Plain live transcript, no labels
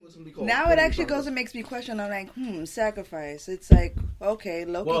What's it gonna be called? Now it actually goes and makes me question. I'm like, sacrifice. It's like, okay,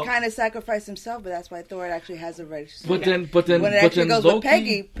 Loki kind of sacrificed himself, but that's why Thor actually has a red. But then when it actually goes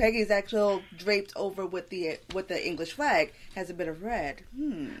Loki, with Peggy's actual draped over with the English flag has a bit of red.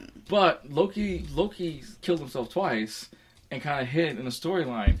 But Loki killed himself twice and kind of hid in the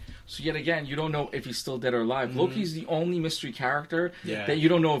storyline. So yet again, you don't know if he's still dead or alive. Loki's the only mystery character that you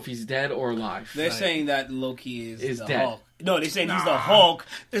don't know if he's dead or alive. They're saying that Loki is the dead. Hulk. No, they're saying he's the Hulk.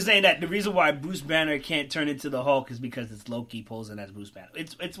 They're saying that the reason why Bruce Banner can't turn into the Hulk is because it's Loki posing as Bruce Banner.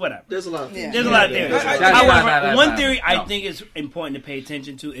 It's whatever. There's a lot of theories. There's a lot of theories. However, one theory I think is important to pay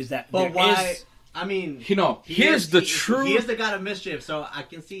attention to is that I mean, here's the truth. He is the god of mischief, so I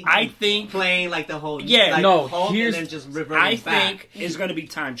can see him playing like the whole Hulk and then just reverting back. I think it's going to be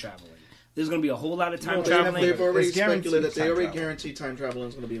time traveling. There's going to be a whole lot of time traveling. They've already speculated that they already guaranteed time traveling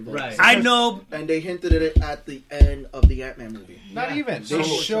is going to be involved. Right. I know, and they hinted at it at the end of the Ant-Man movie. Not even.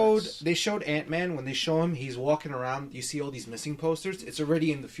 They showed Ant-Man. When they show him, he's walking around. You see all these missing posters. It's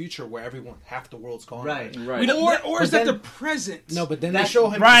already in the future where half the world's gone. Right. Or is that the present? No, but then they show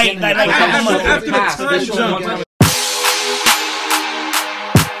him right. After the time jump.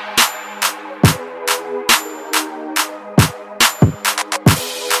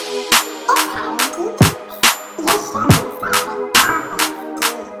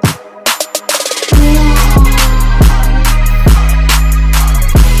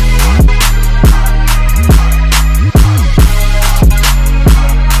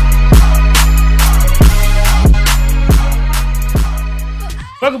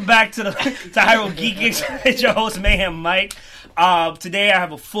 Welcome back to Hyrule Geeks. It's your host, Mayhem Mike. Today I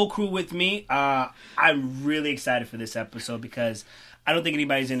have a full crew with me. I'm really excited for this episode because I don't think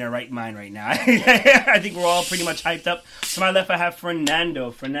anybody's in their right mind right now. I think we're all pretty much hyped up. To my left, I have Fernando.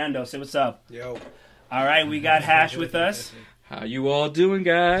 Fernando, say what's up. Yo. All right, we got Hash with us. How you all doing,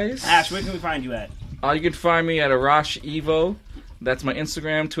 guys? Hash, where can we find you at? You can find me at Arash Evo. That's my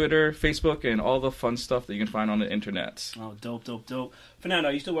Instagram, Twitter, Facebook, and all the fun stuff that you can find on the internet. Oh, dope. Fernando,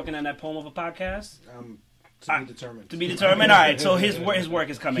 are you still working on that poem of a podcast? To be determined. To be determined? All right, so his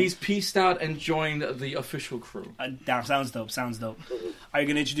work is coming. He's pieced out and joined the official crew. Sounds dope. Are you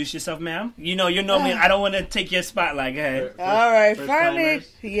going to introduce yourself, ma'am? You know me. I don't want to take your spotlight. Go ahead. All right, finally.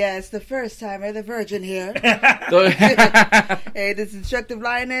 Yes, the first timer, the virgin here. Hey, this is Instructive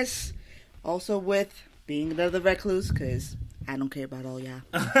Lioness. Also with being another recluse, because I don't care about all y'all.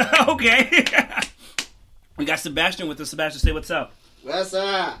 Okay. We got Sebastian with us. Sebastian, say what's up. What's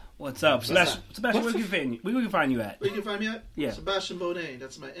up? What's up? Sebastian, where can we find you at? Where you can find me at? Yeah. Sebastian Bonet.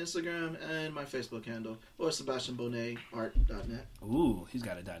 That's my Instagram and my Facebook handle. Or SebastianBonetArt.net. Ooh, he's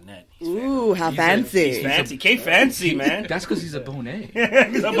got a .net. Ooh, how fancy. He's fancy. K-fancy, man. That's because he's a Bonet.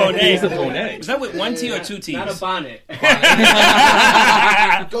 He's a Bonet. He's a Bonet. Is that with one T or two T's? Not a bonnet.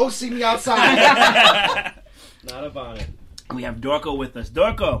 Go see me outside. Not a bonnet. We have Dorko with us.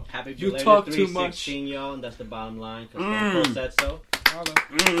 Dorko. Happy You talk too much. 316, y'all, and that's the bottom line. Because said so.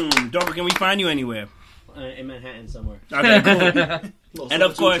 Dorko, can we find you anywhere? In Manhattan somewhere. Okay, cool. And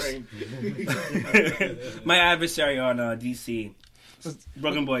of course, my adversary on DC,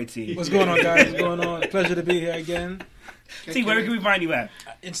 Brooklyn Boy T. What's going on, guys? What's going on? Pleasure to be here again. T, where can we find you at?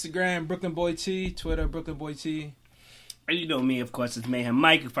 Instagram, Brooklyn Boy T. Twitter, Brooklyn Boy T. And you know me, of course, it's Mayhem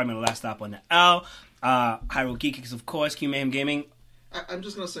Mike. You can find me on the last stop on the L. Hyrule Geeks, of course. Q Mayhem Gaming. I'm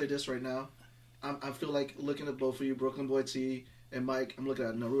just going to say this right now. I feel like looking at both of you, Brooklyn Boy T and Mike, I'm looking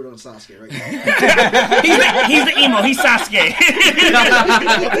at Naruto and Sasuke right now. he's the emo. He's Sasuke.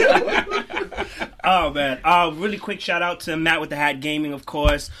 Oh, man. Really quick shout out to Matt with the Hat Gaming, of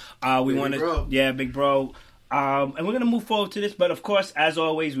course. We want to, big bro. And we're going to move forward to this, but of course, as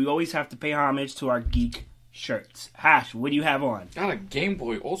always, we always have to pay homage to our geek shirts. Hash, what do you have on? Got a Game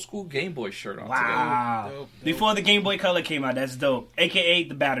Boy, old school Game Boy shirt on. Wow. Dope. Before the Game Boy Color came out, that's dope. AKA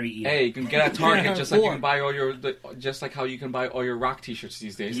the battery eater. Hey, you can get at Target just like you can buy just like how you can buy all your rock t-shirts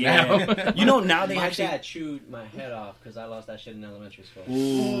these days now. You know, now they my actually... dad chewed my head off because I lost that shit in elementary school.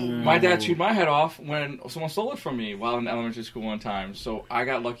 Ooh. My dad chewed my head off when someone stole it from me while in elementary school one time, so I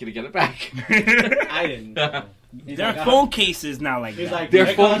got lucky to get it back. I didn't. There are phone cases now like that.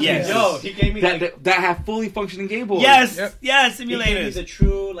 They're phone cases. Yo, he gave me that have fully functioning Game Boys. Yes, Yep. yes, He gave me simulators. the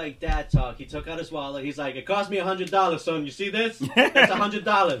true dad talk. He took out his wallet. He's like, "It cost me $100, son. You see this? That's $100.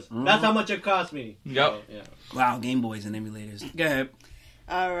 That's how much it cost me." Yep. So, yeah. Wow, Game Boys and emulators. Go ahead.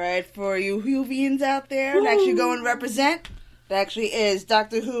 All right, for you Whovians out there, actually go and represent. That actually is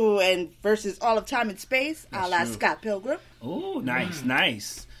Doctor Who and versus all of time and space, a la Scott Pilgrim. Oh, nice.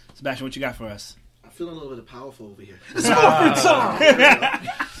 Sebastian, what you got for us? I'm feeling a little bit powerful over here. Song.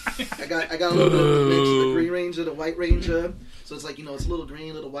 I got a little bit of the mix of the Green Ranger, the White Ranger. So it's like, it's a little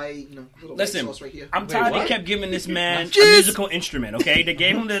green, little white, little Listen, white sauce right here. I'm tired they kept giving this man a musical instrument, okay? They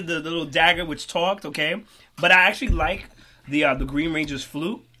gave him the little dagger which talked, okay? But I actually like the Green Ranger's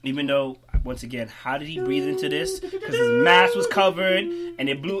flute, even though, once again, how did he breathe into this? Because his mask was covered, and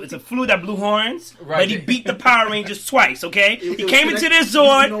it's a flute that blew horns, but he beat the Power Rangers twice, okay? He came into this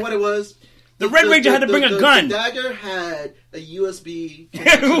Zord. You know what it was? The Red Ranger had to bring a gun. The dagger had a USB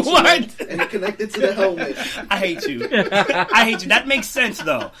connection what? And it connected to the helmet. I hate you. I hate you. That makes sense,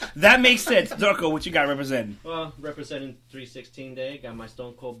 though. That makes sense. Durko, what you got representing? Well, representing 316 Day, got my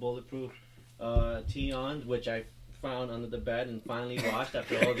Stone Cold Bulletproof tee on, which I found under the bed and finally washed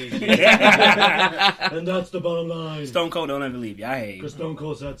after all these years. And that's the bottom line. Stone Cold don't ever leave you. I hate you. Because Stone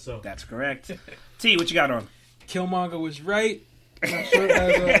Cold said so. That's correct. T, what you got on? Killmonger was right. I'm sure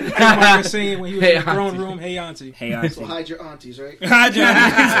as Killmonger was saying when he was in the throne room, hey auntie. Hey auntie. So hide your aunties, right? Hide your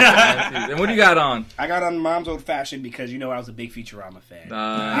aunties. And what do you got on? I got on Mom's Old Fashioned because I was a big Futurama fan.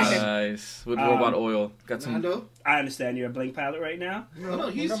 Nice. With robot oil. Got some. Nando? I understand you're a Blink pilot right now. No,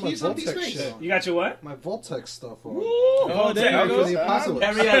 he's on Deep Space. shit. You got your what? My Voltex stuff on. Ooh, there you go. The Apocalypse.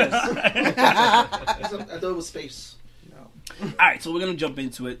 Harry Ellis. I thought it was space. All right, so we're going to jump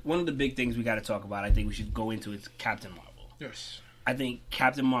into it. One of the big things we got to talk about, I think we should go into, is Captain Marvel. Yes. I think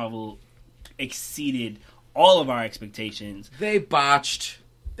Captain Marvel exceeded all of our expectations. They botched.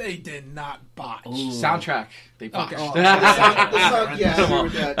 They did not botch. Ooh. Soundtrack. They botched. The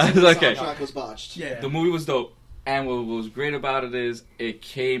Okay. soundtrack was botched. Yeah. The movie was dope. And what was great about it is it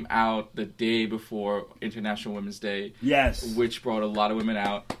came out the day before International Women's Day. Yes. Which brought a lot of women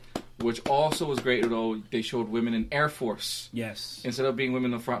out. Which also was great, though, they showed women in Air Force. Yes. Instead of being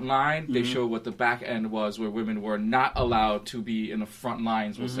women in the front line, they showed what the back end was, where women were not allowed to be in the front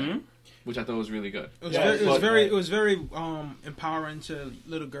lines, we'll say, which I thought was really good. It was very empowering to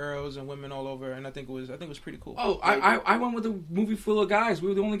little girls and women all over, and I think it was pretty cool. Oh, I went with a movie full of guys. We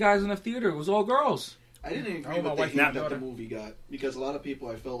were the only guys in the theater. It was all girls. I didn't agree with the hate that the movie got, because a lot of people,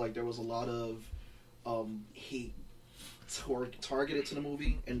 I felt like there was a lot of hate targeted to the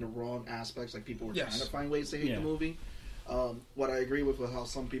movie in the wrong aspects. Like, people were trying to find ways to hate the movie. What I agree with how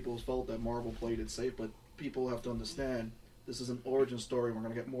some people felt that Marvel played it safe, but people have to understand this is an origin story. We're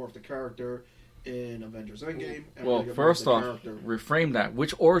going to get more of the character in Avengers Endgame. Well, first off, reframe that.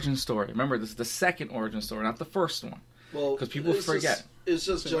 Which origin story? Remember, this is the second origin story, not the first one. Well, because people forget. It's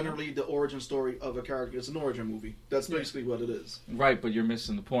just generally the origin story of a character. It's an origin movie. That's basically what it is. Right, but you're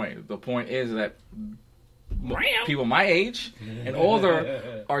missing the point. The point is that people my age and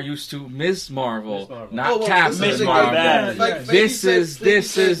older are used to Ms. Marvel, not Captain Marvel. This is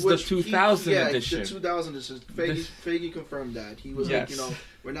the 2000 edition. The 2000 edition. Feige confirmed that. He was like,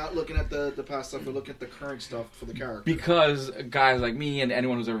 we're not looking at the past stuff. We're looking at the current stuff for the character. Because guys like me and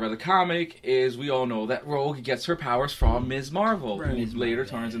anyone who's ever read the comic we all know that Rogue gets her powers from Ms. Marvel, who later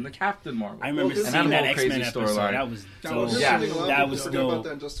turns into Captain Marvel. I remember seeing that X-Men episode. That was dope. That was dope. About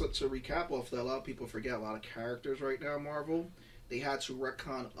that, and just to recap off that, a lot of people forget a lot of characters right now. Marvel, they had to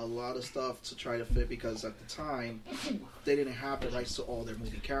retcon a lot of stuff to try to fit, because at the time they didn't have the rights to all their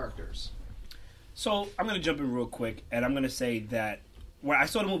movie characters. So I'm gonna jump in real quick, and I'm gonna say that when I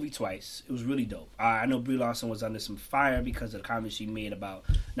saw the movie twice, it was really dope. I know Brie Larson was under some fire because of the comments she made about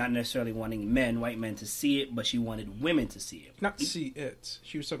not necessarily wanting white men to see it, but she wanted women to see it. Not see it.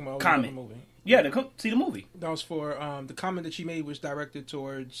 She was talking about the movie. Yeah, see the movie. That was for the comment that she made was directed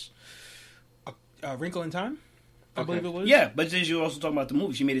towards A Wrinkle in Time, I believe it was. Yeah, but then she was also talking about the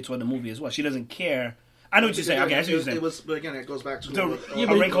movie. She made it toward the movie as well. She doesn't care. I know what you're saying. Okay, I see what you're saying. It was, but again, it goes back to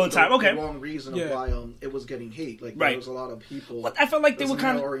A Wrinkle in Time. Okay, the wrong reason of why it was getting hate. Like, there was a lot of people. But I felt like they were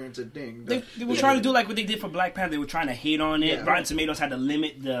kind of oriented thing. They were trying to do like what they did for Black Panther. They were trying to hate on it. Rotten Tomatoes had to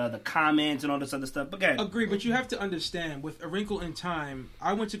limit the comments and all this other stuff. But again, agree. But you have to understand, with A Wrinkle in Time,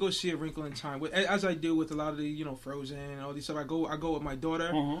 I went to go see A Wrinkle in Time, as I do with a lot of the Frozen and all these stuff. I go with my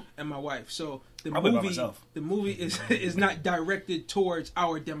daughter and my wife. So the movie is not directed towards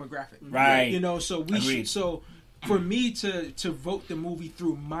our demographic, right? So so for me to vote the movie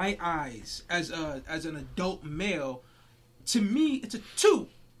through my eyes as an adult male, to me it's a 2.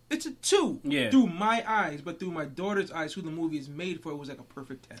 It's a 2 through my eyes, but through my daughter's eyes, who the movie is made for, it was like a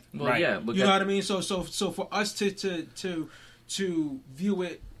perfect 10. Well, right. You know what I mean? So for us to view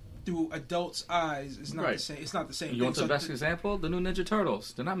it through adults' eyes is not the same. It's not the same. You want the best example? The new Ninja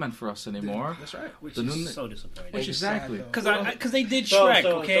Turtles. They're not meant for us anymore. That's right. Which is so disappointing. Exactly. Because they did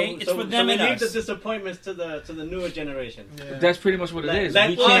Shrek. It's for them and leave us. the disappointments to the newer generation. Yeah. That's pretty much what it is.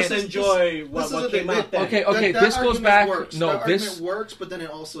 Let us enjoy what came out then. Okay. This goes back. Works. No, that argument works, but then it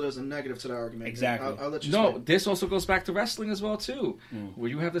also there's a negative to that argument. Exactly. I'll let you. No, this also goes back to wrestling as well too, where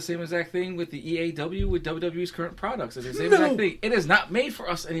you have the same exact thing with the EAW with WWE's current products. It's the same exact thing. It is not made for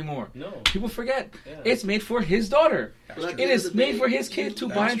us anymore. No, people forget. Yeah. It's made for his daughter. It is made for his kid to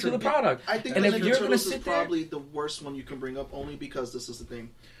buy into the product. I think if you're going to sit there, probably the worst one you can bring up, only because this is the thing.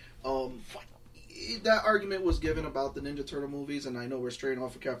 That argument was given about the Ninja Turtle movies, and I know we're straying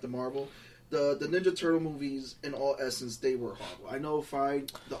off of Captain Marvel. The Ninja Turtle movies, in all essence, they were horrible. I know, fine,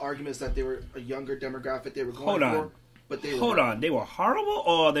 the argument is that they were a younger demographic they were going for. But they were horrible,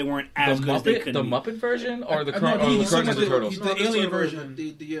 or they weren't as good as they could be? The Muppet version, or the current Ninja Turtles? The alien version.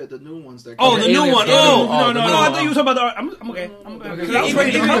 The new ones. The new one. Oh, no, I thought you were talking about I'm okay. I was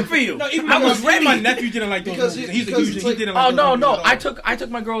ready to come for you. I was ready. My nephew didn't like those movies. He's a huge. He didn't like those movies. No. I took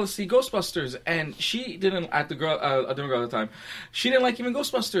my girl to see Ghostbusters, and she didn't. At the girl, at the time, she didn't like even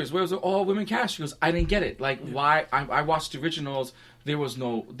Ghostbusters, where it was an all women cast. She goes, I didn't get it. Like, why? I watched the originals. There was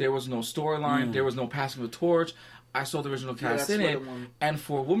no storyline. There was no passing the torch. I saw the original cast in it, and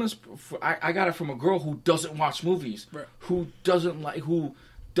for women's, I got it from a girl who doesn't watch movies, who doesn't like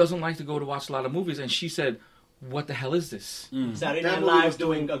to go to watch a lot of movies, and she said, "What the hell is this?" Saturday Night Live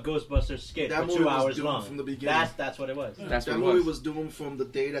doing a Ghostbusters skit for 2 hours long. From the beginning. That's what it was. That movie was doomed from the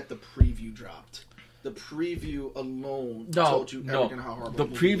day that the preview dropped. The preview alone told you everything how horrible the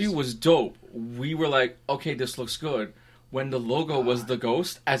preview was dope. We were like, okay, this looks good. When the logo was the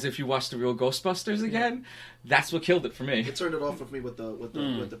ghost, as if you watched the real Ghostbusters again, that's what killed it for me. It turned it off with me with the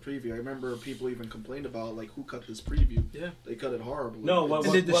preview. I remember people even complained about who cut this preview. Yeah, they cut it horribly. No,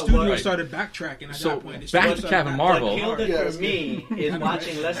 and the studio started backtracking at that point. Back to Captain Marvel. What killed it for me is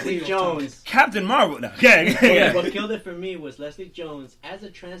watching Leslie Jones. Captain Marvel. No. What killed it for me was Leslie Jones as a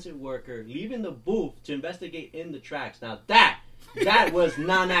transit worker leaving the booth to investigate in the tracks. Now that was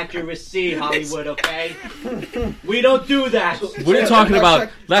non-accuracy, Hollywood, okay? We don't do that. What are you talking about?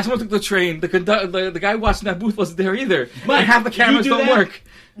 Last time I took the train, the guy watching that booth wasn't there either. But and half the cameras don't work.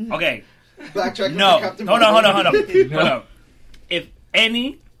 Okay. Backtrack. No. Hold on. If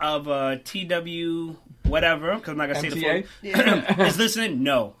any of TW whatever, because I'm not going to say the full, is listening,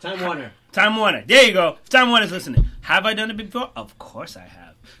 no. Time Warner. There you go. Time Warner's listening. Have I done it before? Of course I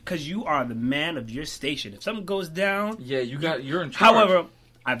have. Because you are the man of your station. If something goes down... Yeah, you're in charge. However,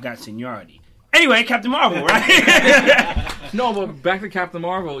 I've got seniority. Anyway, Captain Marvel, right? No, but back to Captain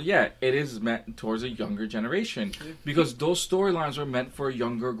Marvel, it is meant towards a younger generation. Because those storylines are meant for a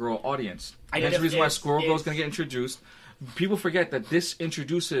younger girl audience. That's the reason why Squirrel Girl is going to get introduced. People forget that this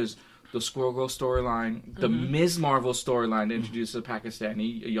introduces the Squirrel Girl storyline, the Ms. Marvel storyline that introduces a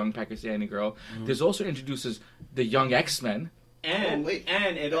young Pakistani girl. This also introduces the young X-Men. And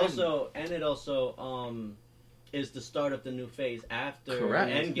it also is the start of the new phase after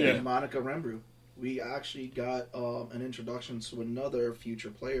Endgame. Yeah, Monica Rambeau. We actually got an introduction to another future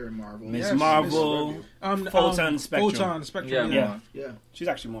player in Marvel. Ms. Marvel, Photon Spectrum. Yeah. She's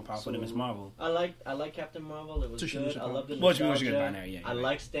actually more powerful than Ms. Marvel. I like Captain Marvel. It was good. I love the nostalgia. I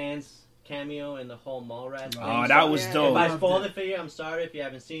like Stan's cameo in the whole Mallrats thing. Oh, that was dope. If I spoiled it for you, I'm sorry if you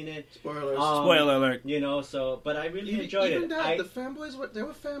haven't seen it. Spoiler alert. But I really enjoyed it. The fanboys, there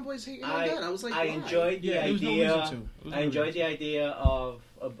were fanboys hating on that. I was like, I enjoyed the idea. I enjoyed the idea of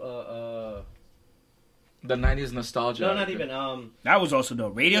the 90s nostalgia. No, not even. That was also the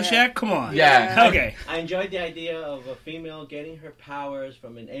Radio Shack? Come on. Yeah. Okay. I enjoyed the idea of a female getting her powers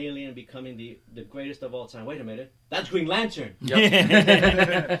from an alien becoming the greatest of all time. Wait a minute. That's Green Lantern.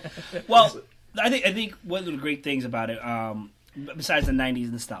 Yep. Well, I think one of the great things about it, besides the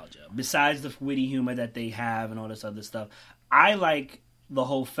 90s nostalgia, besides the witty humor that they have and all this other stuff, I like the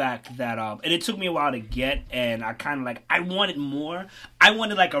whole fact that, and it took me a while to get, and I kind of I wanted more. I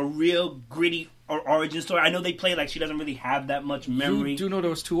wanted a real gritty origin story. I know they play she doesn't really have that much memory. You do know there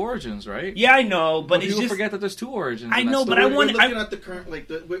was 2 origins, right? Yeah, I know, but it's people just forget that there's 2 origins. I know, but I wanted. We're looking at the current,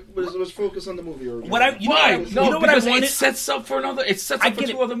 let's focus on the movie origin. Because it sets up for another. It sets up for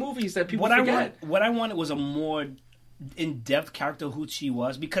 2 other movies that people forget. What I wanted was a more in-depth character who she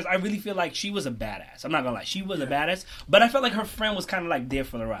was, because I really feel like she was a badass. I'm not gonna lie, she was a badass, but I felt like her friend was kind of there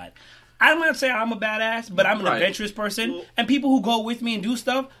for the ride. I'm not saying I'm a badass, but I'm an adventurous person, and people who go with me and do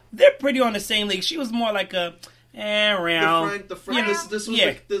stuff, they're pretty on the same league. She was more like a, around. The friend was the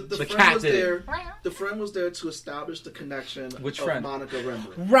friend cat was did there. The friend was there to establish the connection Which of friend? Monica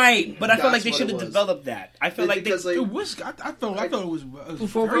Rambeau. Right, but I felt like That's they what should it have was. developed that. I feel like they. I thought it was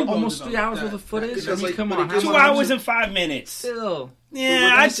For very well almost 3 developed. hours worth of footage. Because, I mean, like, come when on, it came 2 out, hours and 5 minutes. Still. Yeah, We're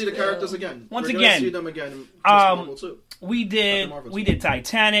I gonna see the characters again. Once We're again. gonna see them again. In Miss Marvel too. We did Marvel we too. did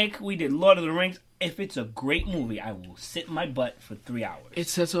Titanic, we did Lord of the Rings. If it's a great movie, I will sit my butt for 3 hours. It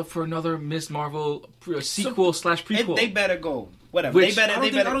sets up for another Miss Marvel sequel slash prequel. They better go. Whatever. Which- They better.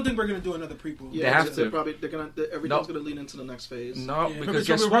 I don't think we're gonna do another prequel. Yeah, They have to. Everything's gonna lead into the next phase. No, Yeah, because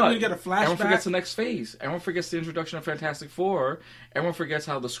so guess we're what? gonna get a flashback. Everyone forgets the next phase. Everyone forgets the introduction of Fantastic Four. Everyone forgets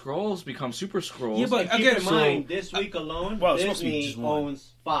how the Skrulls become Super Skrulls. Yeah, but Keep again, in mind, this week alone, well, it's supposed to be Disney just one. owns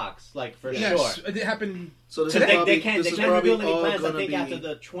Fox, like for yes, sure. it happened. So this So is they probably, can't this is reveal probably any all plans. I gonna think be. after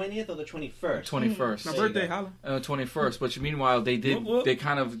the 20th or the 21st. 21st. My There you birthday, go. holla. 21st. But meanwhile, they did. They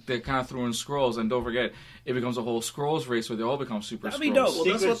kind of threw in Skrulls, and don't forget, it becomes a whole Skrulls race where they all become Super That'd be Skrulls. dope. Well,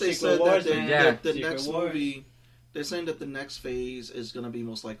 that's what they Secret said. Wars, That man. Yeah. the Secret next Wars. movie, they're saying that the next phase is going to be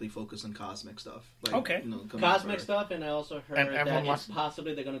most likely focused on cosmic stuff. Like, Okay. coming Cosmic for- stuff, and I also heard And that everyone it's wants-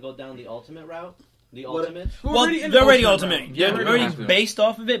 possibly they're going to go down the Ultimate route. The What- Ultimate. Well, in they're already the Ultimate. round. Yeah, They're they're already gonna have to. based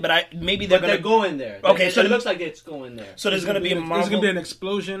off of it, but maybe they're But gonna they're going there. Okay, it so looks like it's going there. So there's gonna be a There's Marvel. gonna be an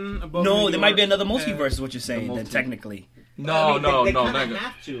explosion above. No, New there might be York. another multiverse. Is what you're saying? Then multi- technically, No, they no, kinda no.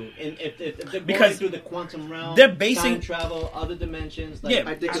 have to. And if they're Because going through the quantum realm, they're basing- time travel, other dimensions. Like, Yeah,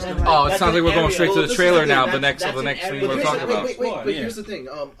 I think it's don't gonna- know. Oh, it That's sounds like an we're going area- straight to Well, the this is trailer the now. thing, The that's next an thing area- we're Wait, talking about. Wait, Yeah. here's the thing.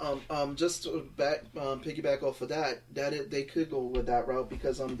 Just to piggyback off of that, they could go with that route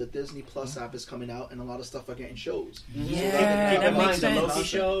because the Disney Plus app is coming out and a lot of stuff are getting shows. yeah, Keep that in mind makes the Loki sense.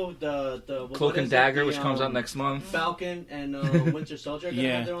 show, the Cloak what and is it? Dagger, The, which comes out next month. Falcon and Winter Soldier are gonna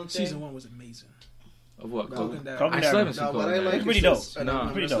Yeah. have their own thing. Season 1 was amazing. Of what? No. Cloak? Cloak and Dagger. Cloak and I still haven't seen Now, Cloak what I and like Dagger. is Pretty this, dope. and No.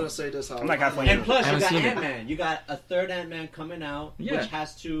 I'm Pretty just gonna dope. say this. I'm like halfway And plus, I you haven't got seen it. Ant-Man. You got a third Ant-Man coming out, Yeah. which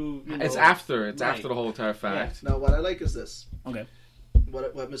has to. It's after. It's Right. after the whole entire fact. Now, what I like is this. Okay.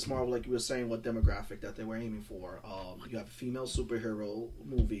 What Miss Marvel, like you were saying, what demographic that they were aiming for. You have a female superhero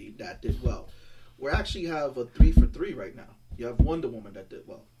movie that did well. We actually have a 3 for 3 right now. You have Wonder Woman that did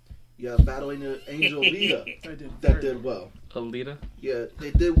well. You have Battling Angel Alita that did well. Alita? Yeah,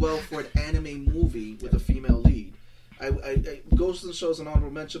 they did well for an anime movie with a female lead. I Ghost and Show's an honorable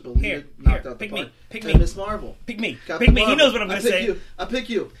mention, but Here, Alita knocked out the pick me, park. pick And me. Miss Marvel. Pick me. Captain Pick me. He Marvel. knows what I'm gonna I pick say. You. I pick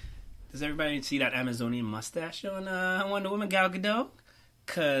you. Does everybody see that Amazonian mustache on Wonder Woman Gal Gadot?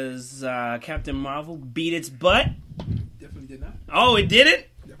 Because Captain Marvel beat its butt. Definitely did not. Oh, it didn't?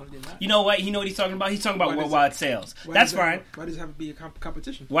 Definitely did not. You know what? You know what he's talking about? He's talking about Why does worldwide sales. Why That's does that- fine. Why does it have to be a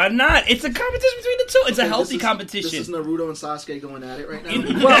competition? Why not? It's a competition between the two. It's a Okay, healthy This competition. is Naruto and Sasuke going at it right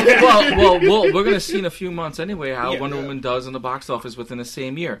now. well, we're gonna see in a few months anyway how Yeah. Wonder Woman does in the box office within the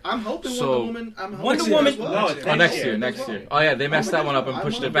same year. I'm hoping So- Wonder Woman. I'm hoping Wonder as Woman- well. No, it's Oh, next year. year, next year. Oh yeah, they messed that one up and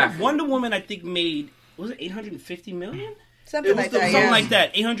pushed it back. Wonder Woman, I think, made, was it 850 million? Something It was like the- that. Something Yeah. like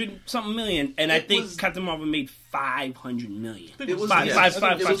that. 800 something million. And I It think was- Captain Marvel made 500 million. It was, Five- yeah, five- it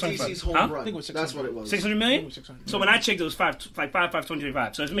five- was five- DC's huh? home I run. think it was That's what it was. 600 million? So when I checked, it was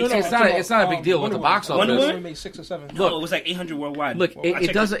 525. So it makes sense. It's not a big deal with the box Wonder office. Woman? made 6 or 7. No, it was like 800 worldwide. Look, Well, I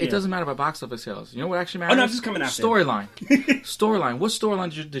checked it doesn't matter about box office sales. You know what actually matters? no, I'm just coming after it. Storyline. Storyline. What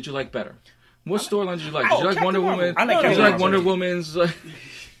storyline did you like better? What storyline did you like? Did you like Captain Wonder Marvel. Woman? I like Did Captain you like Marvel. Wonder Woman's?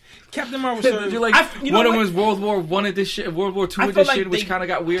 Captain Marvel Did started. you like you know Wonder what? Woman's World War One edition, World War Two I feel like edition, which they- kind of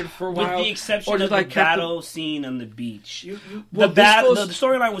got weird for a With while? the exception Or of did the like Captain- battle scene on the beach. Well, The this goes-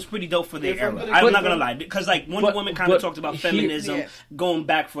 storyline was pretty dope for their If I'm era. gonna- I'm but- not gonna lie, because like Wonder but- Woman kind of but talked about he- feminism Yeah. going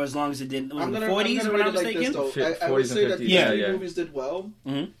back for as long as it did. Was it I'm the gonna 40s, if I'm rate not it like this, mistaken? though. I 40s would and say that 50s, the yeah, three yeah. movies did well.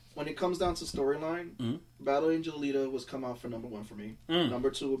 Mhm. When it comes down to storyline, Mhm. Battle Angel Alita was come out for number 1 for me. Mm. Number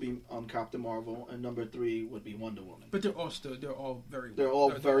 2 would be Captain Marvel, and number 3 would be Wonder Woman. But they're all very. They're all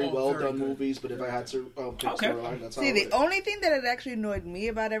very well very done good. movies, but if I had to pick Okay. storyline, that's how See, I the would. only thing that had actually annoyed me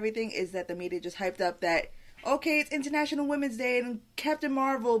about everything is that the media just hyped up that, okay, it's International Women's Day and Captain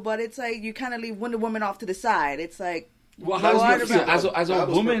Marvel, but it's like you kind of leave Wonder Woman off to the side. It's like, Well, That how was do you purposely feel done. as a That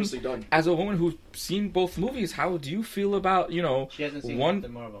was woman? purposely done. As a woman who's seen both movies, how do you feel about She hasn't seen one?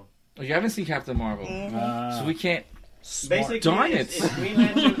 Captain Marvel. Oh, you haven't seen Captain Marvel, so we can't. Basically, Darn it's it. Green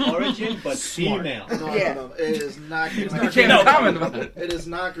Lantern origin, but female. No, Yeah. no, it is not Green You Lantern. can't comment about it. It is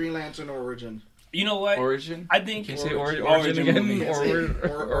not Green Lantern origin. You know what? Origin? I think... Can you say Origin again? Oregon?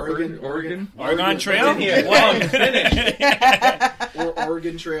 Oregon Trail? Or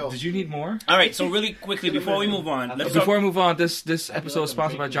Oregon Trail. Did you need more? All right, so really quickly, before we move on... Before we move on, this episode is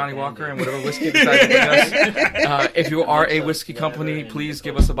sponsored by Johnny Walker and whatever whiskey decides to bring us. If you are a whiskey company, please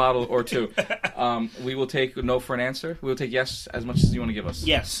give us a bottle or two. We will take no for an answer. We will take yes as much as you want to give us.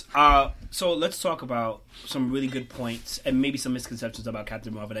 Yes. So let's talk about some really good points and maybe some misconceptions about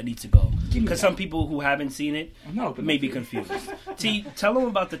Captain Marvel that needs to go. Because some people who haven't seen it may be confused. T, tell them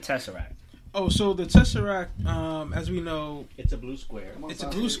about the Tesseract. Oh, so the Tesseract, as we know... It's a blue square. It's a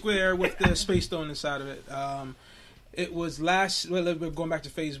blue square with the Space Stone inside of it. It was going back to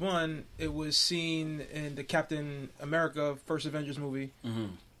Phase 1, it was seen in the Captain America First Avengers movie.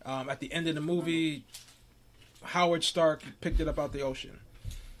 Mm-hmm. At the end of the movie, Howard Stark picked it up out the ocean.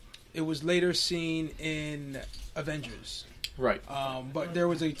 It was later seen in Avengers. Right. But there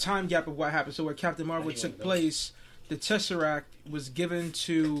was a time gap of what happened. So where Captain Marvel took place, the Tesseract was given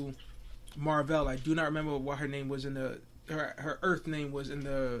to Marvel. I do not remember what her name was in her Earth name was in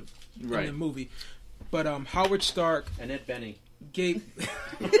the movie. But Howard Stark... Annette Bening. Gave...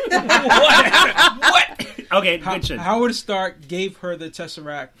 What? Okay, good shit. Howard Stark gave her the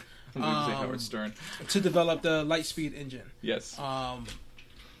Tesseract Howard Stern. to develop the Lightspeed engine. Yes.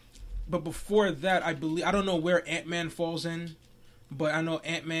 But before that, I don't know where Ant-Man falls in, but I know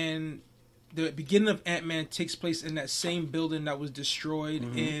Ant-Man, the beginning of Ant-Man takes place in that same building that was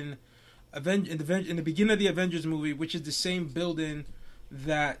destroyed in the beginning of the Avengers movie, which is the same building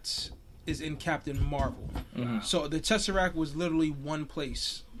that is in Captain Marvel. Mm-hmm. So the Tesseract was literally one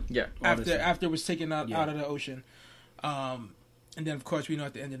place. Yeah. After it was taken out of the ocean. And then, of course, we know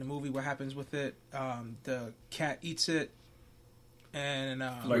at the end of the movie what happens with it. The cat eats it. And the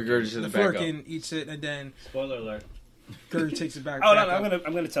Flerken eats it, and then spoiler alert. Gertie takes it back. Oh no,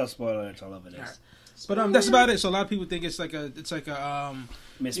 I'm gonna tell spoiler alerts all over this. Right. But that's about it. So a lot of people think it's like a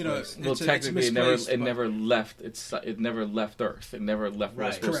misplaced. Well, technically, it never left Earth. It never left where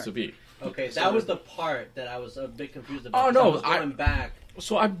it's supposed to be. Okay, that was the part that I was a bit confused about. Oh no, going back.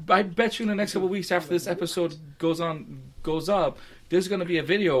 So I bet you in the next couple of weeks after this episode goes up, there's gonna be a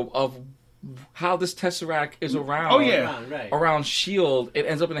video of how this Tesseract is around. Oh yeah, around S.H.I.E.L.D. It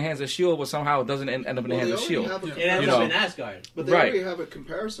ends up in the hands of S.H.I.E.L.D., but somehow it doesn't end up in the hands of S.H.I.E.L.D. It ends up in Asgard. But they already have a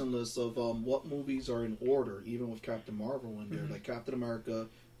comparison list of what movies are in order, even with Captain Marvel in there. Like Captain America,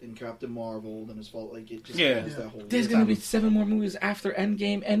 then Captain Marvel, then it's it just has that whole... There's going to be 7 more movies after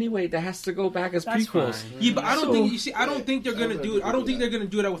Endgame anyway that has to go back as prequels. Yeah, but I don't think... I don't think they're going to do it. I don't think they're going to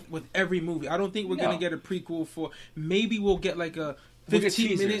do that with every movie. I don't think we're going to get a prequel for... Maybe we'll get like a...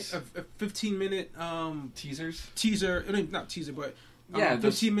 15 minute teaser, not teaser, but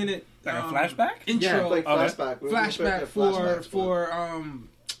 15 minute like a flashback intro, like flashback for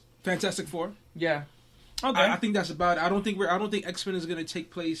Fantastic Four. Yeah, okay. I think that's about it. I don't think X-Men is going to take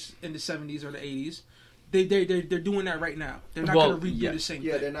place in the 70s or the 80s. They're doing that right now. They're not going to redo the same thing.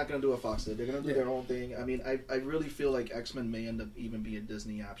 Yeah, they're not going to do what Fox did. They're going to do their own thing. I mean, I really feel like X-Men may end up even be a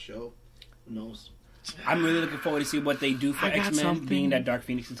Disney app show. Who knows? I'm really looking forward to see what they do for X-Men, being that Dark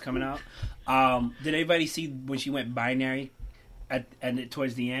Phoenix is coming out. Did anybody see when she went binary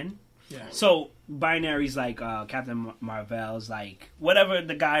towards the end? Yeah. So binary's like Captain Marvel's like whatever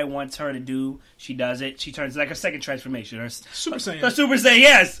the guy wants her to do, she does it. She turns like a second transformation. Super Saiyan. The Super Saiyan,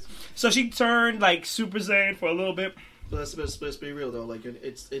 yes. So she turned like Super Saiyan for a little bit. But let's be real though. Like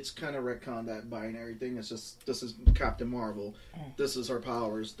it's kind of retcon that binary thing. It's just this is Captain Marvel. This is her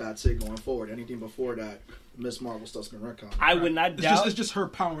powers. That's it going forward. Anything before that, Miss Marvel stuff's been retcon. I would not doubt. It's just her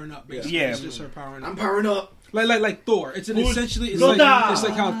powering up. Basically. Yeah, it's just her powering up. I'm powering up. Like Thor. It's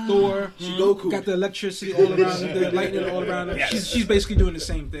like how Thor got the electricity all around her, the lightning all around her. Yes. She's basically doing the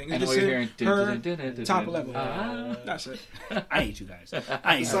same thing. It's just her top level. That's it. I hate you guys. The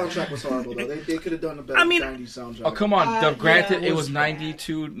soundtrack was horrible though. They could have done a better 90s soundtrack. Oh come on! Granted, it was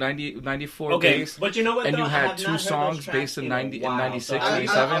 92, 94 based. But you know what? And you had 2 songs based in 90 and 96,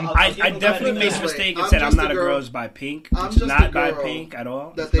 97. I definitely made a mistake and said I'm not a Girls by Pink. Which is not by Pink at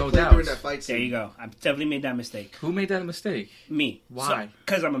all. That they played during that fight scene. There you go. I definitely made that mistake. Who made that mistake? Me. Why?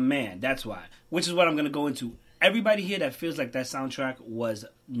 Because I'm a man. That's why. Which is what I'm going to go into. Everybody here that feels like that soundtrack was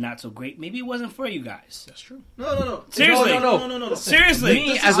not so great, maybe it wasn't for you guys. That's true. No. Seriously. No. Seriously.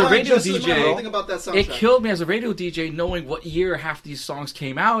 Me as a radio DJ, it killed me as a radio DJ knowing what year half these songs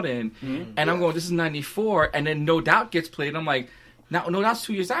came out in. Mm-hmm. And I'm going, this is 94. And then No Doubt gets played. I'm like, No Doubt's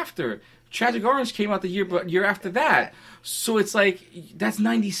 2 years after. Tragic Orange came out the year after that. So it's like that's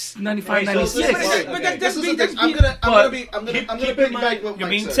 90, 95, 96. But that's I'm gonna piggyback what You're Mike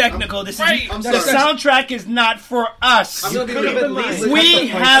being said. technical. This is Right. the soundtrack is not for us. I'm gonna be We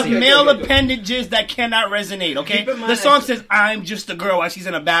have Okay, male okay. appendages that cannot resonate. Okay, Keep in mind- the song says "I'm just a girl" while she's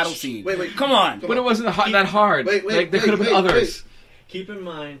in a battle scene. Wait. Come on. But it wasn't that hard. Wait, like there could have been wait, others. Keep in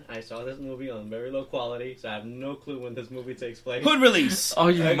mind, I saw this movie on very low quality, so I have no clue when this movie takes place. Hood release. Oh,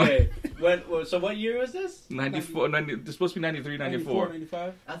 you Okay, so what year was this? 94, 90, it's supposed to be 93, 94.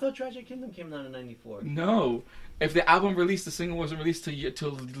 95. I thought Tragic Kingdom came out in 94. No. If the album released, the single wasn't released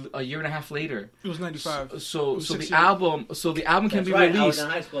till a year and a half later. It was 95. So was the 6 years. album can That's be right, I was released. in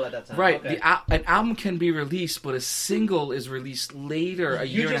high school at that time. Right, Okay. an album can be released, but a single is released later, a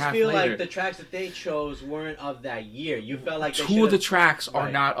year and a half You just feel later. like the tracks that they chose weren't of that year. You felt like they Two of the should've- tracks are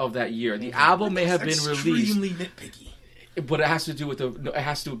Right. not of that year. The album may have been released, Extremely nitpicky. but it has to do with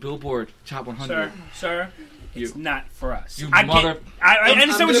Billboard Top 100. Sir, it's You. not for us. You I mother- get- I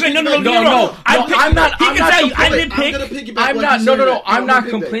understand what you're saying. No, No, I'm not. He I'm can not tell you. I complaining. didn't I'm gonna pick. piggyback I'm what not. you No, said. I'm not piggyback.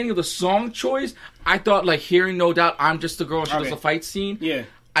 complaining of the song choice. I thought like hearing No Doubt, I'm just a girl and she does Okay. a fight scene. Yeah.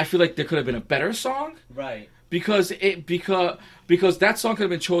 I feel like there could have been a better song. Right. Because that song could have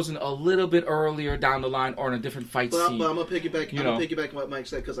been chosen a little bit earlier down the line or in a different fight But scene. I'm gonna piggyback. You I'm know. gonna piggyback what Mike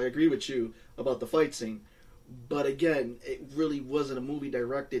said because I agree with you about the fight scene. But again, it really wasn't a movie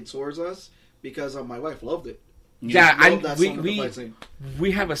directed towards us because my wife loved it. Yeah, She loved that song with the we fight scene.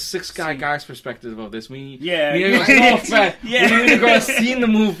 we have a guy's perspective of this. Yeah. we Yeah. we need to go and see the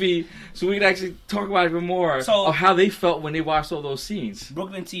movie so we can actually talk about it even more So- of how they felt when they watched all those scenes.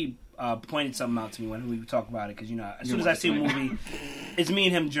 Brooklyn T pointed something out to me when we talk about it because as You soon as want I see the to movie, it's me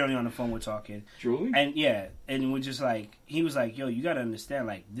and him generally on the phone. We're talking, Julie? and and we're just like he was like, "Yo, you gotta understand,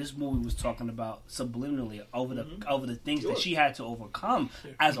 like this movie was talking about subliminally over the things that she had to overcome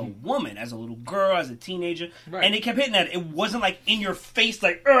as a woman, as a little girl, as a teenager, Right. and it kept hitting that. It wasn't like in your face,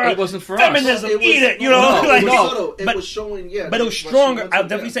 like It wasn't for us. feminism, eat it, you know, No, like it was subtle. It but- was showing, yeah. But it was what she stronger. went I through, would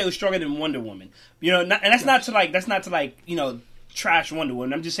definitely yeah. say it was stronger than Wonder Woman. You know, and that's not to like trash Wonder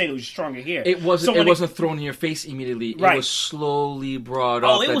Woman. I'm just saying it was stronger here. It wasn't. So when It wasn't thrown in your face immediately. Right. It was slowly brought up.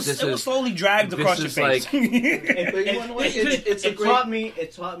 Oh, it that was this is slowly dragged this across your is face. like- But you know what? It's a It great. taught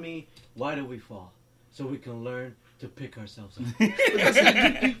me why do we fall? So we can learn to pick ourselves up. But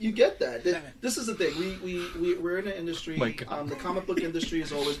that's, you get that. This is the thing. We're in an industry. My God. The comic book industry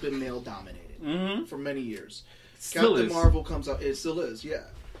has always been male dominated for many years. Still Captain is. Marvel comes out. It still is, yeah.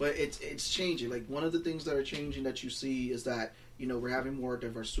 But it's changing. Like one of the things that are changing that you see is that we're having more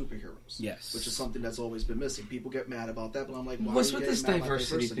diverse superheroes. Yes. Which is something that's always been missing. People get mad about that, but I'm like, why What's are you with getting this mad about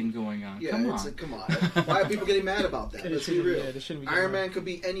diversity thing going on? Yeah, Come it's on. come on. Why are people getting mad about that? They Let's be shouldn't- real. yeah, they shouldn't be Iron getting Man could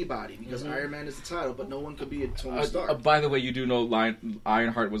be anybody because Iron Man is the title, but no one could be a Tony Stark. By the way, you do know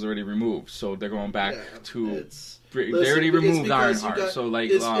Ironheart was already removed, so they're going back Yeah, to. it's- They Listen, already it's removed because you Ironheart, got- so like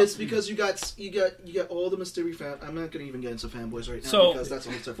it's because you got all the Mystery fan. I'm not going to even get into fanboys right now So- because that's a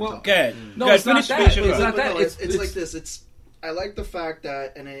whole different Well, topic. good. No, Good. it's not Finish that. finish your It's thought. not that. No, It's it's like this. I like the fact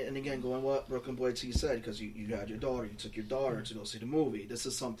that, and again, going what Brooklyn Boy T said, because you had your daughter, you took your daughter to go see the movie. This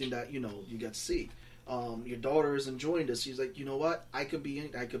is something that you get to see. Your daughter is enjoying this. She's like, you know what? I could be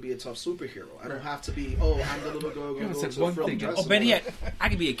a tough superhero. I don't have to be. Oh, I'm the little girl going to go said to a one film thing. dress. Oh, better yet, I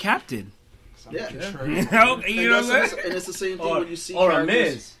could be a captain. Yeah. You know, And it's the same thing when you see Or a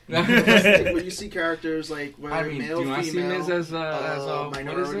characters. Miz. When you see characters like where I mean, male, do you not see female, Miz as a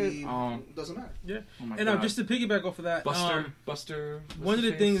minority, what is it? doesn't matter. Yeah. Oh my And God. just to piggyback off of that, Buster. what's one of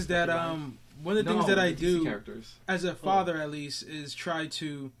the his things face? that one of the things that I the DC do characters. as a father, at least, is try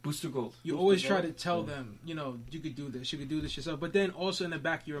to. Booster Gold. You always try to tell them, you could do this, you could do this yourself. But then also in the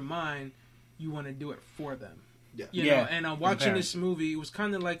back of your mind, you want to do it for them. Yeah. You Yeah. know, and I'm watching this movie. It was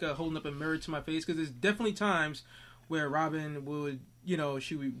kind of like holding up a mirror to my face because there's definitely times where Robin would,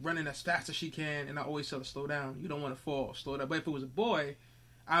 she would be running as fast as she can, and I always tell her, slow down. You don't want to fall. Slow down. But if it was a boy,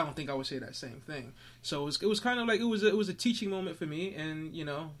 I don't think I would say that same thing. So it was kind of like it was a teaching moment for me, and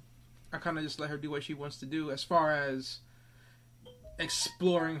I kind of just let her do what she wants to do as far as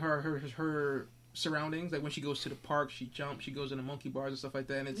exploring her surroundings. Like when she goes to the park, she jumps, she goes into monkey bars and stuff like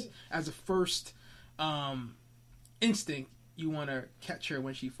that. And it's as a first instinct, you want to catch her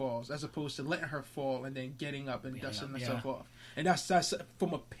when she falls, as opposed to letting her fall and then getting up and dusting herself off. And that's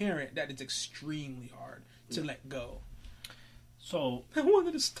from a parent, that is extremely hard to let go. So I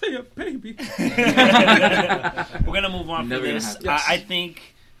wanted to stay a baby. we're gonna move on Never from gonna this. happen. Yes. I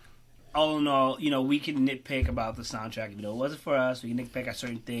think all in all, we can nitpick about the soundtrack. It wasn't for us. We can nitpick at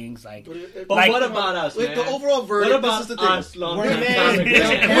certain things. But what about us, man? The overall verdict, this is the thing.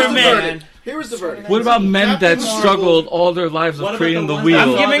 We're men. Here's the verdict. What about men that struggled all their lives of creating the wheel?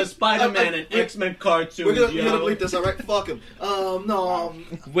 I'm giving Spider-Man and X-Men cartoons. We're gonna bleep this, all right? Fuck him.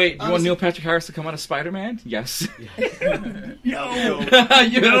 Wait, you want Neil Patrick Harris to come out as Spider-Man? Yes. No.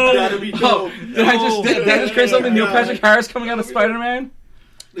 That'd be dope. Did I just create something? Neil Patrick Harris coming out as Spider-Man?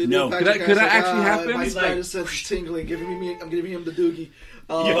 No. Could that actually happen? My spider sense is tingling. I'm giving him the doogie.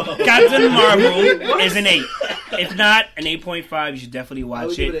 Captain Marvel is an 8. If not, an 8.5. You should definitely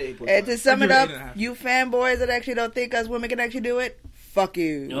watch it. And to sum it up, you fanboys that actually don't think us women can actually do it, fuck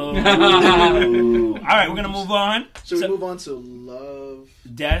you. All right, we're going to move on. Should we move on to Love,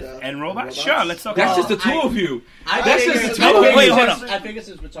 Death and Robots? Sure, let's talk about it. That's just the two of you. Wait, hold on. I figure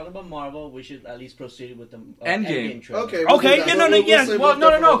since we're talking about Marvel, we should at least proceed with the Endgame trailer. Okay.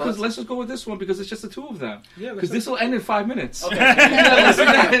 No, because let's just go with this one because it's just the two of them. Because this will end in 5 minutes.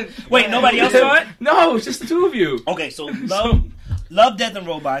 Okay. Wait, nobody else saw it? No, it's just the two of you. Okay, so Love, Death and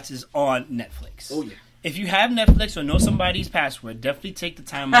Robots is on Netflix. Oh, yeah. If you have Netflix or know somebody's password, definitely take the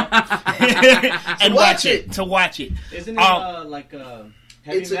time out and watch it. To watch it. Isn't it like a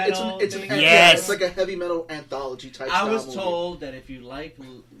heavy metal? It's like a heavy metal anthology type. I was told that if you like,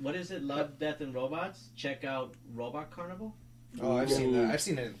 what is it, Love, Death, and Robots, check out Robot Carnival. Oh, I've seen that. I've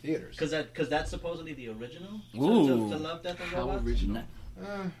seen it in theaters. Because that's supposedly the original. Ooh. To Love, Death, and Robots. How original?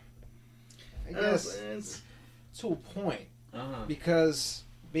 I guess to a point, because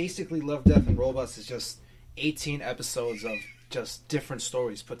basically Love, Death, and Robots is just 18 episodes of just different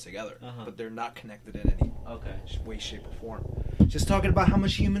stories put together, but they're not connected in any way, shape, or form. Just talking about how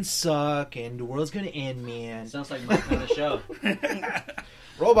much humans suck and the world's gonna end, man. Sounds like my kind of show.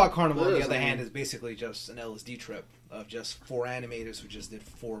 Robot Carnival, on the other hand, is basically just an LSD trip of just 4 animators who just did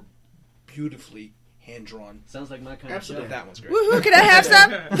 4 beautifully hand-drawn. Sounds like my kind of show. That one's great. Woohoo, can I have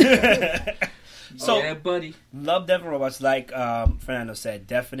some? So, yeah, buddy. Love, Death, and Robots, like Fernando said,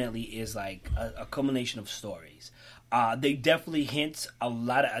 definitely is like a culmination of stories. They definitely hint a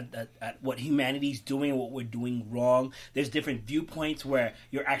lot at what humanity's doing and what we're doing wrong. There's different viewpoints where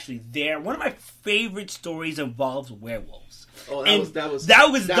you're actually there. One of my favorite stories involves werewolves. Oh, that was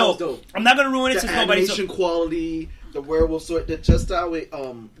dope. I'm not gonna ruin it since nobody's animation quality, the werewolf sort. Just how it.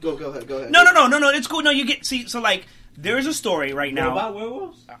 Go ahead. No. It's cool. No, you get there is a story right now about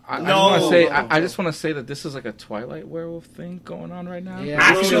werewolves. I just want to say that this is like a Twilight werewolf thing going on right now. Yeah,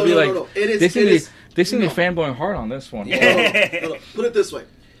 no. They seem to be fanboying hard on this one. No. Put it this way.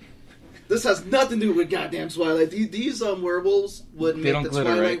 This has nothing to do with goddamn Twilight. These werewolves would make the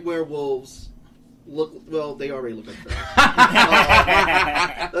Twilight werewolves look. Well, they already look like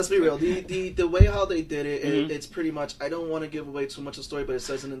that. Let's be real. The way how they did it, it's pretty much. I don't want to give away too much of the story, but it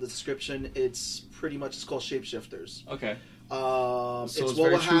says it in the description. It's pretty much. It's called Shapeshifters. Okay. It's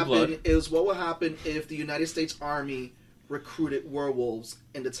what will happen. Is what will happen if the United States Army recruited werewolves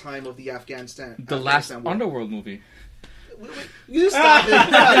in the time of the Afghanistan. The last Underworld movie. You stop it.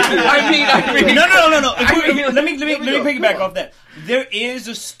 I mean. No. Let me piggyback off that. There is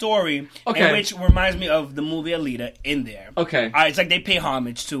a story in which reminds me of the movie Alita in there. Okay. It's like they pay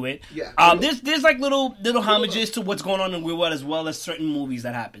homage to it. Yeah. There's like little homages to what's going on in Real World as well as certain movies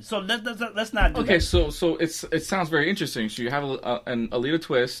that happen. So let's not do that. Okay, so it sounds very interesting. So you have an Alita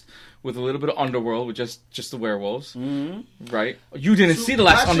twist with a little bit of Underworld with just the werewolves, right? You didn't see the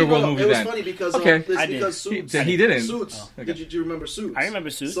last Underworld movie then. It was funny because I did. because Suits. He didn't. Suits. Oh, okay. Did you remember Suits? I remember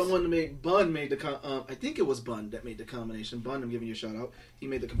Suits. Bun made the I think it was Bun that made the combination. Bun, I'm giving you a shout out. He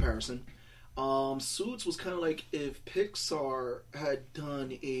made the comparison. Suits was kind of like if Pixar had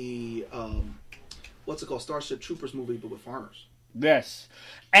done a what's it called, Starship Troopers movie, but with farmers. Yes,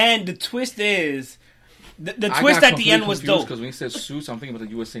 and the twist is. The twist at the end was dope. Because when he said Suits, I'm thinking about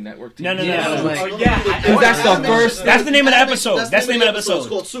the USA Network TV. No. That's the first. That's the name of the episode. That's the name of the episode. It's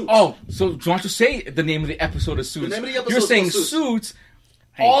called Suits. Oh, so why don't you say the name of the episode of Suits? The name of the episode You're saying Suits. Suits.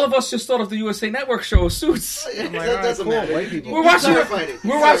 All of us just thought of the USA Network show Suits. That doesn't matter. White people. We're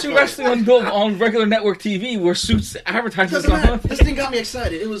watching wrestling on regular network TV where Suits advertises on. This thing got me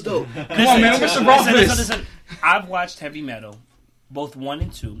excited. It was dope. Come on, man. Mr. Rothfuss. Listen. I've watched Heavy Metal, both 1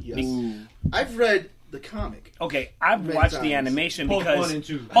 and 2. Yes. I've read the comic. Okay, I've watched the animation Both because 1 and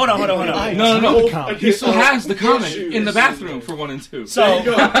 2. Hold on. No. He still has the comic in the bathroom for 1 and 2.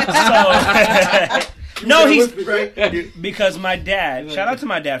 No, because my dad. Shout out to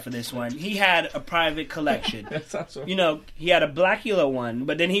my dad for this one. He had a private collection. He had a Blackula one,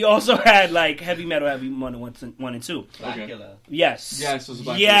 but then he also had like Heavy Metal, Heavy 1 and 2. Blackula. Yes. Yes, there's a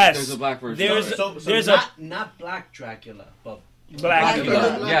black. Yes. There's a black version. There's not Black Dracula, but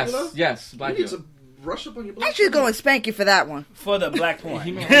Blackula. Yes, Blackula. You need to brush up on your Blackula. Actually, going spanky for that one. For the black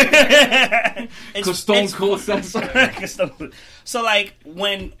porn. Because Stone Cold says so, like,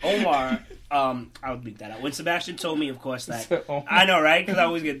 when Omar, I'll bleep that out. When Sebastian told me, of course, that I know, right? Because I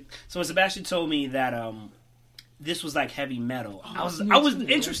always get. So when Sebastian told me that this was like heavy metal, I was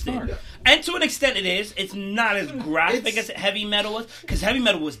interested, and to an extent, it is. It's not as graphic as heavy metal was, because heavy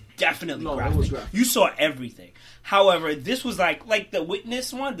metal was definitely graphic. It was graphic. You saw everything. However, this was like the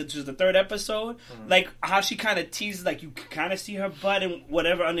Witness one, which was the third episode, like how she kind of teases, like you kind of see her butt and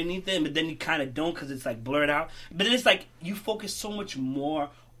whatever underneath it, but then you kind of don't because it's like blurred out. But it's like you focus so much more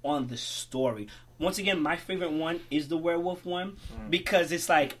on the story. Once again, my favorite one is the werewolf one because it's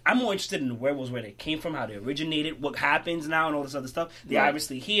like I'm more interested in the werewolves, where they came from, how they originated, what happens now, and all this other stuff. They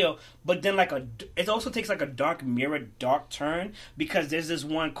obviously heal, but then it also takes like a dark turn because there's this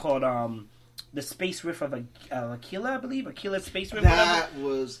one called the Space Rift of Aquila, I believe, Aquila's Space Rift. That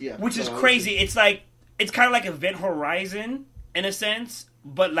was which is crazy. It's like it's kind of like Event Horizon in a sense,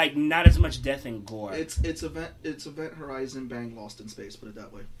 but like not as much death and gore. It's Event Horizon bang Lost in Space, put it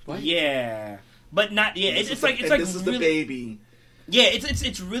that way. What? Yeah. But not It's like this is really, the baby. Yeah,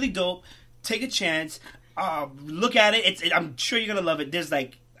 it's really dope. Take a chance. Look at it. I'm sure you're gonna love it. There's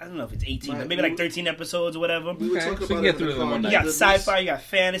like I don't know if it's 18, but maybe like 13 episodes or whatever. We were talking about it in the car. You got sci-fi, you got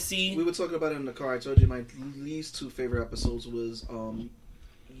fantasy. We were talking about it in the car. I told you my least two favorite episodes was when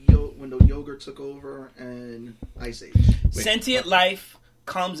the yogurt took over and Ice Age. Sentient Life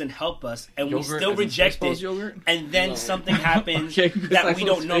comes and help us, and yogurt, we still reject it. Yogurt? And then something happens that we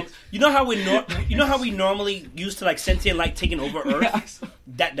don't know. You know how we normally used to like sentient life taking over Earth.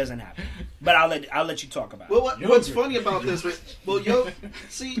 That doesn't happen. But I'll let you talk about it. What's funny about this?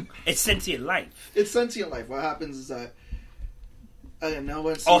 See, it's sentient life. It's sentient life. What happens is that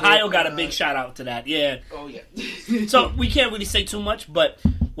Ohio got a big shout out to that. Yeah. Oh yeah. So we can't really say too much, but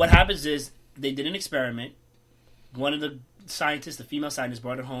what happens is they did an experiment. One of the scientists, the female scientist,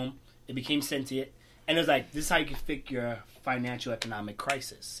 brought it home. It became sentient, and it was like, this is how you can fix your financial economic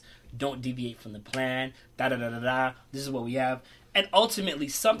crisis. Don't deviate from the plan. This is what we have. And ultimately,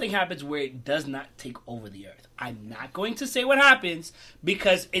 something happens where it does not take over the Earth. I'm not going to say what happens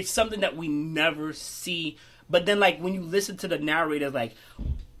because it's something that we never see. But then, like, when you listen to the narrator, like,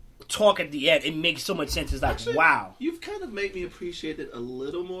 talk at the end, it makes so much sense. It's like, actually, wow. You've kind of made me appreciate it a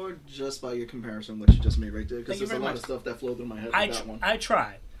little more just by your comparison, what you just made right there. Because there's a lot of stuff that flowed through my head with that one. I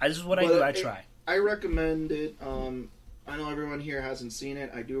try. This is what I do. I try. I recommend it. I know everyone here hasn't seen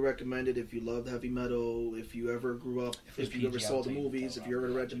it. I do recommend it if you love heavy metal, if you ever grew up, if you ever saw the movies, if you ever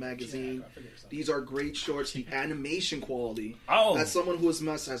read the magazine. These are great shorts. The animation quality. Oh. As someone who is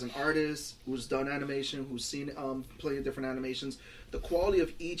as an artist, who's done animation, who's seen plenty of different animations, the quality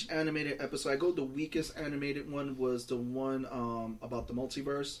of each animated episode. The weakest animated one was the one about the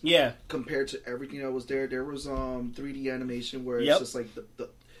multiverse. Yeah. Compared to everything that was there was 3D animation where it's just like the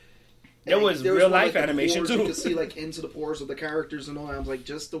There was real life animation too. You could see like into the pores of the characters and all that. I was like,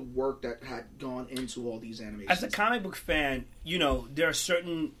 just the work that had gone into all these animations. As a comic book fan, there are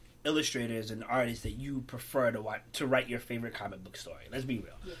certain illustrators and artists that you prefer to write your favorite comic book story. Let's be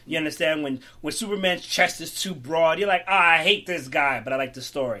real. Yeah. You understand when Superman's chest is too broad, you're like, I hate this guy, but I like the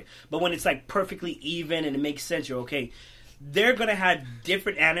story. But when it's like perfectly even and it makes sense, you're okay. They're gonna have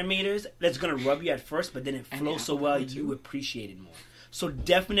different animators that's gonna rub you at first, but then it flows so well you appreciate it more. So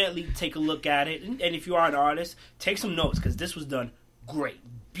definitely take a look at it, and if you are an artist, take some notes because this was done great,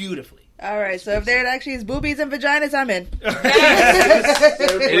 beautifully. All right, so if there actually is boobies and vaginas, I'm in.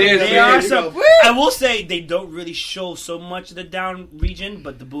 It is. They are some. I will say they don't really show so much of the down region,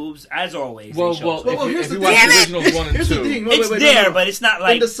 but the boobs, as always. Well, if you watch the originals 1 and 2, it's there, but it's not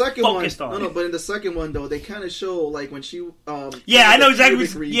like in the second focused one. on. No, but in the second one though, they kind of show like when she. Yeah, I know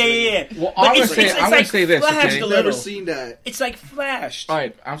exactly. Yeah. Well, I'm gonna say this. Okay? I've never seen that. It's like flashed. All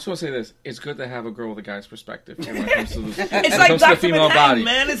right, I'm just gonna say this. It's good to have a girl with a guy's perspective when it comes to the, it's like Dr. Female body,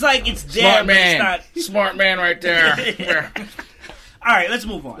 man. It's like it's there, but it's not. Smart man right there. All right, let's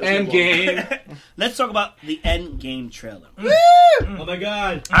move on. Endgame. Let's talk about the Endgame trailer. Woo! Oh my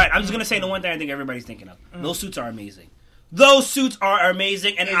god. All right, I'm just going to say the one thing I think everybody's thinking of. Those suits are amazing. Those suits are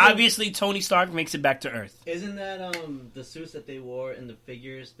amazing, and obviously Tony Stark makes it back to Earth. Isn't that the suits that they wore in the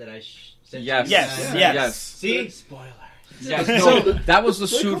figures that I sent Yes. you? Yes. See? Spoiler. Yes, no, that was the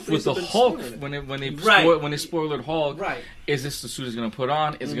suit with the Hulk when they spoiled Hulk. Right. Is this the suit he's going to put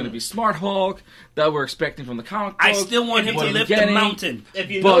on? Is it going to be Smart Hulk that we're expecting from the comic book? I still want him to lift the mountain. If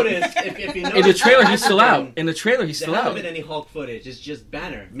you notice, in the trailer he's still out. In the trailer he's still out. There hasn't been any Hulk footage. It's just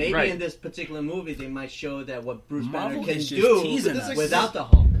Banner. Maybe in this particular movie they might show that what Bruce Banner can do without the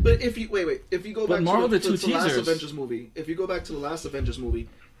Hulk. But if you if you go back Marvel, to the the last Avengers movie, if you go back to the last Avengers movie,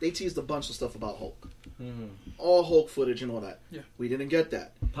 they teased a bunch of stuff about Hulk, all Hulk footage and all that. Yeah, we didn't get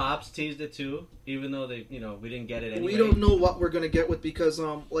that. Pops teased it too, even though we didn't get it anyway. We don't know what we're gonna get with because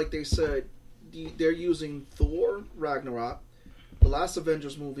like they said, they're using Thor Ragnarok, the last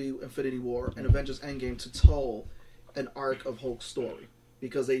Avengers movie, Infinity War, and Avengers Endgame to tell an arc of Hulk's story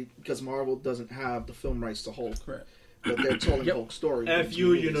because Marvel doesn't have the film rights to Hulk. Correct. But they're telling Hulk's story. F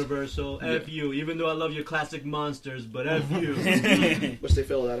you, Universal. F you. Even though I love your classic monsters, but F you. Which they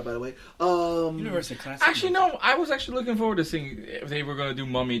failed at, by the way. Universal classic. Actually, no. I was actually looking forward to seeing if they were going to do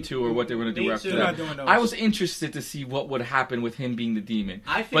Mummy 2 or what they were going to do after that. I was interested to see what would happen with him being the demon.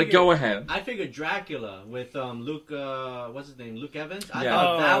 But go ahead. I figured Dracula with Luke. What's his name? Luke Evans. I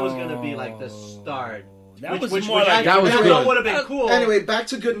thought that was going to be like the start. That was good. Would have been cool. Anyway, back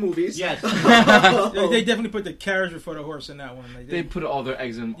to good movies. Yes. They definitely put the carriage before the horse in that one. They put all their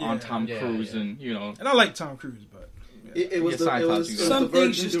eggs on Tom Cruise, and And I like Tom Cruise, but it was the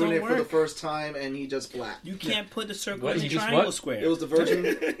Virgin doing it for the first time, and he just splat. You can't put the circle in the triangle square. It was the Virgin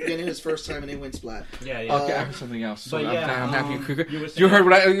getting his first time, and he went splat. Yeah. Okay, I have something else. So I'm happy. You heard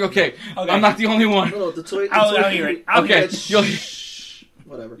what I... Okay, I'm not the only one. No, the toy... I'll hear it. Okay.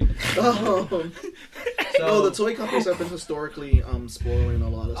 Whatever. No, the toy companies have been historically spoiling a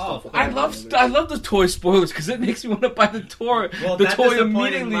lot of stuff. I love the toy spoilers because it makes me want to buy the toy. Well, the that toy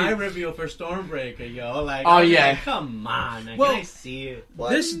disappointed my review for Stormbreaker, yo. Like, come on, man. Well, can I see it?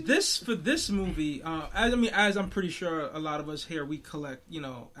 This movie, as I'm pretty sure a lot of us here, we collect,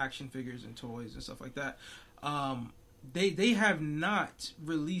 action figures and toys and stuff like that. They have not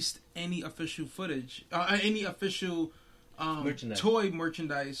released any official footage, any official toy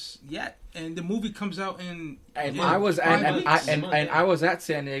merchandise yet, and the movie comes out in. I was at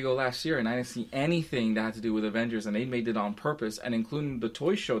San Diego last year, and I didn't see anything that had to do with Avengers, and they made it on purpose, and including the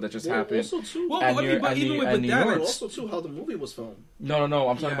toy show that just happened. Also too, also too, how the movie was filmed. No,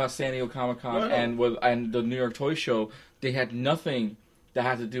 I'm talking about San Diego Comic-Con and the New York Toy Show. They had nothing that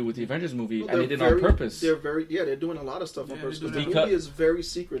had to do with the Avengers movie, and they did it on purpose. They're doing a lot of stuff on purpose. The movie is very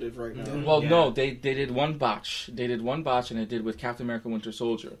secretive right now. Well, no, they did one botch. They did one botch, and they did with Captain America: Winter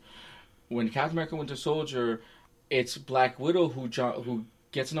Soldier. When Captain America: Winter Soldier, it's Black Widow who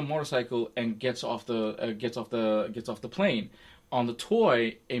gets in a motorcycle and gets off the plane. On the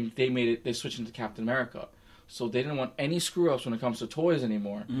toy, and they switched into Captain America. So they didn't want any screw-ups when it comes to toys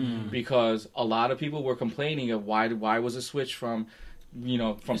anymore, because a lot of people were complaining of why was it switched from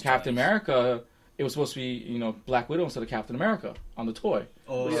Captain America, it was supposed to be, Black Widow instead of Captain America on the toy.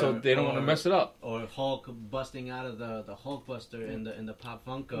 So they don't want to mess it up. Or Hulk busting out of the Hulkbuster in the Pop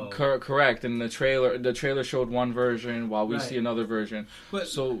Funko. Correct. And the trailer showed one version while we see another version. But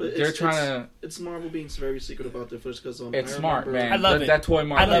they're trying to. It's Marvel being very secret about their first because it's smart, man. I love it. That toy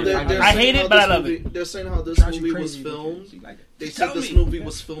Marvel. I love it. I hate it, but I love it. They're saying how this movie was filmed. They said this movie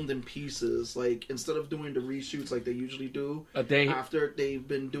was filmed in pieces. Like, instead of doing the reshoots like they usually do, after they've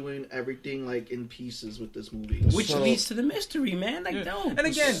been doing everything like in pieces with this movie, which leads to the mystery, man. Like, no. And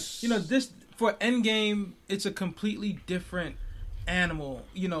again, this for Endgame, it's a completely different animal.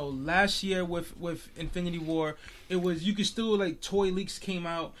 Last year with Infinity War, it was, you could still, like, toy leaks came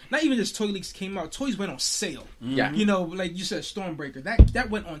out. Not even just toy leaks came out, toys went on sale. Yeah. Like you said, Stormbreaker, that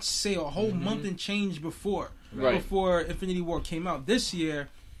went on sale a whole month and change before Infinity War came out. This year,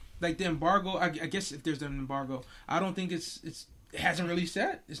 like, the embargo, I guess if there's an embargo, I don't think it hasn't released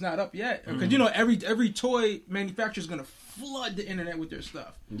yet. It's not up yet. Because every toy manufacturer is gonna flood the internet with their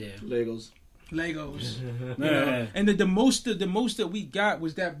stuff. Yeah, Legos. And the most that we got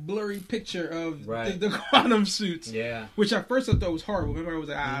was that blurry picture of the quantum suits. Yeah, which at first I thought was horrible. Remember, I was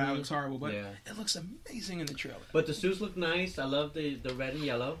like, that looks horrible, but it looks amazing in the trailer. But the suits look nice. I love the red and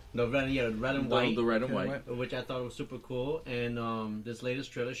yellow, red and white, the red and white, which I thought was super cool. And this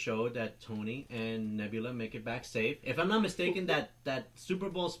latest trailer showed that Tony and Nebula make it back safe. If I'm not mistaken, that Super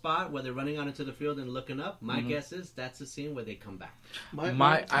Bowl spot where they're running out into the field and looking up, my guess is that's the scene where they come back.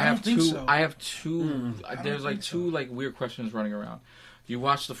 I have two. There's like two like weird questions running around. You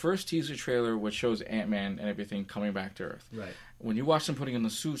watch the first teaser trailer, which shows Ant-Man and everything coming back to Earth. Right. When you watch them putting in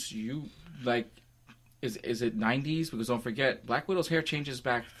the suits, you like. Is it 90s? Because don't forget, Black Widow's hair changes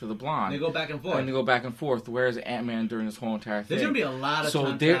back to the blonde. They go back and forth. And they go back and forth. Whereas Ant-Man during this whole entire thing. There's going to be a lot of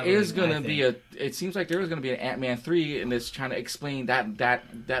time there is going to be it seems like there is going to be an Ant-Man 3 and it's trying to explain that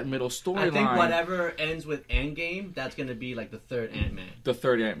middle storyline. I think whatever ends with Endgame, that's going to be like the third Ant-Man. The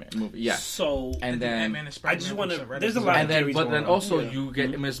third Ant-Man movie, yeah. So, and then I just want to, there's a lot of theories but then also you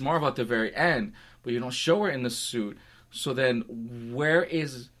get Ms. Marvel at the very end, but you don't show her in the suit. So then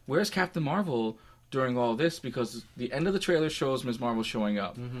where's Captain Marvel during all this because the end of the trailer shows Ms. Marvel showing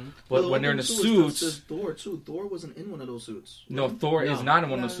up. But when they're in the suits... There's Thor, too. Thor wasn't in one of those suits. No, Thor is not in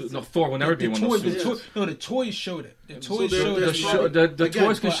one of those suits. No, Thor will never be in one of those suits. The toys showed it. The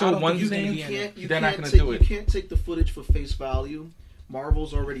toys toys can show one thing, they're not going to do it. You can't take the footage for face value.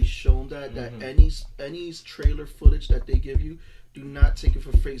 Marvel's already shown that any trailer footage that they give you, do not take it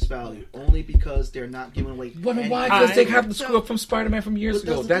for face value. Only because they're not giving away. Why? Because they have the screw up from Spider-Man from years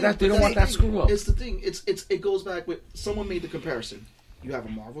ago. They don't want that screw up. It's the thing. It goes back with someone made the comparison. You have a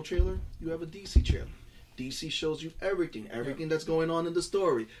Marvel trailer. You have a DC trailer. DC shows you everything that's going on in the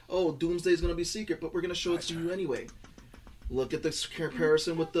story. Oh, Doomsday is going to be secret, but we're going to show it to you anyway. Look at the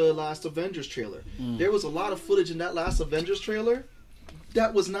comparison with the last Avengers trailer. There was a lot of footage in that last Avengers trailer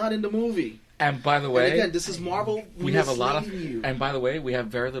that was not in the movie. And by the way, and again, this is Marvel. We have a lot of. And by the way, we have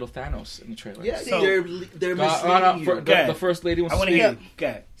very little Thanos in the trailer. Yeah, they're misleading you. The first lady wants to speak.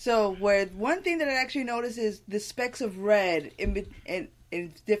 Okay. So, one thing that I actually noticed is the specks of red in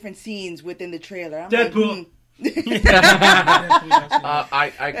different scenes within the trailer. I'm Deadpool.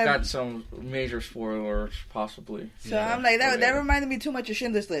 I got some major spoilers, possibly. So I'm like, that reminded me too much of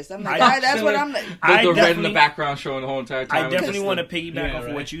Schindler's List. I'm like, that's what I'm like. The red in the background showing the whole entire time. I definitely want to piggyback off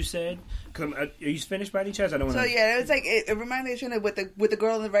of what you said. Are you finished by any chance? I don't want to. So yeah, it's like it reminded me of Schindler with the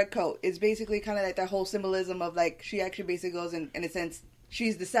girl in the red coat. It's basically kind of like that whole symbolism of like she actually basically goes in a sense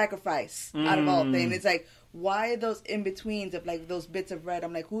she's the sacrifice out of all things. It's like, why are those in-betweens of like those bits of red?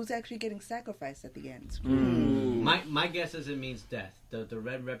 I'm like, who's actually getting sacrificed at the end? My guess is it means death. The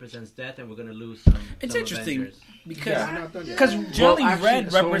red represents death, and we're going to lose some. It's interesting Avengers. because generally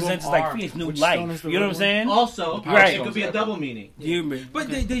red represents like Phoenix, new life. You know what I'm saying? Also, right, it could be a double meaning. But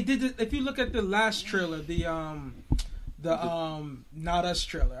they did it. If you look at the last trailer, the Not Us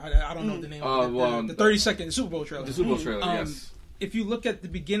trailer. I don't know the name of it. The 30-second Super Bowl trailer. The Super Bowl trailer, yes. If you look at the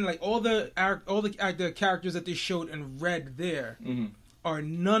beginning, like all the characters that they showed in red there, are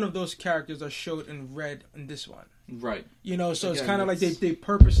none of those characters are showed in red in this one. Right. You know, so it's kind of like they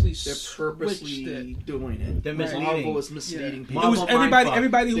purposely doing it. They're misleading. Marvel is misleading people. It was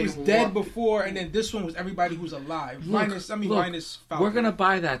everybody who was dead before, and then this one was everybody who's alive. Minus Falcon. We're gonna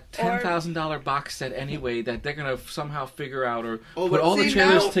buy that $10,000 box set anyway. That they're gonna somehow figure out or put all the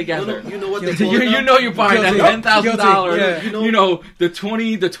trailers together. You know what? You're buying that $10,000. You know the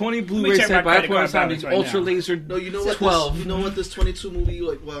 20 Blu-ray set by these ultra laser. No, you know what? 12. You know what? This 22 movie.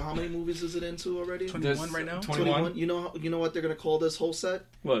 Like, well, how many movies is it into already? 21 right now. 21. You know what they're gonna call this whole set?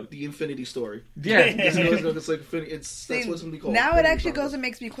 What? The Infinity Story. Yeah, it's like Infinity. That's what it's gonna be called. Now it actually goes and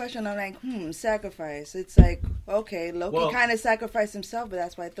makes me question. I'm like, sacrifice. It's like, okay, Loki kind of sacrificed himself, but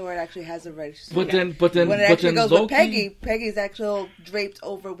that's why Thor actually has a red suit. But then when it actually goes Loki, with Peggy's actual draped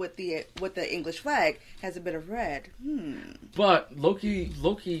over with the English flag has a bit of red. But Loki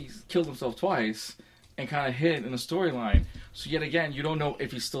killed himself twice and kind of hid in the storyline. So yet again, you don't know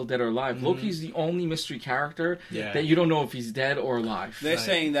if he's still dead or alive. Loki's the only mystery character that you don't know if he's dead or alive. They're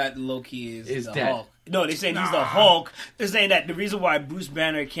saying that Loki is the dead. Hulk. No, they're saying he's the Hulk. They're saying that the reason why Bruce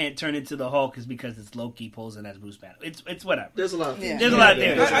Banner can't turn into the Hulk is because it's Loki posing as Bruce Banner. It's whatever. There's a lot of theories. There's a lot of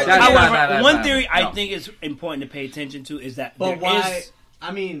theories. However, one theory I think is important to pay attention to is that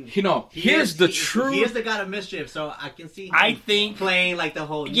I mean, here's the truth. He is the god of mischief, so I can see him playing like the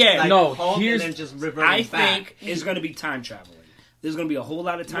whole Hulk and then just reverting I back. think it's going to be time traveling. There's going to be a whole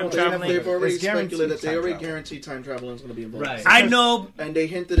lot of time traveling. They've already speculated that they already guaranteed time traveling is going to be involved. Right. I know, and they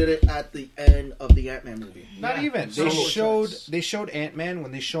hinted at it at the end of the Ant-Man movie. Not even. They showed Ant-Man.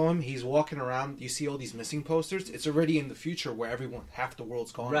 When they show him, he's walking around. You see all these missing posters. It's already in the future where half the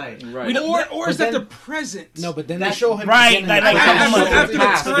world's gone. Right. Or is that the present? No, but then they show him right.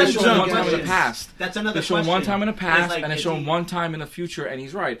 After the time in the past. That's another. They show him one time in the past, and they show him one time in the future, and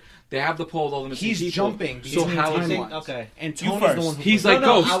he's right. They have the pole all the missing people. He's jumping. So how is it? Okay. And Tony's the one who he's like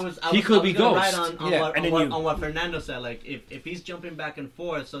Ghost. He could be Ghost. On what Fernando said, like if he's jumping back and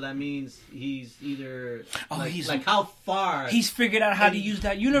forth, so that means he's either like how far he's figured out how to use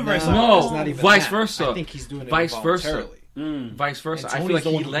that universe. No, vice versa. I think he's doing it vice versa. Vice versa. I feel like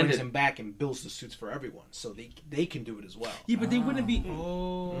he brings him back and builds the suits for everyone, so they can do it as well. Yeah, but they wouldn't be.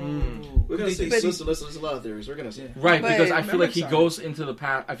 We're gonna see. Listen, there's a lot of theories. We're gonna see. Right, because I feel like he goes into the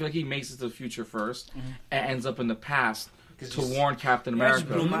past. I feel like he makes it to the future first, and ends up in the past to warn Captain America.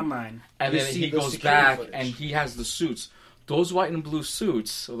 That blew my mind. And then he goes back and he has the suits. Those white and blue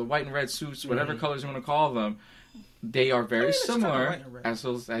suits, or the white and red suits, whatever colors you want to call them. They are very similar, as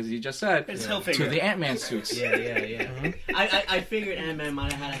you just said, to the Ant-Man suits. Yeah. I figured Ant-Man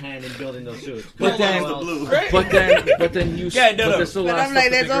might have had a hand in building those suits. But then you. But I'm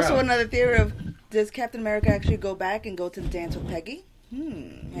like, there's also another theory of, does Captain America actually go back and go to the dance with Peggy?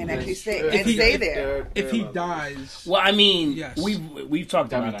 And actually stay there. If he dies, well, I mean, yes. we've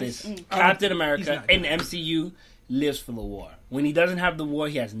talked about this. Captain America in the MCU lives for the war. When he doesn't have the war,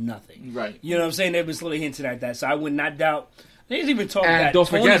 he has nothing. Right. You know what I'm saying? They've been slowly hinting at that, so I would not doubt. There's even talk and that don't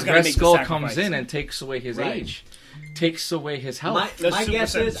forget, Red Skull comes comes in and takes away his age, takes away his health. My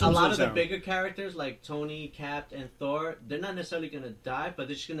guess is a lot of the bigger characters like Tony, Cap, and Thor, they're not necessarily going to die, but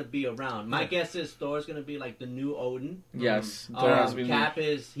they're just going to be around. My guess is Thor's going to be like the new Odin. Yes. Cap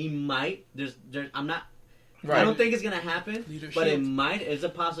he might. I'm not. Right. I don't think it's going to happen, but it might. It's a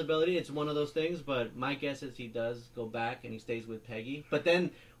possibility. It's one of those things, but my guess is he does go back and he stays with Peggy. But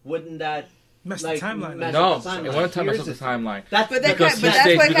then, wouldn't that... Mess the timeline. No, it won't mess up the timeline. That's when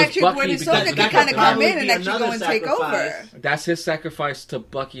Ahsoka can kind of come in and actually go and take over. That's his sacrifice to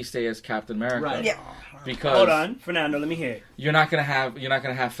Bucky stay as Captain America. Right. Yeah. Because hold on, Fernando, let me hear it. You're not gonna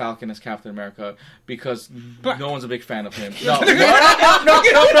have Falcon as Captain America because no one's a big fan of him. No. Has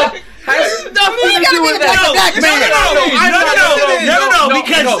nothing to do with that. No.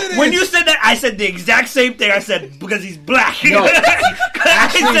 Because when you said that, I said the exact same thing. I said because he's black. No. I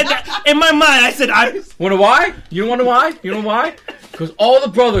said that in my mind. I said I. Wanna why? You wanna why? You know why? Because all the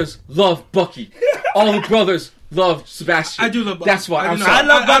brothers love Bucky. All the brothers love Sebastian. I do love Bucky. That's why. I'm sorry. I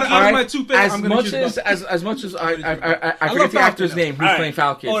love Bucky. My two favorites. As much as I forget the actor's name who's playing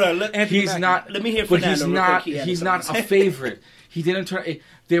Falcon. Hold on, he's not. Let me hear. But he's not a favorite. He didn't turn.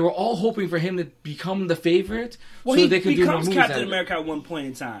 They were all hoping for him to become the favorite, so they could do more movies. He becomes Captain America at one point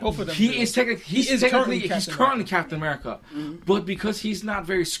in time. Both of them. He's currently Captain America, but because he's not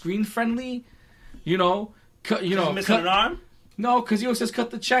very screen friendly, missing an arm. No, because he always says cut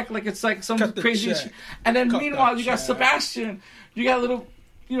the check like it's like some crazy shit. And then meanwhile, you got Sebastian. You got little,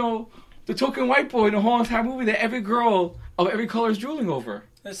 the token white boy in the whole entire movie that every girl of every color is drooling over.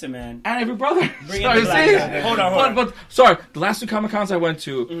 Listen, man. And every brother. Bring it back. Hold on. But sorry, the last two Comic-Cons I went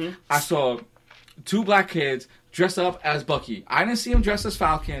to, I saw two black kids dressed up as Bucky. I didn't see him dressed as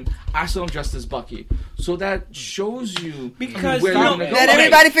Falcon. I saw him dressed as Bucky. So that shows you because where you're going to go. That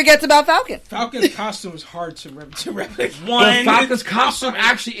everybody forgets about Falcon. Falcon's costume is hard to replicate. But Falcon's costume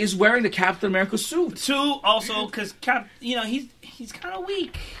actually is wearing the Captain America suit. Two, also, because he's kind of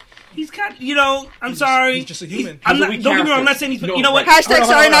weak. He's kind of, I'm sorry. He's just a human. Don't get me wrong, I'm not saying he's... you know what? Hashtag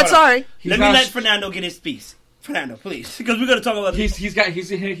sorry, not sorry. Let Fernando get his piece. Fernando, please. Because we're going to talk about... He's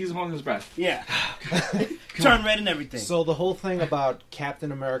holding his breath. Yeah. Turn red and everything. So the whole thing about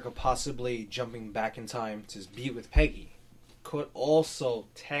Captain America possibly jumping back in time to be with Peggy could also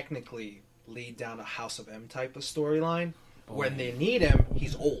technically lead down a House of M type of storyline. When they need him,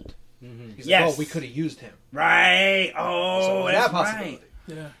 he's old. Mm-hmm. He's like, we could have used him. Right. Oh, so that's right.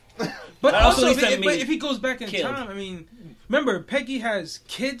 Yeah. But also, if he goes back in time, I mean, remember, Peggy has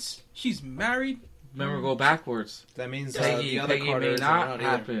kids. She's married. Remember, go backwards. That means Peggy may not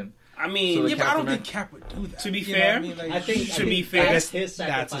happen. I mean, but I don't think Cap would do that. To be fair, I think to be fair,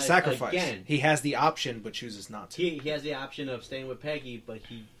 that's a sacrifice. Again. He has the option, but chooses not to. He has the option of staying with Peggy, but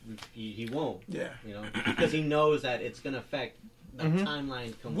he won't. Yeah, because he knows that it's going to affect the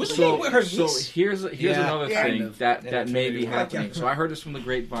timeline completely. So here's another thing that may be happening. So I heard this from the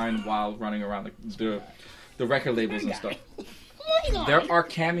grapevine while running around the record labels and stuff. There are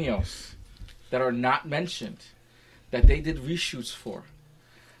cameos that are not mentioned that they did reshoots for.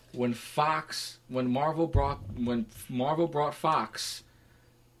 When Marvel brought Fox,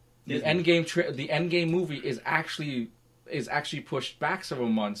 the Endgame movie is actually pushed back several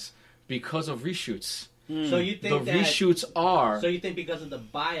months because of reshoots. So you think reshoots are... So you think because of the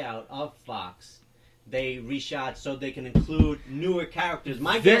buyout of Fox, they reshot so they can include newer characters?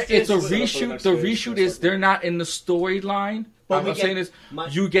 My guess it's a reshoot. The reshoot is they're not in the storyline. What I'm saying is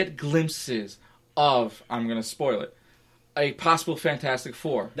you get glimpses of... I'm going to spoil it. A possible Fantastic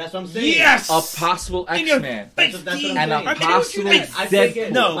Four. That's what I'm saying. Yes! A possible X-Men. That's what I'm saying. And a possible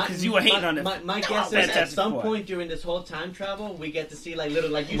Deadpool. No, because you were hating on it. My guess is at some point during this whole time travel, we get to see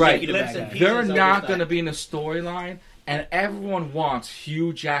little you said, glimpses and pieces. They're not going to be in the storyline, and everyone wants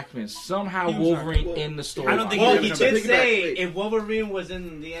Hugh Jackman, somehow Wolverine in the storyline. I don't think he did say if Wolverine was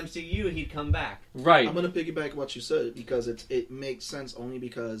in the MCU, he'd come back. Right. I'm going to piggyback what you said because it makes sense only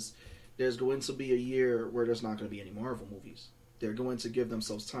because there's going to be a year where there's not going to be any Marvel movies. They're going to give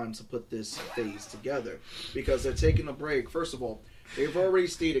themselves time to put this phase together because they're taking a break. First of all, they've already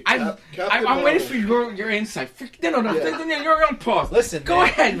stated. I'm waiting for your insight. No, you're on pause. Listen, go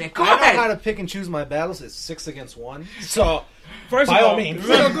ahead, man. Go ahead. I know how to pick and choose my battles. It's 6 against 1. So, first by of all, all means,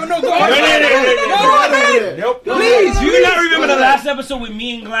 go ahead. Nope. Please, do you not remember the last episode with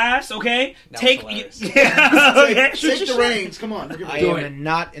me and Glass? Okay, take the reins. Come on. I am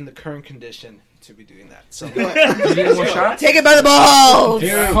not in the current condition to be doing that. So, you need more shots? Take it by the balls.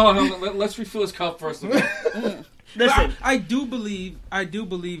 Here, hold on. Let's refill his cup first. Listen, I do believe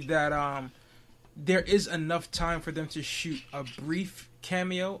that there is enough time for them to shoot a brief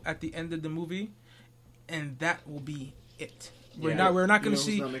cameo at the end of the movie, and that will be it. We're not going to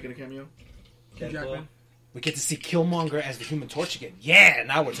see. Who's not making a cameo? Jackman. we get to see Killmonger as the Human Torch again. Yeah,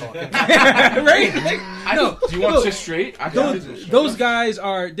 now we're talking. Right? No, do you want to straight? Those guys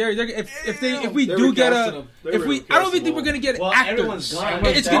are if we do get a I don't even think we're gonna get actors.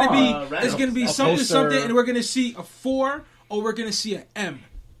 It's gonna be something, and we're gonna see a 4 or we're gonna see an M.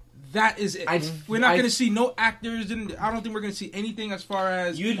 That is it. We're not going to see no actors, and I don't think we're going to see anything as far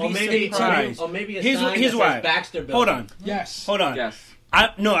as you'd be surprised. Or maybe a sign here's why. Baxter Building. Hold on. Yes. Hold on. Yes.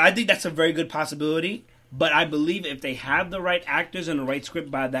 I think that's a very good possibility. But I believe if they have the right actors and the right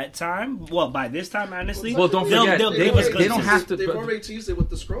script by that time, by this time, honestly, don't forget, they don't have to. They've already teased it with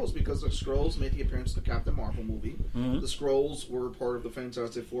the Skrulls because the Skrulls made the appearance in the Captain Marvel movie. Mm-hmm. The Skrulls were part of the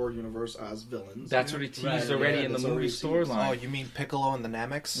Fantastic Four universe as villains. That's already teased already in the movie storyline. Oh, you mean Piccolo and the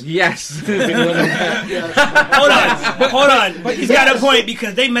Namex? Yes. Hold on. But he's got a point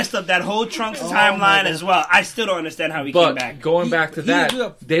because they messed up that whole Trunks timeline as well. I still don't understand how he came back. But going back to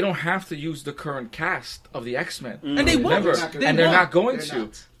that, they don't have to use the current cast of the X-Men. And they won't. They're not going to.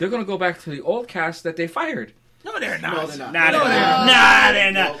 They're going to go back to the old cast that they fired. No, they're not.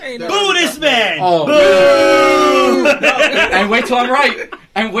 They're not. Boo this man. Oh. Boo! And wait till I'm right.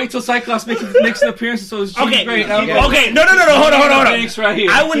 And wait till Cyclops makes an appearance. So it's okay. Great. No. Hold on. Right here.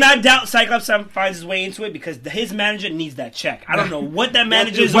 I would not doubt Cyclops finds his way into it because his manager needs that check. I don't know what that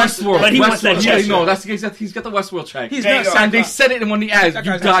manager is, but he wants that check. No, that's the case. He's got the Westworld check. He's not Cyclops. And they said it in one of the ads.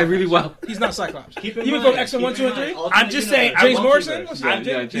 You die really well. He's not Cyclops. Even from X-Men 1, 2, and 3. I'm just saying. James Morrison.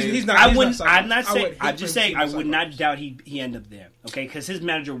 He's not. I'm not saying. I'm just saying. I would not doubt he end up there. Okay, because his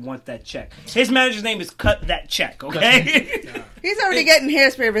manager wants that check. His manager's name is Cut That Check. Okay. He's already getting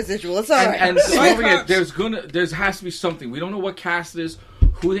hairspray residual. It's all right. And there has to be something. We don't know what cast it is,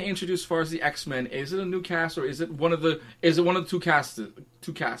 who they introduced as far as the X-Men. Is it a new cast or is it one of the two casts?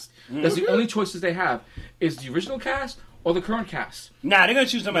 Mm-hmm. That's the only choices they have. Is the original cast or the current cast? Nah, they're gonna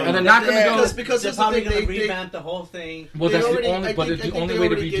choose somebody. And they're not gonna go because they're probably gonna revamp the whole thing. Well, that's the only. But the only way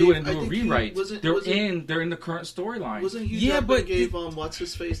to redo it and do a rewrite. They're in the current storyline. Wasn't Hugh Jackman gave what's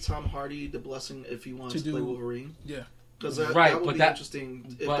his face Tom Hardy the blessing if he wants to play Wolverine? Yeah. Because that would be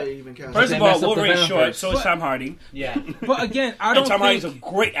interesting if they even cast. First of all, Wolverine's short, so is Tom Hardy. Yeah, but again, I don't. Tom Hardy's a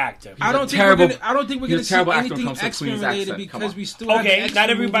great actor. I don't think we're going to see anything X-Men related because we still have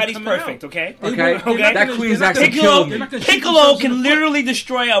not everybody's perfect. Okay. That Queen's accent killed me. Piccolo can literally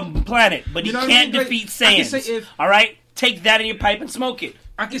destroy a planet, but he can't defeat Saiyans. All right, take that in your pipe and smoke it.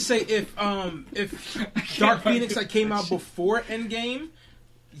 I can say if Dark Phoenix came out before Endgame.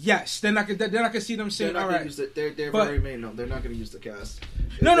 Yes, then I can see them saying, "All right." They're not going to use the cast.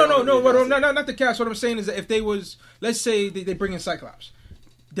 No, not the cast. What I'm saying is that if they was, let's say they bring in Cyclops,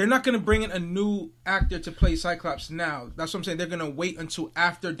 they're not going to bring in a new actor to play Cyclops now. That's what I'm saying. They're going to wait until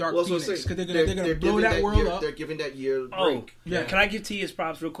after Dark Phoenix because they're going to blow that world up. They're giving that year break. Yeah. Can I give T his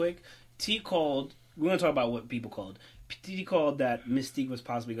props real quick? T called. We're going to talk about what people called. T called that Mystique was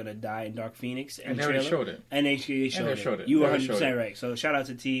possibly going to die in Dark Phoenix. And they already showed it. And they showed it. You were 100% right. So shout out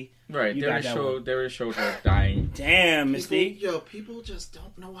to T. Right. They already showed her dying. Damn, Mystique. People just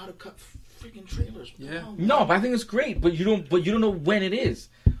don't know how to cut freaking trailers. Yeah. No, but I think it's great. But you don't know when it is.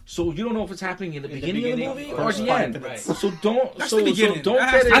 So you don't know if it's happening in the beginning of the movie or the end. Right. So don't. That's the beginning. Don't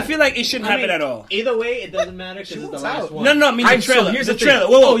get it. I feel like it shouldn't happen at all. Either way, it doesn't matter because it's the last one. No. I mean the trailer. Here's the trailer.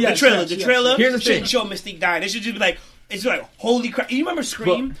 Whoa, the trailer. The trailer. Here's the thing. Shouldn't show Mystique dying. It should just be like. It's like, holy crap. You remember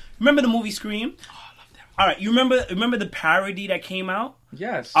Scream? Remember the movie Scream? Oh, I love that. All right, you remember the parody that came out?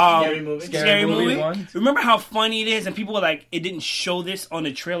 Yes. Scary movie. Remember how funny it is? And people were like, it didn't show this on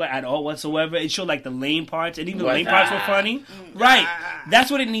the trailer at all whatsoever. It showed like the lame parts, and even the lame parts were funny. Right. That's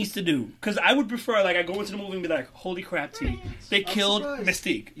what it needs to do. Because I would prefer, like, I go into the movie and be like, holy crap, T. They killed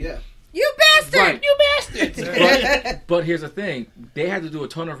Mystique. Yeah. You bastard! Right. You bastard! But here's the thing. They had to do a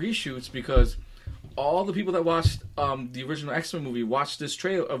ton of reshoots because all the people that watched the original X-Men movie watched this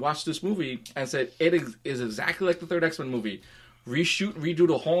movie and said it is exactly like the third X-Men movie. Redo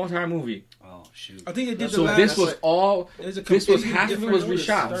the whole entire movie. Oh shoot! I think it did. So this was half of it was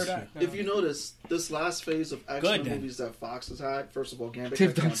reshot. If you notice, this last phase of X-Men movies that Fox has had, first of all, Gambit.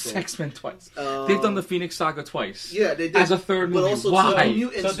 They've done X-Men twice. They've done the Phoenix Saga twice. Yeah, they did as a third movie. Also, why?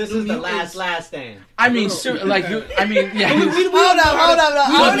 So this is the last stand. I mean, yeah. Hold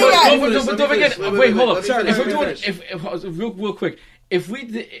on. Don't forget. Wait, hold up. If we're doing real quick.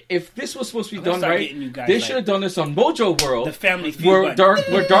 if this was supposed to be done right, they should have done this on Mojo World, the Family Feud,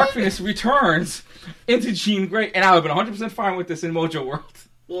 where Dark Phoenix returns into Jean Grey, and I would have been 100% fine with this in Mojo World.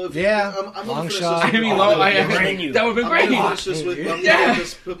 Well, I'm long shot. I mean, that would have been great. I'm gonna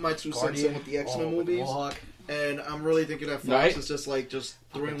just put my 2 cents in with the X-Men movies. And I'm really thinking that Fox is just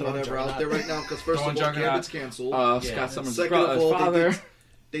throwing whatever out there right now. Because first of all, Gambit's canceled. Scott Summers' Second of all, father.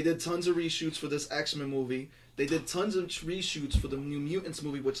 They did tons of reshoots for this X-Men movie. They did tons of reshoots for the New Mutants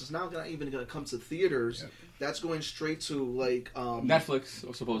movie, which is now not even going to come to theaters. Yep. That's going straight to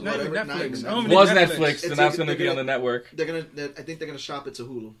Netflix, supposedly. Netflix. Was Netflix, and that's going to be on the network. I think they're going to shop it to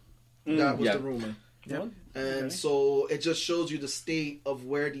Hulu. That was the rumor. Yeah. And so it just shows you the state of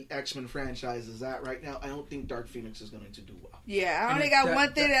where the X-Men franchise is at right now. I don't think Dark Phoenix is going to do well. Yeah, I only got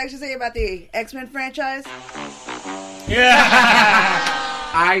one thing to actually say about the X-Men franchise. Yeah.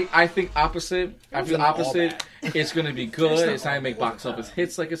 I think opposite. I feel opposite. It's going to be good. It's not going to make box office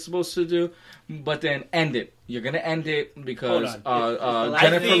hits like it's supposed to do. But then end it. You're going to end it because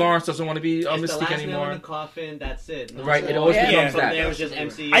Jennifer Lawrence doesn't want to be a Mystique anymore. In the coffin, that's it. No, right, it always becomes that. There was just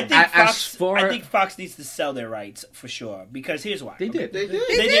MCU. I think Fox needs to sell their rights for sure. Because here's why. They did.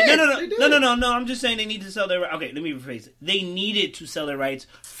 No. I'm just saying they need to sell their rights. Okay, let me rephrase it. They needed to sell their rights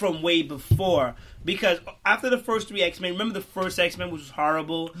from way before. Because after the first 3 X-Men, remember the first X-Men, which was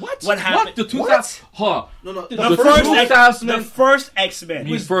horrible? What happened? The 2000. The first X-Men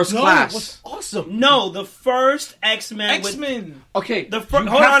was first class. Was awesome. No, the first X-Men. Okay. Hold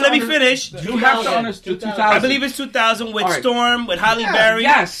on, let me finish. You have to understand 2000. I believe it's 2000 with Storm, with Halle Berry.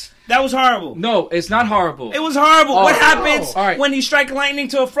 Yes. That was horrible. No, it's not horrible. It was horrible. What happens when you strike lightning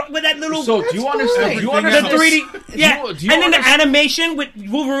to a front with that little? So do you understand? Do you understand the 3D? Yeah, and then the animation with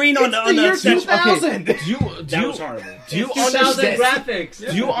Wolverine on the year 2000. Okay. That was horrible. Do you understand graphics?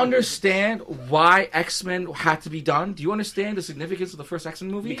 Do you understand why X-Men had to be done? Do you understand the significance of the first X-Men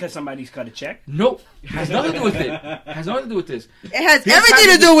movie? Because somebody's cut a check. Nope, it has nothing to do with it. It has nothing to do with this. It has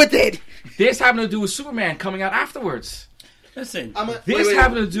everything to do with it. This having to do with Superman coming out afterwards. Listen, this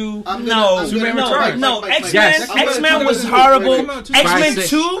having to do Superman Returns. No, X-Men was horrible. X-Men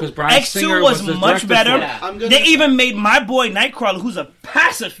 2 was much better. They even made my boy Nightcrawler, who's a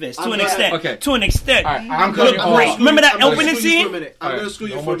pacifist to an extent. Okay. To an extent. I'm look great. Remember that opening scene? I'm going to screw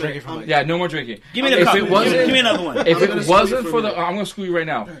you for a minute. Yeah, no more drinking. Give me the cup. Give me another one. If it wasn't for the... I'm going to screw you right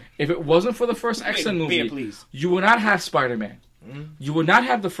now. If it wasn't for the first X-Men movie, you would not have Spider-Man. You would not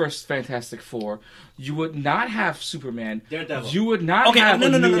have the first Fantastic Four. You would not have Superman. Daredevil. You would not have a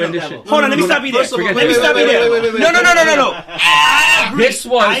new edition. Hold on, let me stop you there. Let me stop you there. No.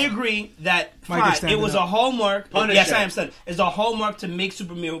 I agree that it was a hallmark. Yes, I am studying. It's a hallmark to make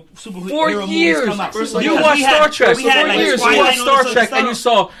superhero movies come out. You watched Star Trek for 4 years. You watched Star Trek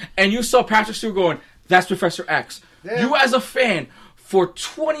and you saw Patrick Stewart going, "That's Professor X." You as a fan. For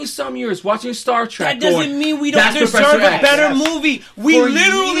 20-some years watching Star Trek, that doesn't mean we don't deserve a better movie. We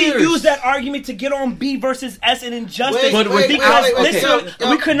literally used that argument to get on B versus S in Injustice.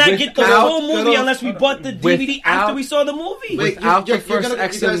 We could not get the whole movie unless we bought the DVD after we saw the movie. Without the first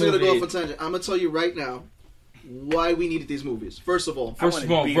X-Men movie. You guys are going to go off a tangent. I'm going to tell you right now why we needed these movies. First of all,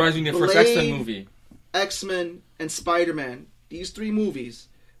 Verizon the first X-Men movie. X-Men and Spider-Man, these 3 movies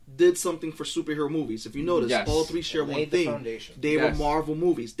did something for superhero movies. If you notice, all 3 share one thing. They were Marvel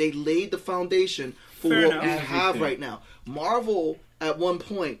movies. They laid the foundation for what we have right now. Marvel, at one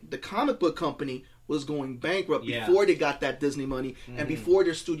point, the comic book company was going bankrupt before they got that Disney money and before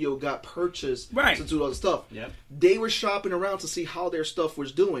their studio got purchased to do all the stuff. They were shopping around to see how their stuff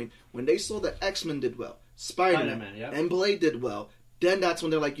was doing. When they saw that X-Men did well, Spider-Man and Blade did well, then that's when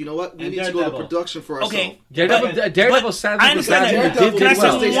they're like, you know what? We need to go to production for ourselves. Okay, Daredevil sadly I understand that. Can I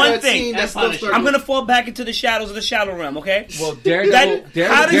say one thing? I'm going to fall back into the shadows of the Shadow Realm, okay? Well, Daredevil...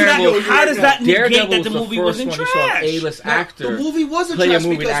 How does that negate that the movie wasn't trash? A-list actor the movie wasn't trash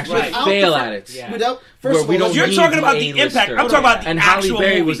movie and actually fail at it. First of all, you're talking about the impact. I'm talking about the actual movie. And Halle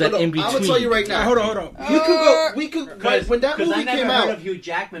Berry was that in between. I'm going to tell you right now. Hold on. When that movie came out,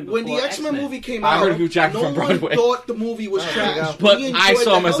 when the X-Men movie came out, no one thought the movie was trash. But I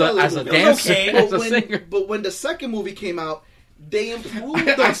saw him as a dancer, as a singer. But when the second movie came out, they improved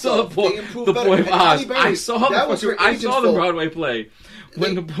I saw the Boy of Oz. I saw the Broadway play.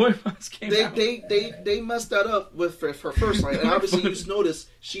 When the Boy of Oz came out, they messed that up with her first line, and obviously you notice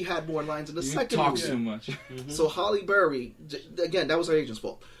she had more lines in the second movie. Talks too much. So Halle Berry, again, that was her agent's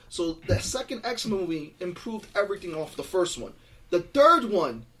fault. So the second X-Men movie improved everything off the first one. The third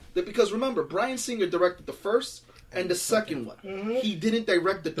one, because remember, Bryan Singer directed the first and the second one. He didn't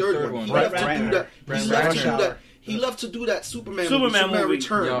direct the third one. He left to do that. He left to do that Superman movie.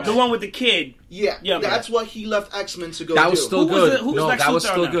 Returns. Yeah. The one with the kid. Yeah, that's what he left X-Men to go that do. Was still good. That was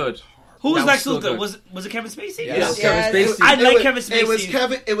still now? good. Who was Lex Luthor? Was it Kevin Spacey? Yes. Kevin Spacey. I like Kevin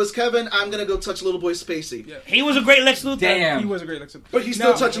Spacey. It was Kevin. I'm gonna go touch little boy Spacey. Yeah. He was a great Lex Luthor. Damn. He was a great Lex Luthor. But he's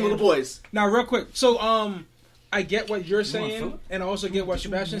still touching little boys. Now, real quick. So, I get what you're saying, and I also get what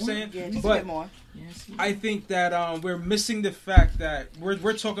Sebastian's saying. Yeah, just but a bit more. I think that we're missing the fact that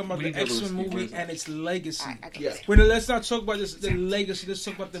we're talking about the X-Men movie and its legacy. Let's not talk about the legacy. Let's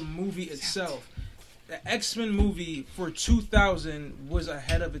talk about the movie itself. The X-Men movie for 2000 was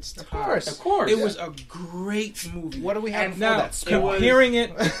ahead of its time. Of course. It was a great movie. What do we have now?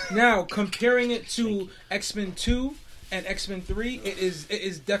 Comparing it to X-Men 2 and X-Men 3, it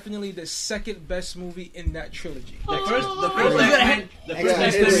is definitely the second best movie in that trilogy. The first X-Men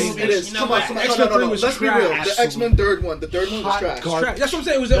movie. It is. Come on. Let's be real. The X-Men third one was trash. That's what I'm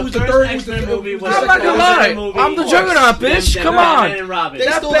saying. It was the third X-Men movie. I'm not gonna lie. I'm the Juggernaut, bitch. Come on. They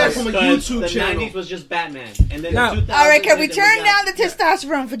stole that from a YouTube channel. The 90s was just Batman, and then all right, can we turn down the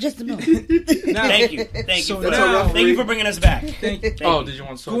testosterone for just a moment? Thank you. Thank you for bringing us back. Thank you. Oh, did you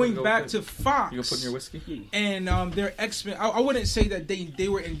want to going back to Fox? You gonna put in your whiskey? And their X-Men. I wouldn't say that they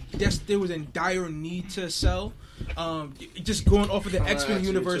were in dire need to sell. Just going off of the X-Men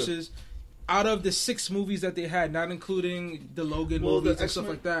universes, out of the 6 movies that they had, not including the Logan movies and stuff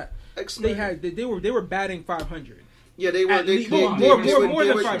like that, they were batting 500. Yeah, they were. They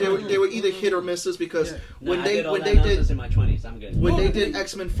were either hit or misses because when they did in my 20s, I'm good. When they did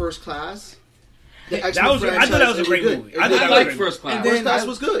X-Men First Class. I thought that was a great movie. I like First Class. First Class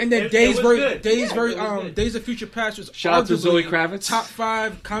was good. And then Days of Future Past was shout out to Zoe Kravitz, top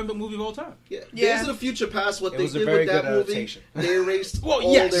 5 comic book movie of all time. Yeah. Days of the Future Past, what they did with that movie, they erased all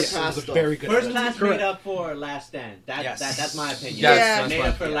their past stuff. Very good. First Class made up for Last Stand. That's my opinion. Yes, made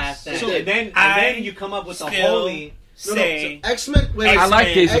up for Last Stand. And then you come up with the holy. X-Men. I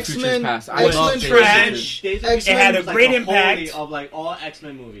like Days of Future Past. I love trash. It had a great impact of like all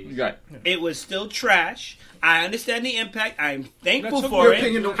X-Men movies. Right. It was still trash. I understand the impact. I'm thankful for it.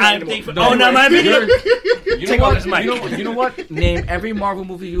 I'm thankful. Oh no, my opinion. You know what? Name every Marvel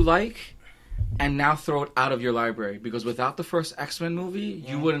movie you like, and now throw it out of your library because without the first X-Men movie,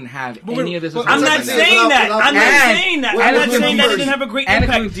 you wouldn't have any of this. I'm not saying that. I'm not saying that. I'm not saying that it didn't have a great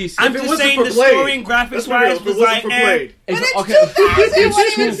impact. I'm just saying the story and graphics wise was like, okay. What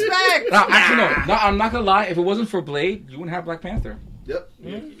do you expect? No, I'm not gonna lie. If it wasn't for Blade, you wouldn't have Black Panther. Yep.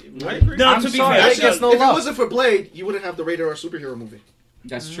 I agree. No, to be fair, if it wasn't for Blade, you wouldn't have the Rated R superhero movie.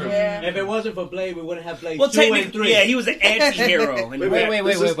 That's true. Yeah. If it wasn't for Blade, we wouldn't have Blade 2 and 3. Yeah, he was an anti-hero.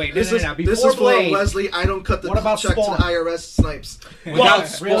 Wait. This is for Wesley. I don't cut the check to the IRS snipes. Well,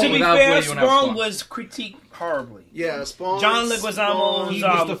 to be fair, Spawn was critiqued horribly. Yeah, Spawn. John Leguizamo's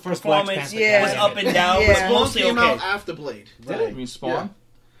was the first performance was up and down. Yeah. Spawn came out after Blade. Right. You mean Spawn? Yeah.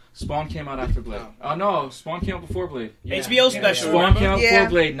 Spawn came out after Blade. No, Spawn came out before Blade. Yeah. HBO special. Spawn came out before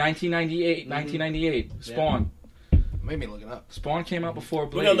Blade, 1998. Spawn. Made me look it up. Spawn came out before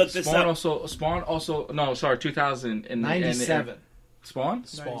Blade. We're gonna look this up. Spawn also. No, sorry, 2097. Spawn?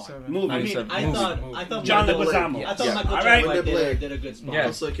 Movie. I thought John Leguizamo. I thought Michael J. did a good Spawn. Yeah,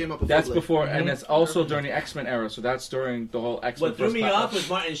 so it came up before that's Blade. before, and it's also during the X-Men era. So that's during the whole X-Men. What threw me off was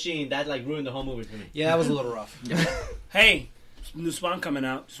Martin Sheen. That like ruined the whole movie for me. Yeah, that was a little rough. Hey, new Spawn coming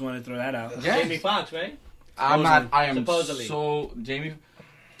out. Just wanted to throw that out. Yeah. Jamie Foxx, right? I am supposedly. So Jamie.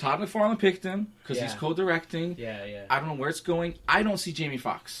 Todd McFarlane picked him because he's co-directing. Yeah. I don't know where it's going. I don't see Jamie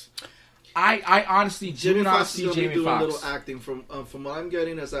Foxx. I honestly do not see Jamie Foxx. A little acting from what I'm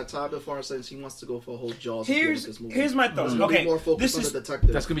getting is that Todd McFarlane says he wants to go for a whole Jaws. Here's my thoughts. Okay, more focused on the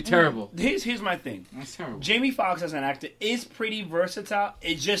detective. That's gonna be terrible. Here's my thing. That's terrible. Jamie Foxx as an actor is pretty versatile.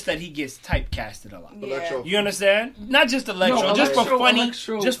 It's just that he gets typecasted a lot. Yeah. You understand? Not just Electro, just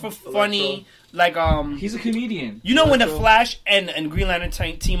for funny. Like he's a comedian. You know when the Flash and Green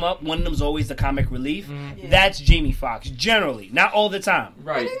Lantern team up, one of them's always the comic relief. Mm-hmm. That's Jamie Foxx generally, not all the time. But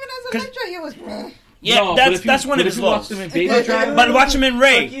Right. even as Electro, he was. Yeah, no, that's one of his lows. But watch him in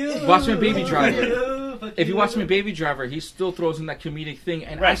Ray. Watch him in Baby Driver. If you watch him in Baby Driver, he still throws in that comedic thing,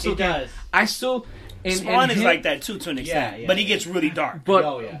 and right, he does. Spawn is like that too, to an extent, but he gets really dark.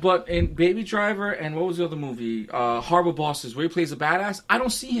 But in Baby Driver and what was the other movie, Horrible Bosses, where he plays a badass, I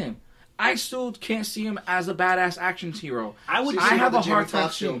don't see him. I still can't see him as a badass action hero. I have a hard time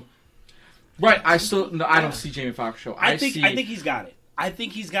seeing. Right, I don't see Jamie Foxx show. I think he's got it. I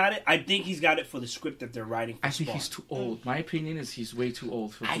think he's got it for the script that they're writing. I think he's too old. My opinion is he's way too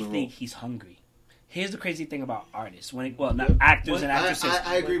old for the role. I think he's hungry. Here's the crazy thing about artists. Not actors and actresses.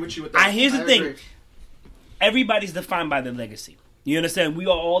 I agree with you with that. Here's the thing. Everybody's defined by their legacy. You understand? We are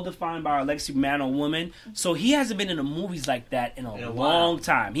all defined by our legacy, man or woman. So he hasn't been in the movies like that in a long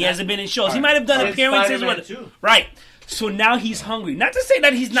time. He hasn't been in shows. He might have done appearances with right. So now he's hungry. Not to say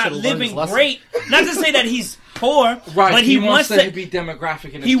that he's not living great. Not to say that he's poor. Right. But he wants to be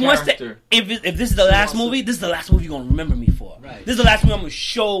demographic in his he character. Wants to. If this is the last movie, this is the last movie you're gonna remember me for. Right. This is the last movie I'm gonna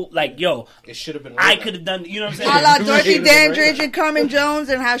show. Like, yo, it should have been. I could have done. You know what I'm saying? I like Dorothy Dandridge and Carmen Jones,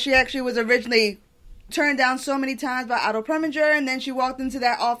 and how she actually was originally turned down so many times by Otto Preminger, and then she walked into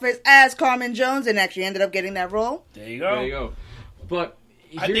that office as Carmen Jones and actually ended up getting that role. There you go. There you go. But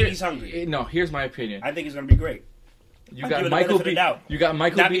I think he's hungry. No, here's my opinion. I think he's gonna be great. You got Michael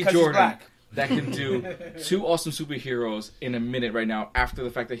B. Jordan that can do 2 awesome superheroes in a minute right now after the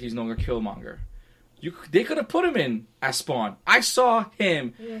fact that he's no longer Killmonger. They could have put him in as Spawn. I saw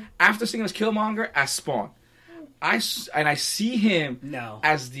him after seeing him as Killmonger as Spawn. I see him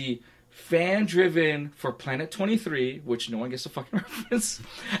as the fan-driven for Planet 23, which no one gets a fucking reference,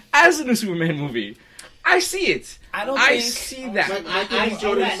 as in a Superman movie. I see it. I see that. I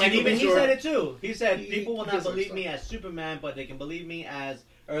see that. And even he said it too. He said, people will not believe me as Superman, but they can believe me as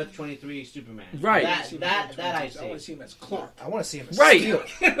Earth 23 Superman. Right. That I see. I want to see him as Clark. I want to see him as Steel.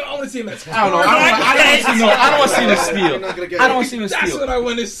 I want to see him as I don't know. I don't want to see him as Steel. I don't want to see him as Steel. That's what I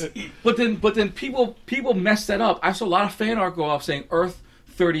want to see. But then people messed that up. I saw a lot of fan art go off saying Earth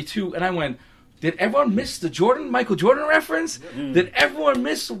 32, and I went, did everyone miss the Michael Jordan reference? Did everyone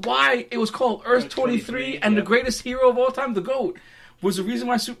miss why it was called Earth 23 and the greatest hero of all time, the GOAT, was the reason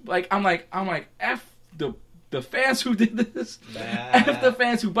why? I'm like, F the fans who did this, F the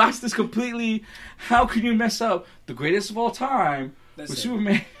fans who botched this completely. How can you mess up the greatest of all time with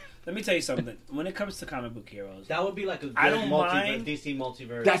Superman? Let me tell you something. When it comes to comic book heroes, that would be like a good DC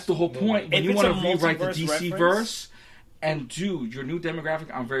multiverse. That's the whole point. When you want to rewrite the DC verse. And do your new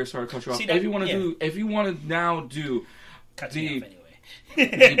demographic. I'm very sorry to cut you off. If you want to now do the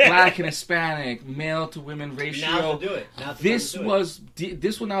black and Hispanic male to women ratio, now to do it.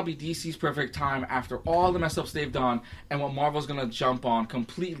 This will now be DC's perfect time after all the mess ups they've done, and what Marvel's gonna jump on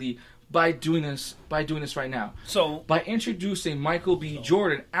completely by doing this right now. So by introducing Michael B.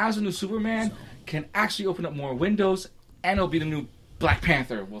 Jordan as a new Superman, can actually open up more windows, and it'll be the new Black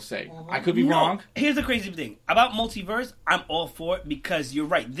Panther, we'll say. I could be wrong. Here's the crazy thing. About multiverse, I'm all for it because you're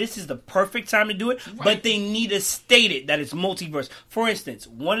right. This is the perfect time to do it, but they need to state it that it's multiverse. For instance,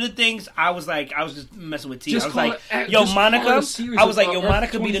 one of the things I was just messing with T. I was like,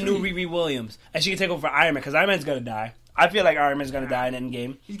 Monica be the new Riri Williams. And she can take over for Iron Man because Iron Man's going to die. I feel like Iron Man's going to die in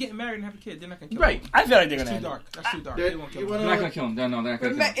Endgame. He's getting married and have a kid. They're not going to kill him. Right. I feel like they're going to That's too dark. That's too dark. They won't kill him. They're not going to kill him. No, they're not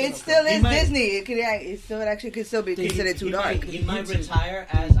going to kill him. It still is Disney. It still actually could still be considered too dark. He might retire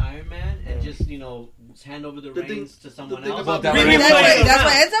as Iron Man and just, hand over the reins to someone else. That's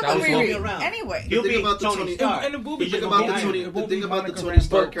what ends up with Riri. Anyway. He'll be Tony Stark. The thing about the Tony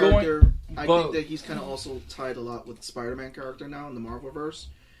Stark character, I think that he's kind of also tied a lot with the Spider-Man character now in the Marvelverse.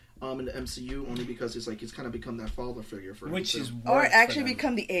 In the MCU, only because he's kind of become that father figure for him. Or actually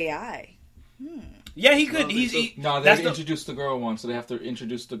become the AI. Yeah, he could. They introduced the girl one, so they have to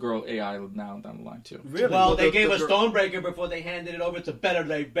introduce the girl AI now down the line too. Really? Well, they gave us Stonebreaker before they handed it over to Beta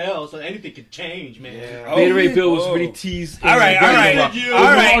Ray Bill, so anything could change, man. Yeah. Beta Ray Bill was really teased. All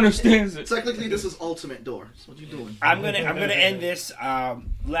right. Understands it. Technically, this is Ultimate Door. So what you doing? I'm gonna end this.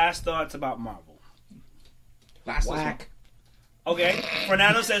 Last thoughts about Marvel. Whack. Okay,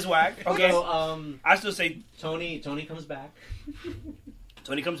 Fernando says whack. Okay, so, I still say Tony comes back.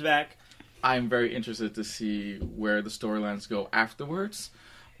 Tony comes back. I'm very interested to see where the storylines go afterwards.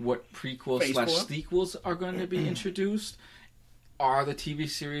 What prequels/sequels are going to be introduced? Are the TV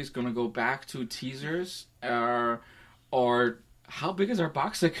series going to go back to teasers? Or how big is our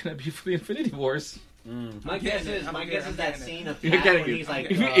box set going to be for the Infinity Wars? My guess is that scene of Cap when he's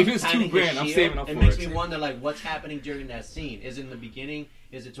like if it's $2,000, I'm saving up for it. It makes me wonder what's happening during that scene. Is it in the beginning?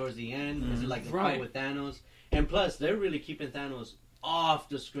 Is it towards the end? Is it like the fight with Thanos? And plus, they're really keeping Thanos off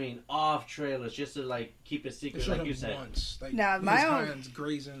the screen, off trailers, just to keep it secret, like you said. Now my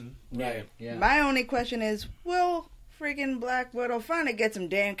only question is, will freaking Black Widow finally get some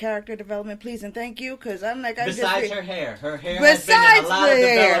damn character development, please and thank you? Because I'm like, besides her hair has been a lot of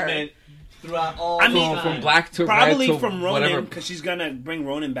development. Throughout all from black to probably red to from Ronin whatever. because she's gonna bring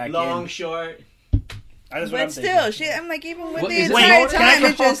Ronin back long, in. short. But still, I'm like, even with the entire time,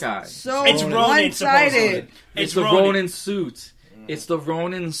 it's just so one-sided. It's the Ronin suit. It's the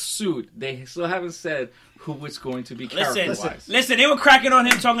Ronin suit. They still haven't said who it's going to be character-wise. Listen, they were cracking on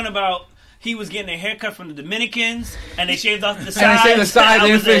him talking about he was getting a haircut from the Dominicans, and they shaved off the sides. And they shaved the sides, they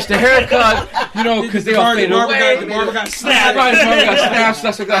didn't finish the haircut, because they all faded away. The barber got snapped.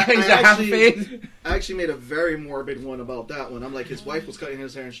 That's what he's a half fade. I actually made a very morbid one about that one. I'm like, his wife was cutting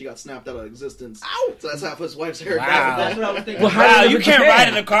his hair and she got snapped out of existence. Ow! So that's half his wife's hair. Wow. That's what I was thinking. Well, wow, you can't ride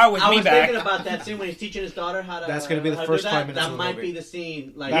in a car with me back. I was thinking about that scene when he's teaching his daughter how to. That's going to be the first 5 minutes that of the might movie. be the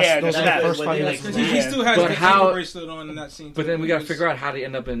scene. Like, those are the first 5 minutes. Because he still has the ankle bracelet on in that scene. But then we got to figure out how to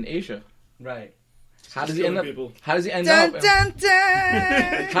end up in Asia. Right. How does he end up? How does he end dun, up? Dun,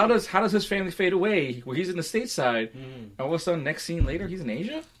 dun. How does his family fade away? Well, he's in the stateside, and all of a sudden, next scene later, he's in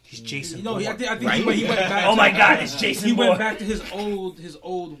Asia. He's Jason. No, Bourne. I think he went back. Oh my God, it's Jason. He Bourne. went back to his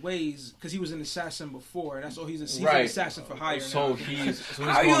old ways because he was an assassin before, and that's all he's an assassin for hire. So now. he's How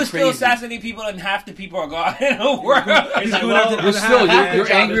are you still assassinating people and half the people are gone in the world? You're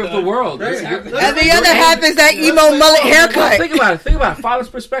angry with the world. And the other half is that emo mullet haircut. Think about it. Father's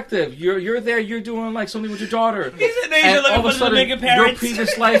perspective. You're there. You're doing like something with your daughter. He's in Asia looking for the Jamaican parents. Your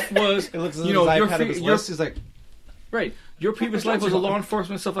previous life was, He's like, right. Your previous life was a law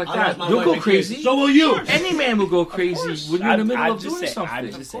enforcement, stuff like that. You'll go crazy. So will you. Any man will go crazy when you're in the middle of doing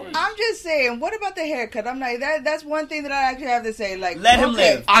something. I'm just saying, what about the haircut? I'm like, that's one thing that I actually have to say. Like, let him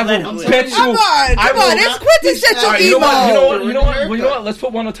live. I will bet you. Come on, it's quintessential emo. You know what? Let's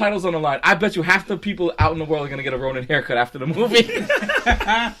put one of the titles on the line. I bet you half the people out in the world are gonna get a Ronin haircut after the movie.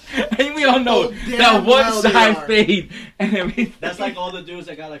 And we all know that one side fade and everything. That's like all the dudes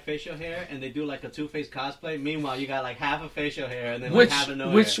that got like facial hair and they do like a Two-Face cosplay. Meanwhile, you got like half a facial hair and then like half a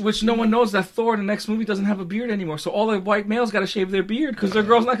no hair. Which no one knows that Thor in the next movie doesn't have a beard anymore. So all the white males got to shave their beard because their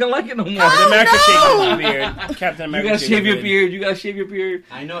girl's not gonna like it no more. Captain America shaved his beard. Captain America. You gotta shave your beard. You gotta shave your beard.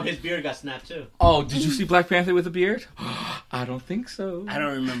 I know his beard got snapped too. Oh, did you see Black Panther with a beard? I don't think so. I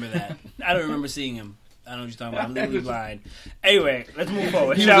don't remember that. I don't remember seeing him. I don't know what you're talking about. I'm legally blind. Anyway, let's move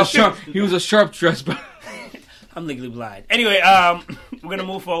forward. He was a sharp dressed. I'm legally blind. Anyway, we're gonna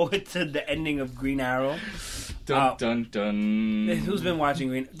move forward to the ending of Green Arrow. Dun dun dun. Who's been watching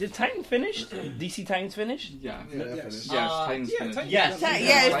Green? Did Titan finish? DC Titans finish? Yeah. Yes. Titans finished. Yes.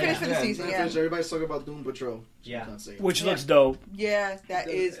 Yeah, it's finished for the season. Yeah. Everybody's talking about Doom Patrol. Yeah. Which looks dope. Yeah, that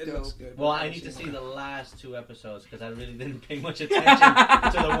is dope. Well, I need to see the last 2 episodes because I really didn't pay much attention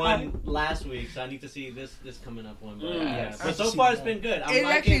to the one last week. So I need to see this coming up one. But, yeah. But so far it's been good.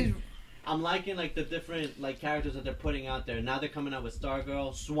 I'm liking like the different like characters that they're putting out there. Now they're coming out with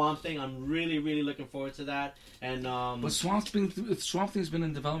Stargirl, Swamp Thing. I'm really looking forward to that. And but Swamp Thing's been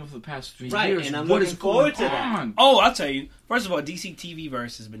in development for the past 3 right, years. And I'm looking forward to that. Oh, I'll tell you. First of all, DC TV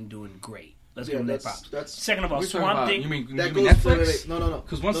Verse has been doing great. Let's give them that props. Second of all, Swamp Thing. You mean Netflix? No.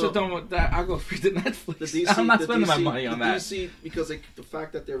 Because once they're done with that, I'll go free to Netflix. I'm not spending my money on that. DC, because the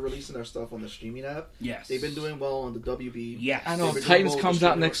fact that they're releasing their stuff on the streaming app, yes, they've been doing well on the WB. Yes, I know. Titans comes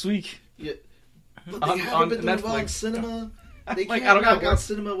out next week. Yeah, but they haven't been doing well in cinema. They can't knock out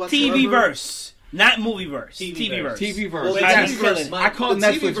cinema whatsoever. TV Verse. Not movie verse. TV verse. TV verse. Well, I call it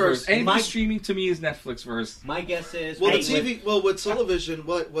Netflix verse. Anything My, streaming to me is Netflix verse. My guess is well, the TV. Well, with television,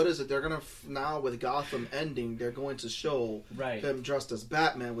 what is it? They're gonna now with Gotham ending, they're going to show him dressed as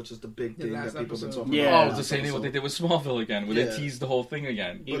Batman, which is the big thing that people have been talking about. Oh, it's the same thing what they did with Smallville again, where they teased the whole thing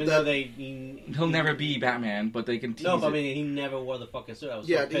again. Even though he'll never be Batman, but they can tease No, but I mean, he never wore the fucking suit. I was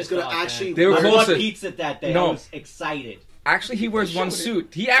so he's gonna actually. They were I bought pizza that day. I was excited. Actually, he wears one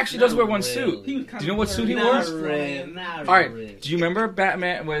suit. He actually does wear one suit. Do you know what suit he wears? All right. Do you remember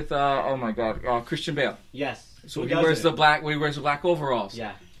Batman with Christian Bale? Yes. So he wears the black overalls.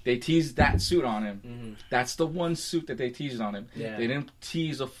 Yeah. They teased that suit on him. Mm-hmm. That's the one suit that they teased on him. Yeah. They didn't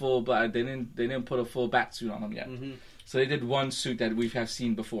tease a full black. They didn't put a full bat suit on him yet. Mm-hmm. So they did one suit that we have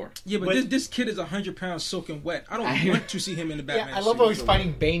seen before. Yeah, but this kid is 100 pounds soaking wet. I don't want to see him in the Batman suit. I love how he's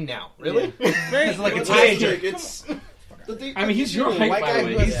fighting Bane now. Really? It's like a teenager. I mean, he's your height, by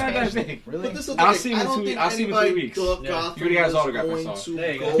the way. He's not that big. Really? But this is I'll see him in 3 weeks. You already has autograph.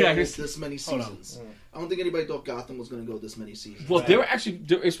 This many seasons. I don't think anybody thought Gotham was going to go this many seasons. Well, they were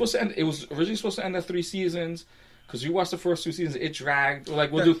supposed to end. It was originally supposed to end at 3 seasons. Because you watched the first 2 seasons, it dragged.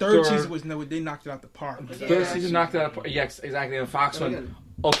 Like we'll do third season was they knocked it out the park. The third season knocked it out the park. Yes, exactly. And Fox went,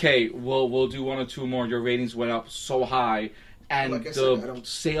 okay, we'll do 1 or 2 more. Your ratings went up so high. And like the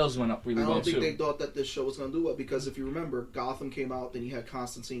sales went up really well, too. I don't think they thought that this show was going to do well, because if you remember, Gotham came out, then you had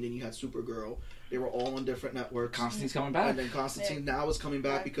Constantine, then you had Supergirl. They were all on different networks. Constantine's coming back. And then Constantine now is coming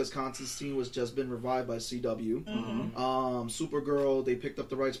back because Constantine was just been revived by CW. Mm-hmm. Supergirl, they picked up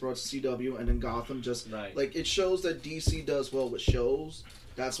the rights, brought to CW, and then Gotham just... Like, it shows that DC does well with shows.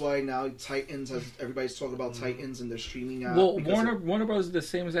 That's why now Titans everybody's talking about Titans and their streaming app. Well, Warner Bros. Did the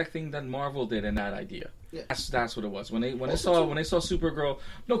same exact thing that Marvel did in that idea. Yeah. That's what it was. When they saw Supergirl,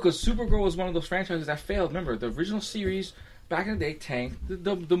 no, because Supergirl was one of those franchises that failed. Remember, the original series back in the day tanked.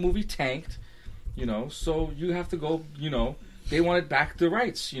 The movie tanked. So you have to go. they wanted back the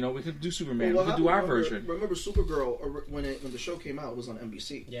rights. We could do Superman. We could do our version. Remember Supergirl when the show came out, it was on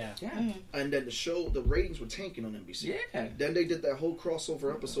NBC. Yeah. And then the ratings were tanking on NBC. Yeah. Then they did that whole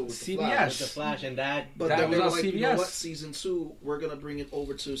crossover episode with CBS. the Flash. With the Flash and that. But that then was they were on like, CBS. you know what? Season 2, we're gonna bring it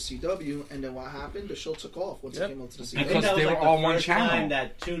over to CW. And then what happened? The show took off once it came over to the CW. Because they were all one channel. Time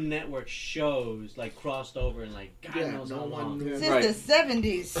that two network shows crossed over and God knows how long. Since the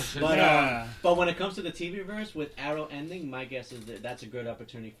 70s. But when it comes to the TV verse with Arrow ending, my guess is that that's a good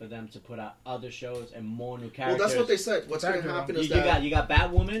opportunity for them to put out other shows and more new characters. Well, that's what they said. What's going to happen is that you got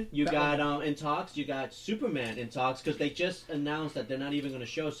Batwoman, you got in talks, you got Superman in talks because they just announced that they're not even going to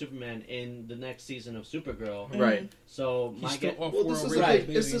show Superman in the next season of Supergirl. Right. So this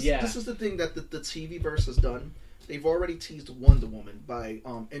is the thing that the TV verse has done. They've already teased Wonder Woman by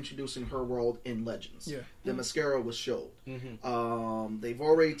introducing her world in Legends. Yeah. The mascara was showed. Mm-hmm. They've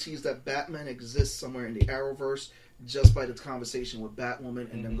already teased that Batman exists somewhere in the Arrowverse just by the conversation with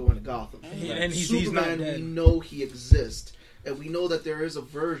Batwoman and them going to Gotham. And he's Superman, not dead. we know he exists. And we know that there is a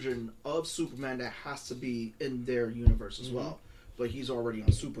version of Superman that has to be in their universe as well. But he's already on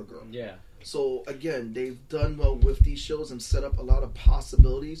Supergirl. Yeah. So, again, they've done well with these shows and set up a lot of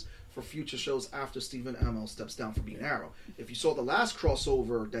possibilities for future shows after Stephen Amell steps down from being Arrow. If you saw the last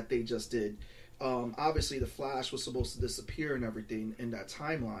crossover that they just did, obviously the Flash was supposed to disappear and everything in that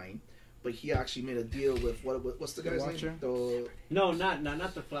timeline, but he actually made a deal with what's the guy's name? No,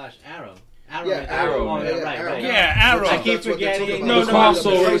 not the Flash. Arrow. Arrow. Oh, right. Arrow. I keep forgetting. No,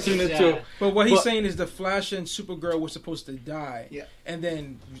 crossover between the two. But what he's saying is the Flash and Supergirl were supposed to die. Yeah. And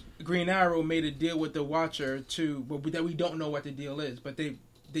then Green Arrow made a deal with the Watcher that we don't know what the deal is, but they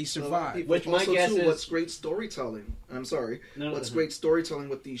survived. Which my also, guess too, is what's great storytelling. I'm sorry. What's great storytelling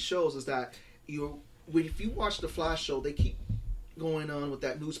with these shows is that if you watch the Flash show, they keep going on with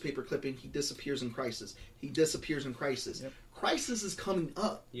that newspaper clipping. He disappears in Crisis. He disappears in Crisis. Yep. Crisis is coming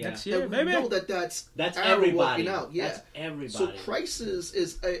up. Yeah. Next year, and we know that's everybody. Walking out. Yeah. That's everybody. So Crisis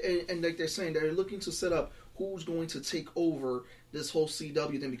is, and like they're saying, they're looking to set up who's going to take over this whole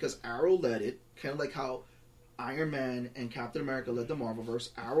CW thing because Arrow led it, kind of like how Iron Man and Captain America led the Marvelverse.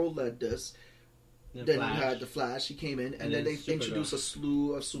 Arrow led this. Then you had the Flash. He came in, and then they introduced a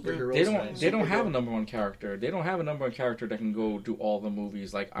slew of superheroes. They don't have a number one character. They don't have a number one character that can go do all the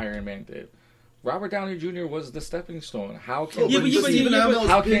movies like Iron Man did. Robert Downey Jr. was the stepping stone. How can Stephen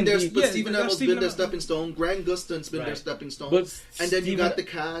Amell's been their stepping stone. Grant Gustin's been their stepping stone. And then you got the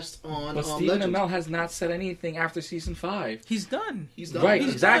cast on. But Stephen Amell has not said anything after season 5. He's done. Right,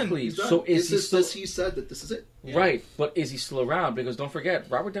 exactly. So he said that this is it. Yeah. Right, but is he still around? Because don't forget,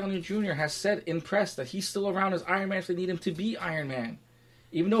 Robert Downey Jr. has said in press that he's still around as Iron Man if they need him to be Iron Man.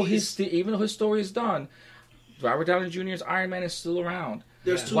 Even though his story is done, Robert Downey Jr.'s Iron Man is still around.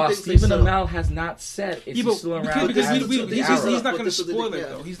 While Stephen Amell has not said if he's still around. Because he's not going to spoil it,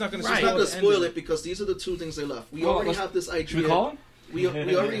 though. He's not going to spoil it because these are the two things they left. We already have this idea. Should we call him? We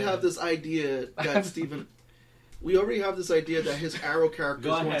already have this idea that Stephen... We already have this idea that his Arrow character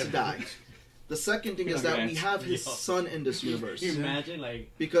is going to die. The second thing is that we have his son in this universe. Can you imagine,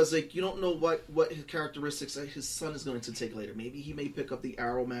 because you don't know what his characteristics his son is going to take later. Maybe he may pick up the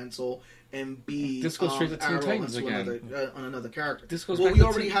Arrow mantle and be this goes straight to Teen Titans again on another character. This goes we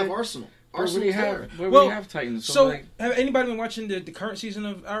already have Arsenal. We have Titans. So have anybody been watching the current season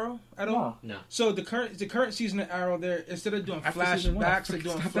of Arrow at all? No. So the current season of Arrow, they're instead of doing flashbacks, they're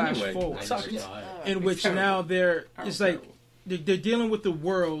doing flash forwards, in which now it's like. They're dealing with the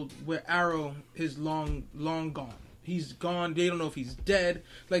world where Arrow is long gone. He's gone. They don't know if he's dead.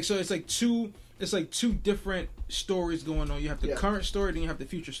 So it's like two different stories going on. You have the current story, then you have the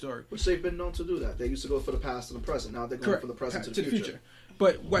future story. Which they've been known to do that. They used to go for the past and the present. Now they're going for the present to the future.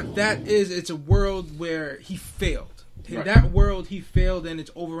 But what that is, it's a world where he failed. In that world, he failed, and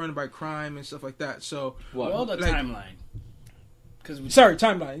it's overrun by crime and stuff like that. So, well, the timeline.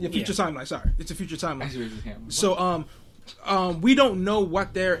 Timeline. Yeah, future timeline. Sorry, it's a future timeline. So, we don't know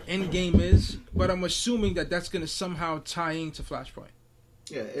what their end game is, but I'm assuming that's going to somehow tie into Flashpoint.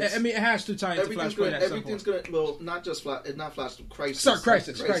 Yeah, it has to tie into Flashpoint. Everything's going to, not just not Flash, Crisis. Sorry,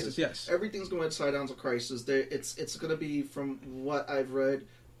 Crisis. Yes, everything's going to tie down to Crisis. It's going to be, from what I've read,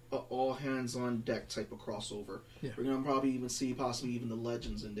 all hands on deck type of crossover. Yeah. We're going to probably even see possibly even the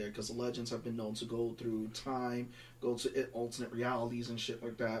Legends in there because the Legends have been known to go through time, go to alternate realities and shit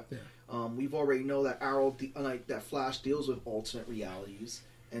like that. Yeah. We've already know that Arrow, that Flash deals with alternate realities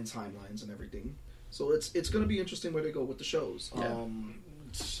and timelines and everything. So it's going to be interesting where they go with the shows. Yeah.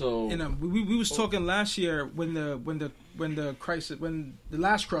 We was talking last year when the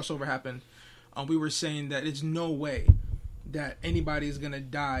last crossover happened. We were saying that it's no way that anybody is gonna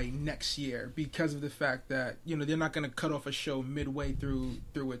die next year because of the fact that they're not gonna cut off a show midway through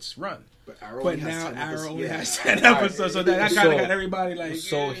its run. But now Arrow only has 10 episodes, so that kind of got everybody like.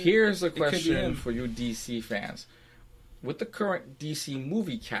 So here's a question for you DC fans: with the current DC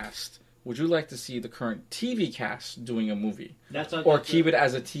movie cast, would you like to see the current TV cast doing a movie, or keep it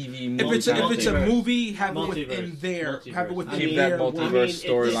as a TV movie? If it's a movie, have it within there. Have it within keep that multiverse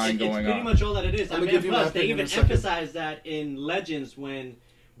storyline going on. It's pretty much all that it is. Plus, they even emphasize that in Legends when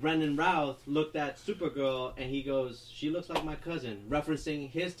Brandon Routh looked at Supergirl and he goes, "She looks like my cousin," referencing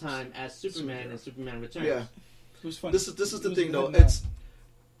his time as Superman and Superman Returns. Yeah, it was funny. This is the thing though.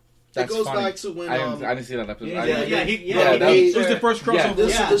 It goes back to when I didn't see that episode. It was the first crossover.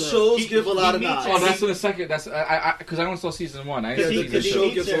 The shows give a lot of nods. Oh, that's in the second. That's because I only saw season 1. The show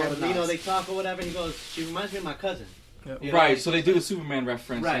gives a lot of nods. They talk or whatever. He goes, "She reminds me of my cousin." Right. So they do the Superman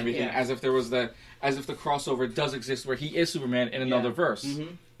reference and everything, as if there was as if the crossover does exist where he is Superman in another verse.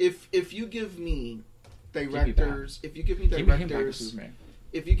 Mm-hmm. If you give me directors,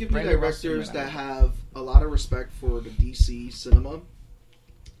 that have a lot of respect for the DC cinema.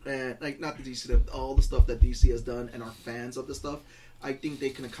 And not the DC, all the stuff that DC has done, and are fans of the stuff, I think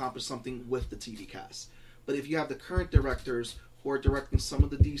they can accomplish something with the TV cast. But if you have the current directors who are directing some of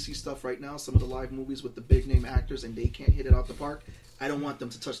the DC stuff right now, some of the live movies with the big name actors, and they can't hit it out the park, I don't want them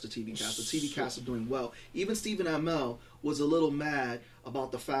to touch the TV cast. The TV cast are doing well. Even Stephen Amell was a little mad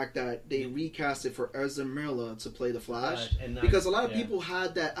about the fact that they recasted for Ezra Miller to play the Flash, because a lot of people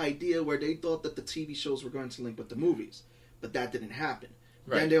had that idea where they thought that the TV shows were going to link with the movies, but that didn't happen.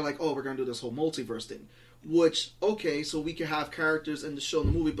 Right. Then they're like, oh, we're going to do this whole multiverse thing. Which, okay, so we can have characters in the show and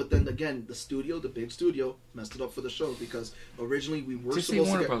the movie, but then again, the big studio, messed it up for the show because originally we were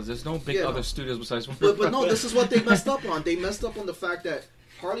supposed to get... Brothers. There's no big other studios besides Warner But no, this is what they messed up on. They messed up on the fact that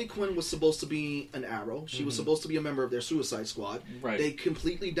Harley Quinn was supposed to be an Arrow. She was supposed to be a member of their Suicide Squad. Right. They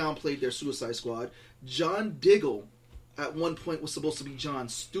completely downplayed their Suicide Squad. John Diggle, at one point, was supposed to be John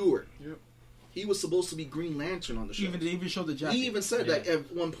Stewart. Yep. He was supposed to be Green Lantern on the show. They even showed the jacket. He even said that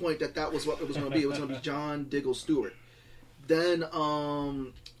at one point that was what it was going to be. It was going to be John Diggle Stewart. Then,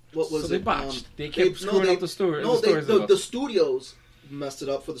 what was it? They botched. They kept screwing up the story. No, the studios messed it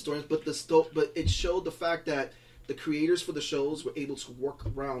up for the stories, but it showed the fact that the creators for the shows were able to work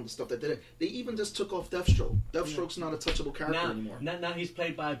around the stuff that did it. They even just took off Deathstroke. Deathstroke's not a touchable character anymore. Now he's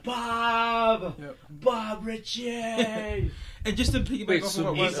played by Bob Ritchie. And just to piggyback off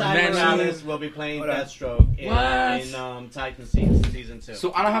of what Morales will be playing Deathstroke in Titan season 2.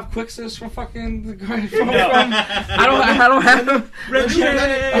 So I don't have Quixis from fucking the guy from I don't have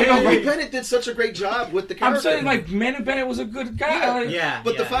Ray Bennett did such a great job with the character. I'm saying like Manu Bennett was a good guy.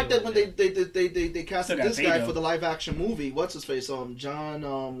 But the fact that when they casted this guy for the live action movie, what's his face?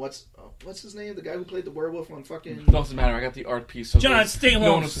 John what's his name? The guy who played the werewolf on fucking... Doesn't matter. I got the art piece. John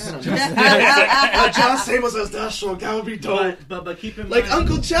Stamos. John Stamos as Deathstroke. That would be dope. But keep in mind... Like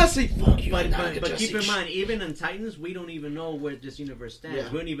Uncle Jesse. Fuck you. But keep in mind, even in Titans, we don't even know where this universe stands.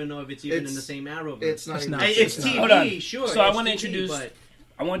 Yeah. We don't even know if it's even in the same Arrowverse. It's not. It's TV, hold on. Sure. So I want to introduce...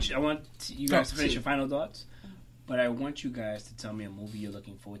 I want you guys to finish your final thoughts. But I want you guys to tell me a movie you're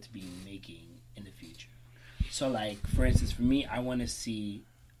looking forward to being making in the future. So, like, for instance, for me, I want to see...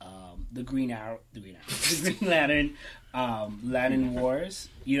 the Green Lantern, Lantern Wars.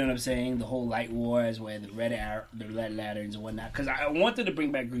 You know what I'm saying? The whole Light Wars, where the Red Lanterns and whatnot. Because I wanted to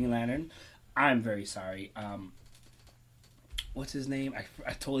bring back Green Lantern. I'm very sorry. What's his name?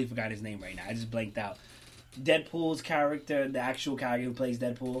 I totally forgot his name right now. I just blanked out. Deadpool's character, the actual character who plays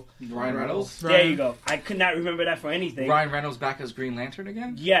Deadpool. Ryan Reynolds? There you go. I could not remember that for anything. Ryan Reynolds back as Green Lantern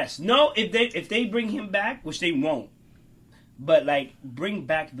again? Yes. No, if they bring him back, which they won't. But, like, bring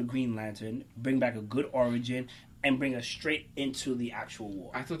back the Green Lantern, bring back a good origin, and bring us straight into the actual war.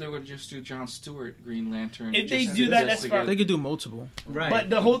 I thought they would just do John Stewart, Green Lantern. If they do that, that's fine. They could do multiple. Right.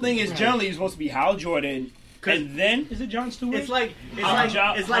 But the whole thing is generally it's supposed to be Hal Jordan, and then... Is it John Stewart? It's like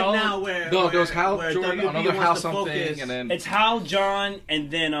now where... No, there was Hal Jordan, another Hal something, and then... It's Hal, John,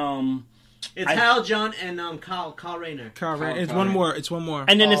 and then... It's Hal, John, and Kyle Rayner. It's one more.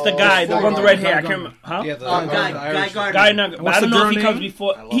 And then it's the guy, the one with the red hair. I can't remember. Huh? Yeah, Guy Gardner. I don't know if he comes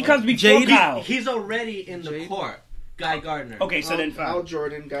before. He comes before Kyle. He's already in the court. Guy Gardner. Okay, so then fine. Hal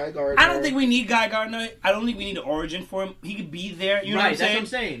Jordan, Guy Gardner. I don't think we need Guy Gardner. I don't think we need an origin for him. He could be there. You know what I'm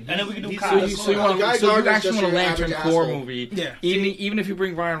saying? And then we could do Kyle. So you actually want a Lantern Corps movie? Yeah. Even if you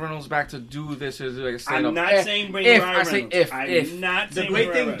bring Ryan Reynolds back to do this as like a stand-up. I'm not saying bring Ryan Reynolds. I'm not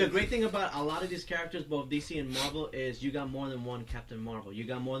saying the great thing about a lot of these characters, both DC and Marvel, is you got more than one Captain Marvel. You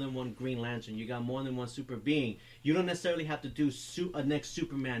got more than one Green Lantern. You got more than one Super Being. You don't necessarily have to do a next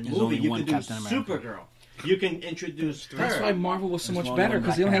Superman movie. You can do Supergirl. You can introduce introduce her. That's why Marvel was so much better,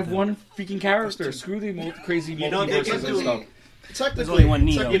 because they don't have one freaking character. Screw the crazy multiverses and stuff. There's only one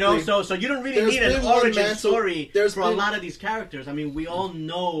Neo. You know, so you don't really need an origin story for a lot of these characters. I mean, we all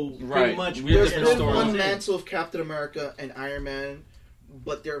know pretty much. There's been one mantle of Captain America and Iron Man,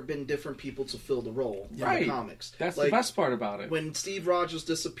 but there have been different people to fill the role in the comics. That's the best part about it. When Steve Rogers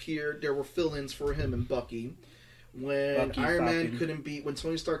disappeared, there were fill-ins for him and Bucky. When when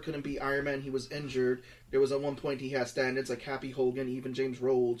Tony Stark couldn't be Iron Man, he was injured. There was at one point he had stand-ins like Happy Hogan, even James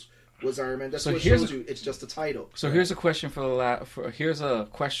Rhodes was Iron Man. That's what shows you. It's just a title. So here's a question here's a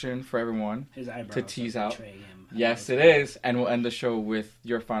question for everyone to tease out. Yes, it is, and we'll end the show with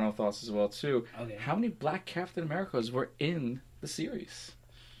your final thoughts as well too. Okay. How many Black Captain Americas were in the series?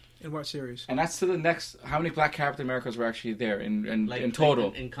 In what series? And that's to the next. How many Black Captain Americas were actually there in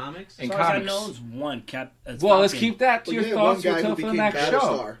total? In comics? In comics. I know it's one well, let's keep that to your thoughts. We'll tell for the next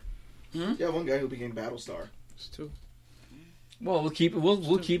show. Yeah, one guy who became Battlestar. It's two. Well, we'll keep it.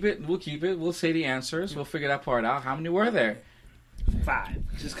 We'll keep it. We'll say the answers. We'll figure that part out. How many were there? 5.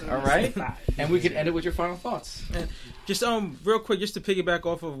 All right. 5. And we can end it with your final thoughts. And just real quick, just to piggyback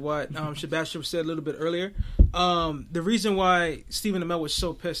off of what Sebastian said a little bit earlier. The reason why Stephen Amell was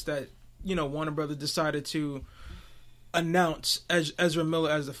so pissed that Warner Brothers decided to announce Ezra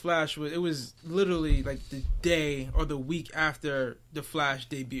Miller as the Flash was literally like the day or the week after the Flash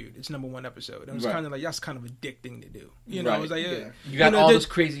debuted its #1 episode. It was kind of like that's kind of a dick thing to do. It was like you got all this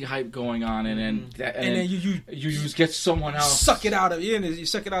crazy hype going on, and then you just get someone else suck it out of you, and you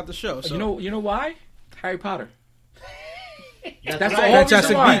suck it out the show. So. You know why? Harry Potter. That's all.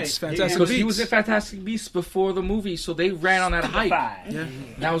 Fantastic Beasts. Because he was in Fantastic Beasts before the movie, so they ran on that hype. Yeah.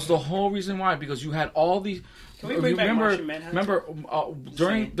 That was the whole reason why. Because you had all these. Remember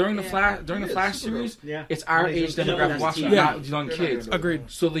during the Flash series, it's our age demographic watching, not young kids. Agreed.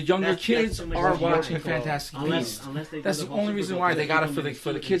 So the younger kids are watching Fantastic Beasts. That's the only reason why they got it for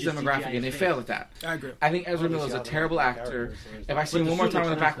the kids demographic, and they failed at that. I agree. I think Ezra Miller is a terrible actor. If I see him one more time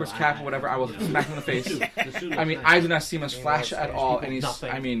with a backwards cap or whatever, I will smack him in the face. I mean, I do not see him as Flash at all, and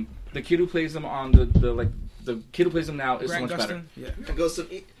the kid who plays him on the kid who plays him now is so much better. Yeah.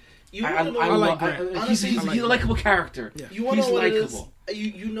 He's a likable character. Yeah. You want to know what it is?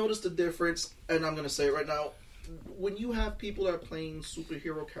 You notice the difference, and I'm going to say it right now. When you have people that are playing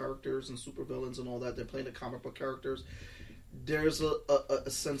superhero characters and supervillains and all that, they're playing the comic book characters. There's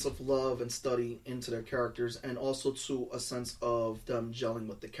a sense of love and study into their characters, and also to a sense of them gelling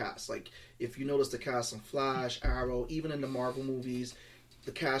with the cast. Like if you notice the cast in Flash, Arrow, even in the Marvel movies.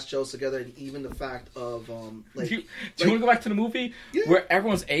 The cast gels together, and even the fact of do you want to go back to the movie where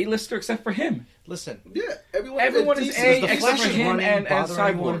everyone's A-lister except for him? Listen, everyone is A except for him and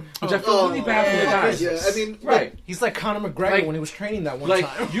Cyborg, which I feel really bad for the guys. Yeah, I mean, he's like Conor McGregor when he was training that one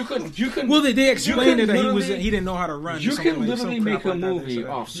time. You can. Well, they explained that he didn't know how to run. You can literally make a movie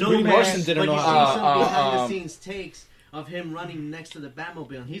off. Brie Larson didn't know how to run. Some behind-the-scenes takes of him running next to the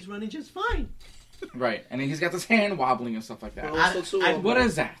Batmobile, and he's running just fine. Right, and he's got this hand wobbling and stuff like that. What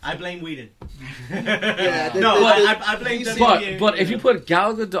is that? I blame Whedon. I blame WWE. But if you put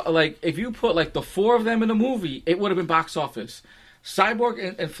Gal Gadot, if you put the 4 of them in a movie, it would have been box office.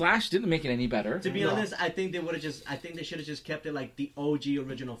 Cyborg and Flash didn't make it any better. To be honest, I think they should have just kept it like the OG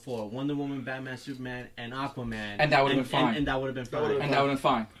original 4: Wonder Woman, Batman, Superman, and Aquaman. And that would have been fine. And that would have been fine. And that would have been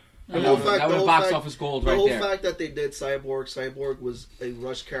fine. The whole fact, office gold right there. The whole fact that they did Cyborg was a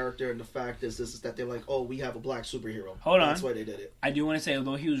rush character, and the fact is that they're like, oh, we have a black superhero. Hold on. That's why they did it. I do want to say,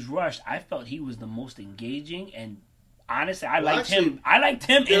 although he was rushed, I felt he was the most engaging, and honestly, I liked him. I liked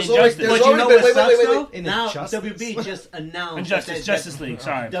him in Injustice. But you know what sucks though? Now WB just announced Justice League.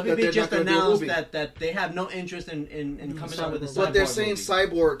 Sorry, WB just announced that they have no interest in coming out with a Cyborg. But they're saying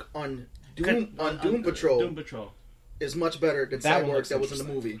Cyborg on Doom Patrol. Doom Patrol is much better than Cyborg that was in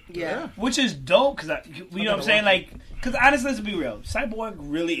the movie. Yeah. Which is dope, because you know what I'm saying? Because honestly, let's be real. Cyborg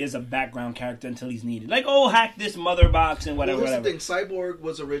really is a background character until he's needed. Hack this mother box and whatever. Well, here's the thing. Cyborg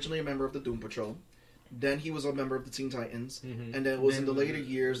was originally a member of the Doom Patrol. Then he was a member of the Teen Titans, and then it was in the later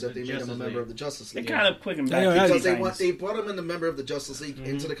years that they made him a member of the Justice League. They kind of quick him back because they brought him in the member of the Justice League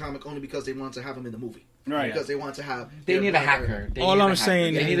into the comic only because they wanted to have him in the movie. Right. Because they wanted to have. They need a hacker. All I'm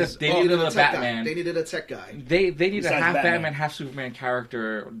saying is they needed a Batman. They needed a tech guy. They need a half Batman, half Superman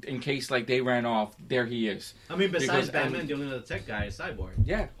character in case they ran off. There he is. I mean, besides Batman, the only other tech guy is Cyborg.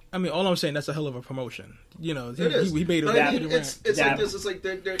 Yeah. I mean, all I'm saying, that's a hell of a promotion. He made it. It's like this. It's like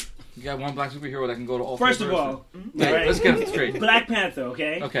they're you got one black superhero that can go to all. First of all, let's get it straight. Black Panther,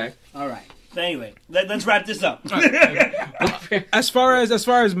 okay? Okay. All right. But anyway, let's wrap this up. As far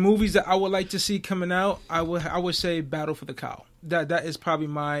as movies that I would like to see coming out, I would say Battle for the Cow. That is probably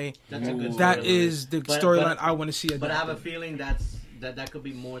my. That's a good that is the storyline I want to see. But I have a feeling that could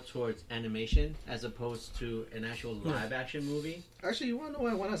be more towards animation as opposed to an actual live action movie. Actually, you want to know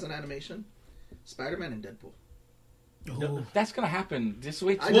what I want as an animation? Spider-Man and Deadpool. Oh. That's gonna happen. Just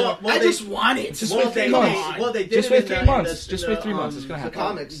wait. I just want it. Just wait 3 months. Well, they did just wait 3 months. Just wait 3 months. It's gonna happen. The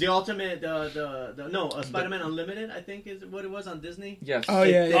comics. The ultimate, Spider-Man Unlimited, I think is what it was on Disney. Yes. Oh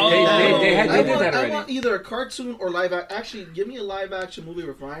yeah. They did that already. I want either a cartoon or live. Actually, give me a live action movie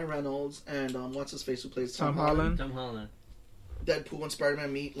with Ryan Reynolds and what's his face who plays Tom Holland. Tom Holland. Deadpool and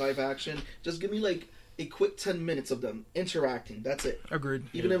Spider-Man meet live action. Just give me like a quick 10 minutes of them interacting. That's it. Agreed.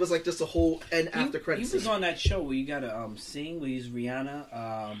 Even if it was like just a whole end after credits. He was on that show where you gotta sing, where he's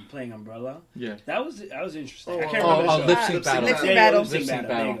Rihanna playing Umbrella. Yeah. That was interesting. I can't remember. the Lip Sync Battle.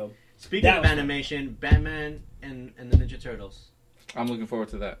 There you go. Speaking of animation, Batman and the Ninja Turtles. I'm looking forward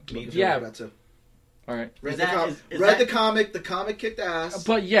to that. Yeah. That too. All right. Read the comic. The comic kicked ass.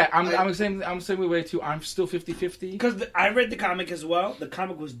 But yeah, I'm saying we way too. I'm still 50-50. Because I read the comic as well. The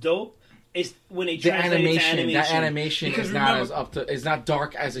comic was dope. It's when they the animation. That animation is not as it's not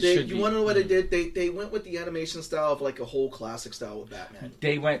dark as it should be. You want to know what they did? They went with the animation style of like a whole classic style with Batman.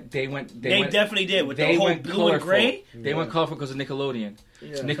 They definitely did with the whole blue and gray. They went colorful because of Nickelodeon.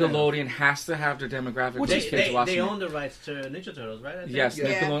 Yeah. Nickelodeon has to have their demographic. They own the rights to Ninja Turtles, right? Yes,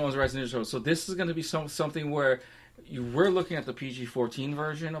 Nickelodeon owns the rights to Ninja Turtles. So this is going to be something where we're looking at the PG-14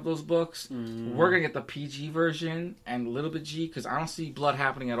 version of those books. We're going to get the PG version and a little bit G because I don't see blood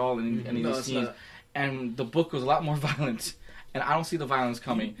happening at all in any of these scenes. And the book was a lot more violent. And I don't see the violence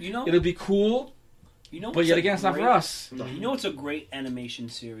coming. It'll be cool, but yet again, it's not for us. You know it's a great animation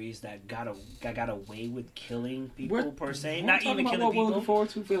series that got away with killing people per se? Not even killing people,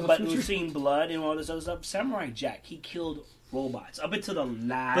 but we've seen blood and all this other stuff. Samurai Jack, he killed robots up until the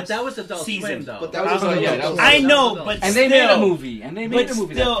last but that was Adult season Swim, though. But that was I know, but and still, they made a movie,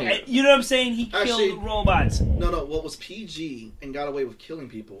 still, you know what I'm saying? He killed robots. No, what was PG and got away with killing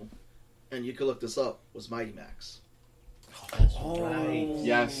people, and you could look this up, was Mighty Max. Right.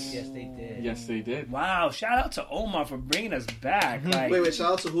 Yes. Yes, they did. Yes, they did. Wow! Shout out to Omar for bringing us back. Like, wait!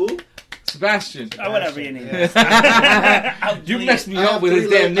 Shout out to who? Sebastian. Whatever your name is. You messed me up with his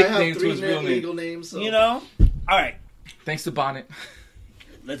damn nickname to his real name. Names, so. You know. All right. Thanks to Bonnet.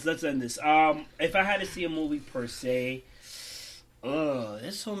 Let's end this. If I had to see a movie per se,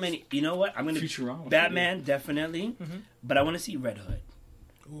 there's so many. You know what? I'm gonna Futurama. Batman definitely, but I want to see Red Hood.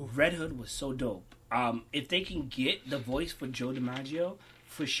 Ooh. Red Hood was so dope. If they can get the voice for Joe DiMaggio,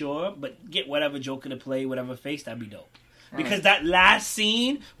 for sure, but get whatever Joker to play, whatever face, that'd be dope. Because that last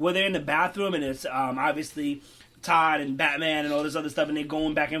scene where they're in the bathroom and it's obviously Todd and Batman and all this other stuff and they're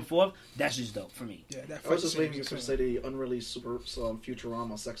going back and forth, that's just dope for me. Yeah, I was just waiting to say the unreleased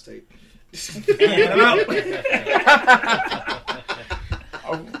Futurama sex tape.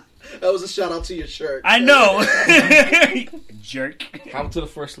 That was a shout out to your shirt. I know. Jerk. How to the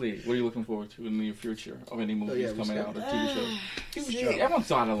first lead? What are you looking forward to in the future of any movies coming out or TV shows?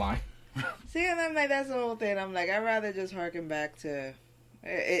 Everyone's on the line. See, and I'm like, that's the whole thing. I'm like, I'd rather just harken back to.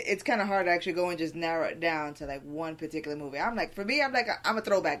 It's kind of hard to actually go and just narrow it down to like one particular movie. I'm like, for me, I'm a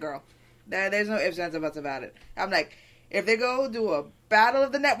throwback girl. There's no ifs, ands, or buts about it. I'm like, if they go do a Battle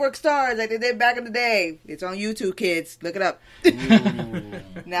of the Network Stars like they did back in the day, it's on YouTube, kids. Look it up.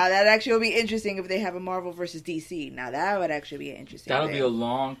 Now, that actually will be interesting if they have a Marvel versus DC. Now, that would actually be an interesting That'll thing. be a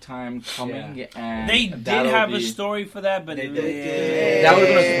long time coming. Yeah. And they did have a story for that, but it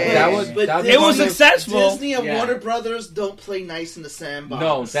was successful. Disney and Warner Brothers don't play nice in the sandbox.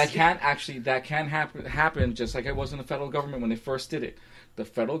 No, that can happen just like it was in the federal government when they first did it. The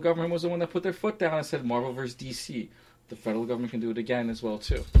federal government was the one that put their foot down and said Marvel versus DC. The federal government can do it again as well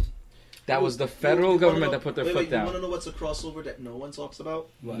too. That was the federal government that put their foot down. You want to know what's a crossover that no one talks about?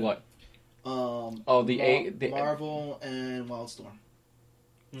 What? The Marvel and Wildstorm.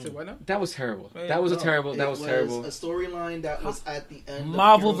 So what now? That was terrible. That was terrible. That was terrible. A storyline that was at the end.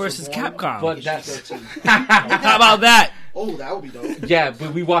 Marvel versus Capcom. But that's how about that? Oh, that would be dope. Yeah,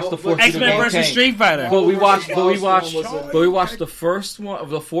 but we watched the fourth X-Men versus Street Fighter. But we watched the first one,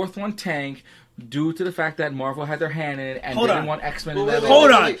 the fourth one tank. Due to the fact that Marvel had their hand in it and didn't want X-Men in that.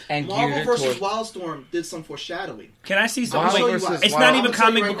 Hold on. And Marvel versus Wildstorm did some foreshadowing. Can I see something? It's not even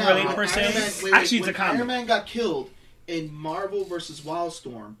comic book related per se. Actually, it's a comic. Iron Man got killed in Marvel versus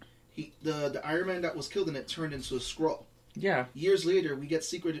Wildstorm. The Iron Man that was killed in it turned into a Skrull. Yeah. Years later, we get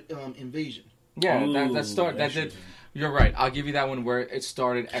Secret Invasion. Yeah, that did. You're right. I'll give you that one where it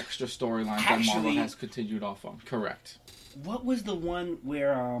started extra storylines that Marvel has continued off on. Correct. what was the one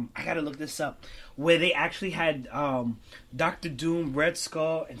where I gotta look this up, where they actually had Doctor Doom, Red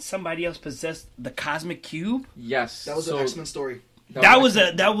Skull, and somebody else possessed the Cosmic Cube? Yes, that was an X-Men story. That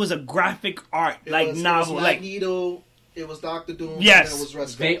was a graphic art novel, it was Magneto. It was Doctor Doom. Yes, and it was Red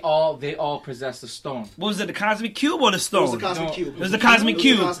Skull. They all possessed the stone. What was it? The Cosmic Cube or the stone? It was the Cosmic Cube. It was the Cosmic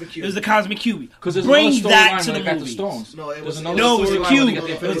Cube. It was the Cosmic Cube. Because bring that to the movies. movies. Stones. No, it was the Cube.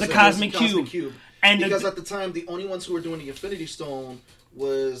 It was the Cosmic Cube. And because at the time, the only ones who were doing the Infinity Stone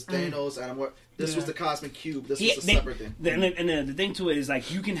was Thanos, Adam Warlock. This was the Cosmic Cube. This was a separate thing. And the thing to it is,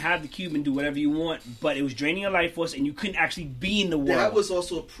 like, you can have the cube and do whatever you want, but it was draining your life force, and you couldn't actually be in the world. That was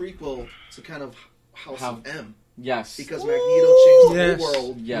also a prequel to kind of House of M. Yes. Because Magneto changed the whole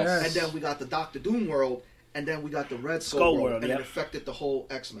world. Yes. And then we got the Doctor Doom world, and then we got the Red Skull world, and it affected the whole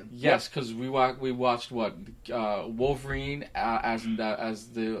X-Men. Yes, because we watched what Wolverine as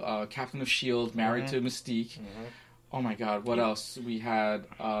the Captain of S.H.I.E.L.D. married to Mystique. Oh my God! What else? We had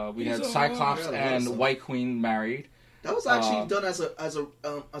Cyclops and White Queen married. That was actually done as a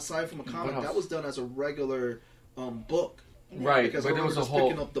aside from a comic. That was done as a regular book. Right, because but I there was just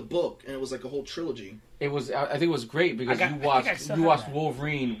picking up the book, and it was like a whole trilogy. It was. I think it was great because you watched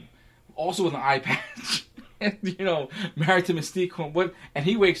Wolverine, also with an eye patch, married to Mystique. And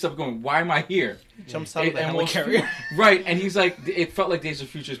he wakes up going, "Why am I here?" Jumps out of the helicarrier. Right, and he's like, it felt like Days of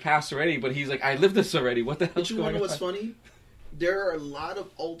Future's past already, but he's like, I lived this already. What the hell's going on? But you know what's funny? There are a lot of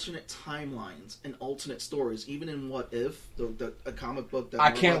alternate timelines and alternate stories, even in What If, a comic book that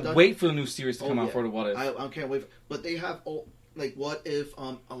I can't wait for the new series to come out for the What If. I can't wait. But they have What If?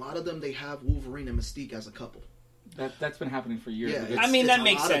 A lot of them they have Wolverine and Mystique as a couple. That's been happening for years. Yeah, I mean, that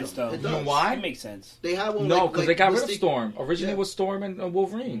makes sense, though. You know why? It makes sense. They had one. No, because they got rid of Storm. Originally, it was Storm and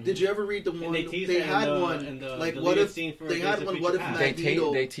Wolverine. Did you ever read the one? They had one. Like, what if they had one? What if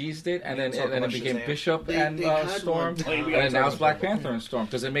Magneto? They teased it, and then it became Bishop and Storm, and then now it's Black Panther and Storm.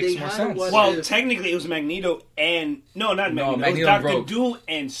 Does it make more sense? Well, technically, it was Magneto and not Magneto. It was Doctor Doom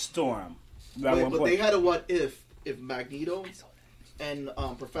and Storm. But they had a what if Magneto and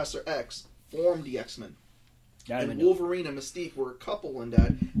Professor X formed the X-Men. And Wolverine and Mystique were a couple in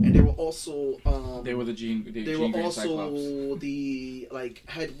that, and they were also they were the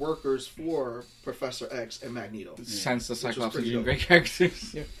head workers for Professor X and Magneto. Since the Cyclops and Jean Grey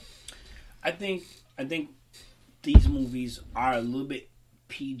characters. Yeah. I think these movies are a little bit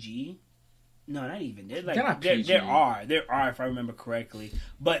PG. No, not even. They're not PG. There are, if I remember correctly,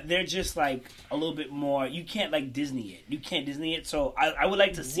 but they're just like a little bit more. You can't Disney it. You can't Disney it. So I would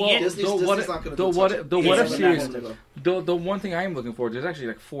like to see it. The What If series. The one thing I am looking forward to, there's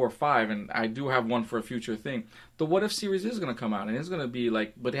actually 4 or 5, and I do have one for a future thing. The What If series is going to come out, and it's going to be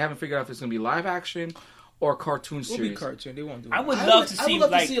but they haven't figured out if it's going to be live action or cartoon series. It'll be cartoon. They won't do it. I would love to see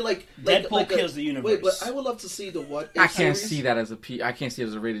Deadpool kills the universe. Wait, but I would love to see the What If I can't see that as I can't see it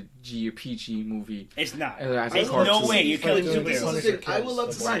as a rated G or PG movie. It's not. There's no way you're killing superheroes. I would love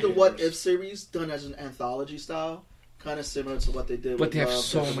to see the What If series done as an anthology style. Kind of similar to what they did. But they have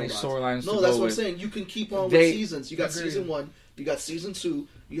so many storylines. No, that's what I'm saying. You can keep on with seasons. You got season 1, you got season 2,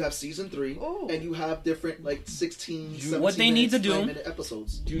 you have season 3, and you have different 16, 17 what they need to do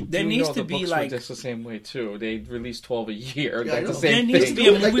episodes. There needs to be just the same way too. They release 12 a year. Yeah, the there same needs to be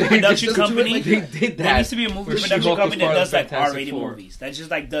a movie production company. They did that. There needs to be a movie production company that does R-rated movies. That just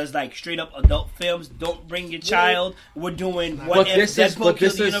does straight up adult films. Don't bring your child. We're doing what if Deadpool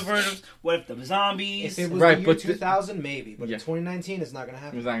kills the universe. What if the zombies? If it was the year 2000, maybe. But in 2019, it's not going to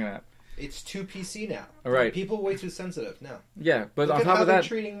happen. It's not going to happen. It's too PC now. Right. People are way too sensitive now. Yeah, but Look on top of that,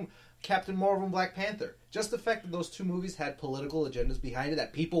 treating Captain Marvel and Black Panther. Just the fact that those two movies had political agendas behind it,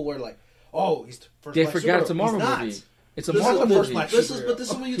 that people were like, "Oh, he's the first." They black forgot superhero. it's a Marvel movie. It's a Marvel movie. This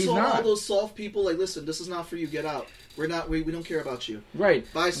is when you told all those soft people, listen, this is not for you. Get out. We don't care about you. Right.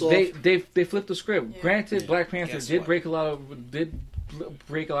 Bye, soft. They flipped the script. Yeah. Granted, Black Panther did break a lot of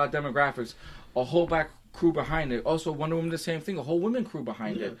demographics. A whole black crew behind it. Also, Wonder Woman, the same thing. A whole women crew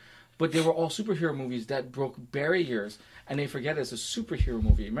behind it. But they were all superhero movies that broke barriers, and they forget it's a superhero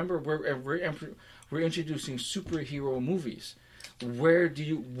movie. Remember, we're introducing superhero movies. What do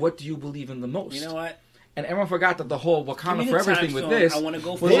you believe in the most? You know what? And everyone forgot that the whole Wakanda Forever thing with this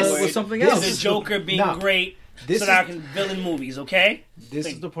was something else. The Joker being great, so that I can villain movies. Okay. This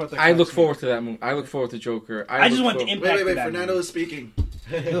is the part that I look forward to that movie. I look forward to Joker. I just want the impact. Wait, Fernando is speaking.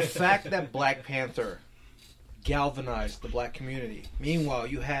 The fact that Black Panther galvanized the black community. Meanwhile,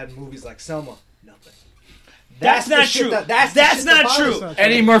 you had movies like Selma. Nothing. That's not true. That's not true.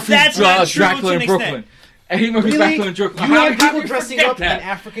 Eddie Murphy's Dracula in Brooklyn. Eddie Murphy's Dracula in Brooklyn. You had people dressing up in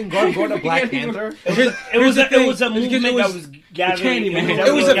African garb going to Black Panther. It was a movement that was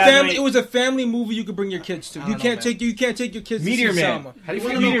It was a family movie you could bring your kids to. You can't take your kids Meteor to see Man. Selma. How do you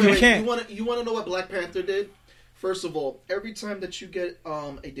feel Meteor Man? You want to know what Black Panther did? First of all, every time that you get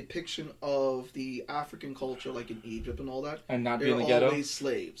a depiction of the African culture, like in Egypt and all that, and not they're being ghetto, always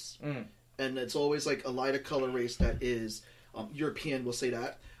slaves, and it's always like a lighter color race that is European. We'll say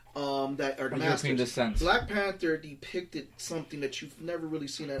that that are European descent. Black Panther depicted something that you've never really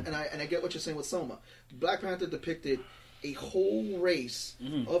seen, and I get what you're saying with Selma. Black Panther depicted a whole race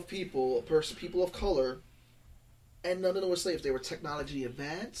of people of color, and none of them were slaves. They were technology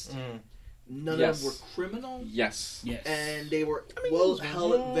advanced. None of them were criminal. Yes. And they were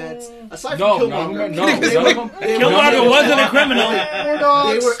hell advanced. Aside from Killmonger. Killmonger wasn't a criminal.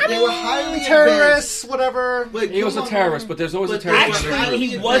 They were highly terrorists, whatever. He was a terrorist, but there's always a terrorist. Actually,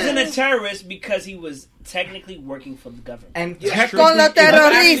 he wasn't a terrorist because he was technically working for the government. And con los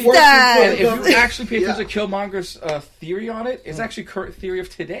terroristas. If you actually pay attention to Killmonger's theory on it, it's actually current theory of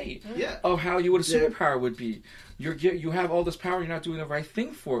today of how what a superpower would be. You have all this power, you're not doing the right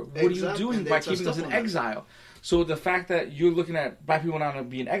thing for it. What are you doing by keeping us in exile? So the fact that you're looking at black people not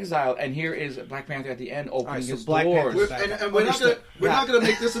being exiled, and here is Black Panther at the end opening his doors. And we're not going to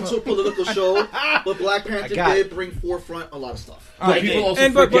make this into a political show, but Black Panther did bring forefront a lot of stuff. But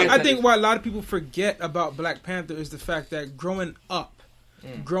I think what a lot of people forget about Black Panther is the fact that growing up,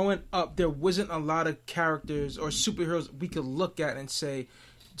 there wasn't a lot of characters or superheroes we could look at and say,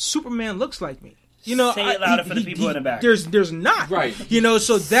 Superman looks like me. You know, say it louder for the people in the back. There's not, right? You know,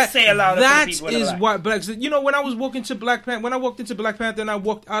 so say it louder that for the people in the back. Is what Black. You know, when I walked into Black Panther and I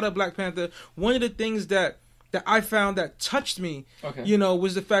walked out of Black Panther, one of the things that I found that touched me, you know,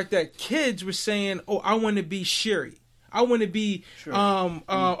 was the fact that kids were saying, "Oh, I want to be Shuri. I want to be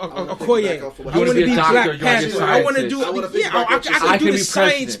Okoye. I want to be Black Panther. I want to do I can do the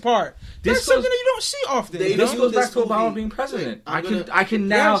science part." That's something that you don't see often. This goes back to Obama being president. I can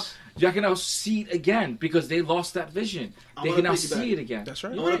now see it again because they lost that vision. They can now see it again. That's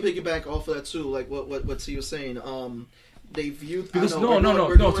right. I want to piggyback off of that too, like what C was saying. They viewed because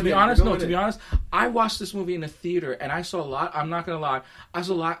To be honest, I watched this movie in the theater and I saw a lot. I'm not gonna lie, I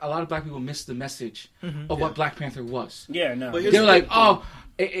saw a lot of black people miss the message of what Black Panther was. Yeah, no. They were like, oh.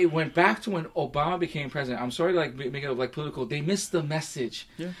 It went back to when Obama became president. I'm sorry to make it like political. They missed the message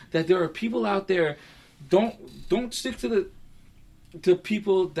that there are people out there. Don't stick to the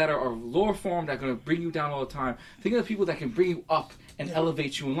people that are lower form that are going to bring you down all the time. Think of the people that can bring you up and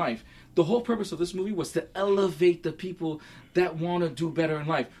elevate you in life. The whole purpose of this movie was to elevate the people that want to do better in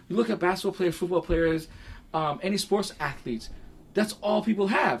life. You look at basketball players, football players, any sports athletes. That's all people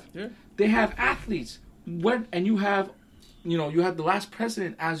have. Yeah. They have athletes. You have the last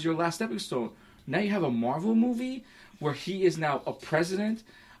president as your last stepping stone. Now you have a Marvel movie where he is now a president.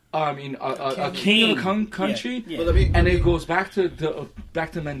 I mean, a king of a country, and it goes back to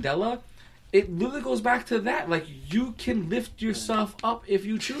Mandela. It literally goes back to that. Like, you can lift yourself up if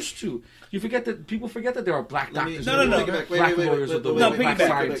you choose to. People forget that there are black doctors, black lawyers, black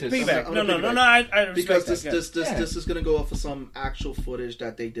scientists. I because this is going to go off of some actual footage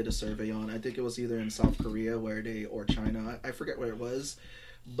that they did a survey on. I think it was either in South Korea or China. I forget where it was.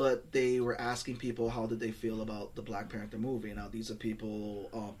 But they were asking people how did they feel about the Black Panther movie. Now these are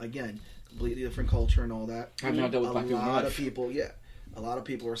people, again, completely different culture and all that. I've not dealt with black people. A lot of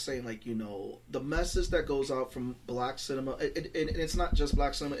people are saying, like, you know, the message that goes out from black cinema, and it's not just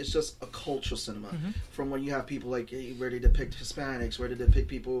black cinema, it's just a cultural cinema. From when you have people like where they depict Hispanics, where they depict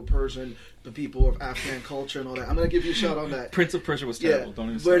people Persian, the people of Afghan culture and all that. I'm going to give you a shout on that. Prince of Persia was terrible.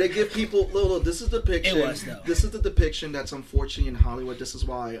 Don't even where they give people, this is the depiction. It was, though. This is the depiction that's unfortunately in Hollywood. This is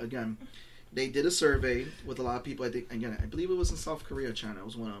why, again, they did a survey with a lot of people. I believe it was in South Korea, China. It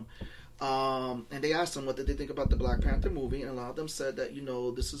was one of them. And they asked them what did they think about the Black Panther movie, and a lot of them said that, you know,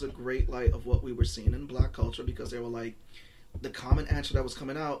 this is a great light of what we were seeing in black culture, because they were like, the common answer that was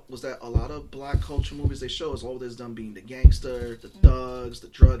coming out was that a lot of black culture movies they show is all this done being the gangster, the thugs, the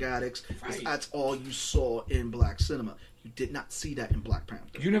drug addicts. Right. That's all you saw in black cinema. You did not see that in Black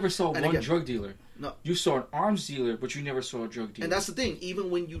Panther. You never saw one drug dealer. No. You saw an arms dealer, but you never saw a drug dealer. And that's the thing. Even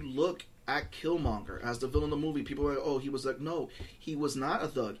when you look at Killmonger as the villain of the movie, people were like, oh, he was like, no, he was not a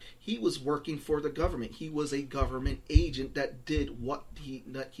thug. He was working for the government. He was a government agent that did what he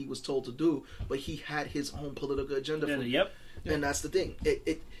was told to do, but he had his own political agenda. And that's the thing.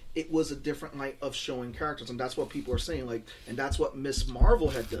 It was a different light of showing characters, and that's what people are saying. Like, and that's what Miss Marvel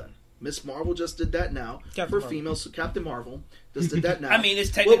had done. Miss Marvel just did that now females. Captain Marvel just did that now. I mean,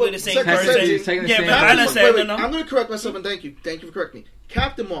 it's technically the same person. I'm going to correct myself, and thank you for correcting me.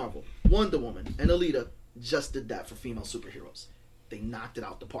 Captain Marvel, Wonder Woman, and Alita just did that for female superheroes. They knocked it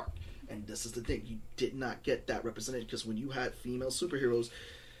out the park. And this is the thing, you did not get that represented, because when you had female superheroes,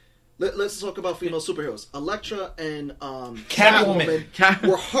 let's talk about female superheroes. Elektra and Catwoman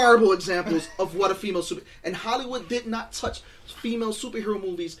were horrible examples of what a female super... And Hollywood did not touch female superhero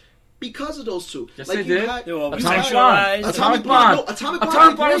movies because of those two. Yes, like they did. Atomic Blonde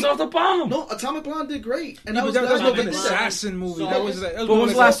was off the bomb. No, Atomic Blonde did great. And that was like an assassin movie. That was when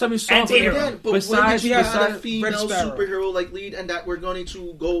was the last time you saw it? But besides, you had a female superhero like lead, and that we're going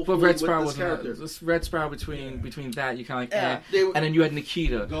to go but Red Sparrow with this character. Red Sparrow between that, you kind of like, and then you had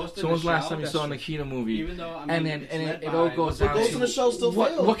Nikita. So when was the last time you saw a Nikita movie? And then it all goes down to Ghost in the Shell still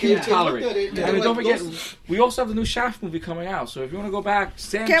failed. What can you tolerate? I mean, don't forget, we also have the new Shaft movie coming out. So if you want to go back,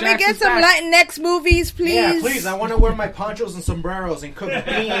 Sam Jackson's back. Some Latinx movies, please? Yeah, please. I want to wear my ponchos and sombreros and cook beans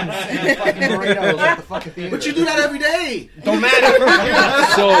and fucking burritos at the fucking theater. But you do that every day. Don't matter.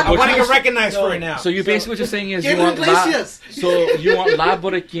 So I want to get recognized for it now. So you basically what you're saying is you want La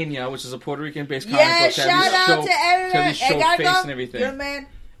Borequina, which is a Puerto Rican-based comic book to have these show face and everything. Good man.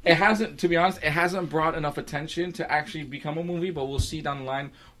 It hasn't, to be honest, it hasn't brought enough attention to actually become a movie. But we'll see down the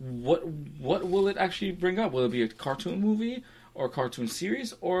line what will it actually bring up. Will it be a cartoon movie? Or cartoon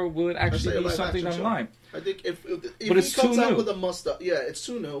series, or will it actually be something down the line? I think if but he comes out with a mustache, it's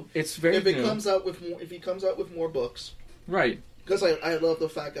too new. It's very if new. If he comes out with more books, right? Because I love the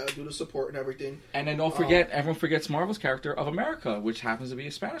fact that I do the support and everything. And then don't forget, everyone forgets Marvel's character of America, which happens to be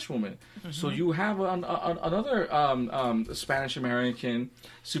a Spanish woman. Mm-hmm. So you have another Spanish American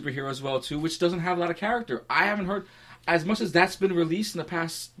superhero as well too, which doesn't have a lot of character. I haven't heard as much as that's been released in the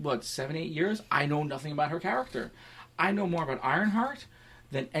past 7-8 years. I know nothing about her character. I know more about Ironheart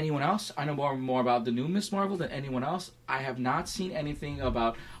than anyone else. I know more about the new Miss Marvel than anyone else. I have not seen anything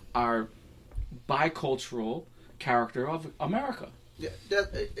about our bicultural character of America. Yeah,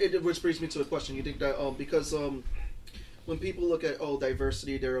 which brings me to the question. You think that because when people look at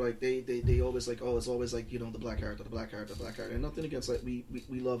diversity, they're like they always like it's always like the black character, and nothing against that. We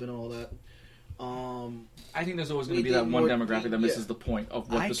love and all that. I think there's always going to be that one demographic that misses the point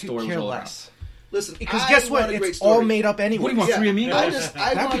of what the story was all about. Listen, because guess what? It's all made up anyway. What do you want, Three Amigos?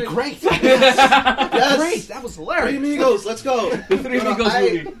 That'd be great. Yes. Great. That was hilarious. Three Amigos, let's go. The Three Amigos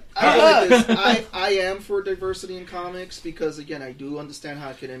movie. I am for diversity in comics because, again, I do understand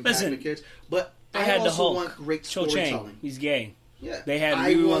how it can impact the kids. But I also want great storytelling. He's gay. Yeah. They had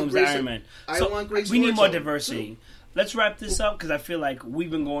Lee Williams Iron Man. I want great storytelling. We need more diversity. Let's wrap this up because I feel like we've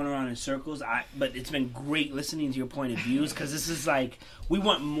been going around in circles. But it's been great listening to your point of views because this is like we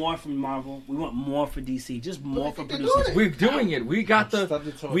want more from Marvel, we want more for DC, just more for producers. We're doing it. We got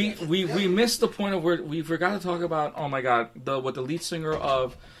we missed the point of where we forgot to talk about. Oh my God, what the lead singer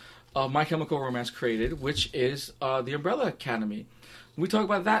of My Chemical Romance created, which is the Umbrella Academy. We talk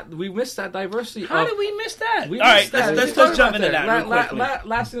about that. We missed that diversity. How did we miss that? All right, let's jump into that.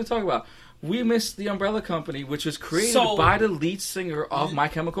 Last thing to talk about. We missed the Umbrella Company, which was created by the lead singer of My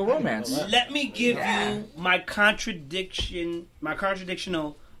Chemical Romance. Let me give you my contradictional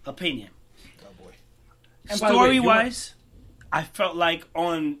opinion. Oh boy! Story-wise, I felt like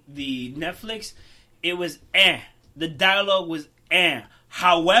on the Netflix, it was the dialogue was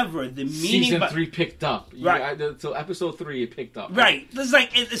However, the meaning season 3 picked up. Right. So episode 3 it picked up. Right. There's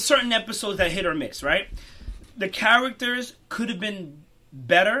like certain episodes that hit or miss. Right. The characters could have been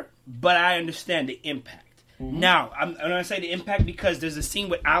better, but I understand the impact. Mm-hmm. Now, I'm going to say the impact because there's a scene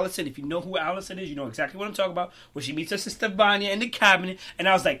with Allison. If you know who Allison is, you know exactly what I'm talking about. Where she meets her sister Vanya in the cabinet, and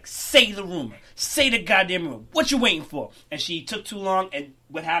I was like, say the rumor. Say the goddamn rumor. What you waiting for? And she took too long, and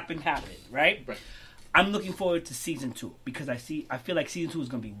what happened, right? I'm looking forward to season 2 because I feel like season 2 is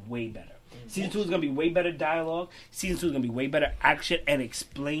going to be way better. Season 2 is going to be way better dialogue. Season 2 is going to be way better action and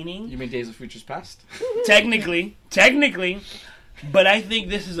explaining. You mean Days of Futures Past? Technically. But I think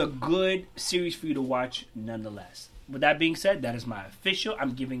this is a good series for you to watch nonetheless. With that being said, that is my official.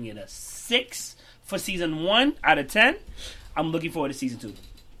 I'm giving it a 6 for season 1 out of 10. I'm looking forward to season 2.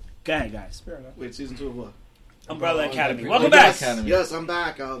 Go ahead, guys. Wait, season 2 of what? Umbrella Academy. Welcome back. Yes, I'm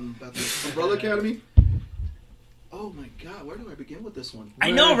back. Umbrella Academy. Oh my God, where do I begin with this one?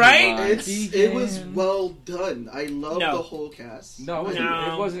 I know, right? It was well done. I love the whole cast. No,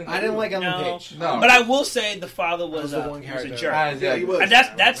 it wasn't. I didn't like Ellen Page. No. But I will say the father was a jerk. Yeah, he was. And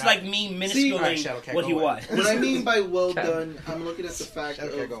that's like me minusculing what he was. What I mean by well done, I'm looking at the fact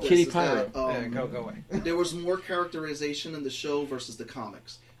of Kitty Pirate. Go away. There was more characterization in the show versus the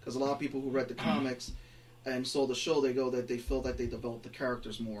comics. Because a lot of people who read the comics and saw the show, they feel that they developed the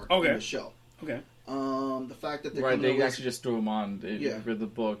characters more in the show. Okay. The fact that they actually just threw them on. For the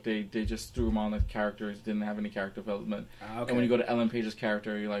book, they just threw them on the characters. Didn't have any character development. Okay. And when you go to Ellen Page's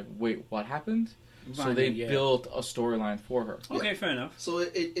character, you're like, wait, what happened? So they built a storyline for her. Okay, fair enough. So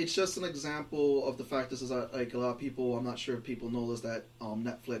it's just an example of the fact this is like a lot of people. I'm not sure if people know this, that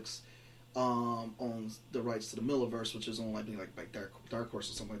Netflix owns the rights to the Millerverse, which is owned like by Dark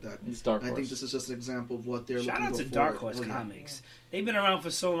Horse or something like that. It's Dark Horse. I think this is just an example of what they're looking for. Shout out to Dark Horse Comics. They've been around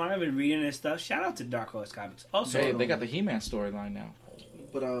for so long. I've been reading this stuff. Shout out to Dark Horse Comics. Also, they got the He-Man storyline now.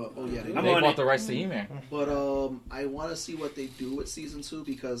 But they bought the rights to He-Man. But I want to see what they do with season 2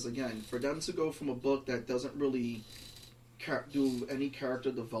 because again, for them to go from a book that doesn't really do any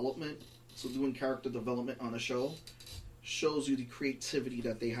character development, so doing character development on a show shows you the creativity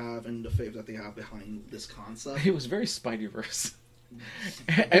that they have and the faith that they have behind this concept. It was very Spideyverse.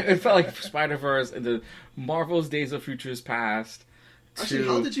 It felt like Spider-Verse in the Marvel's Days of Futures Past. Actually,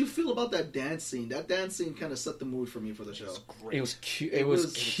 how did you feel about that dance scene? That dance scene kind of set the mood for me for the show. It was cute. It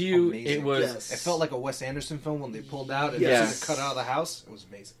was cute. It was. Yes. It felt like a Wes Anderson film when they pulled out and just cut out of the house. It was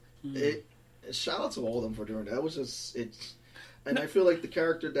amazing. Shout out to all of them for doing that. It was just and I feel like the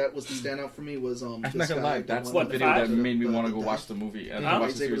character that was the standout for me was I'm not gonna lie. That's the video that made me want to go watch the movie and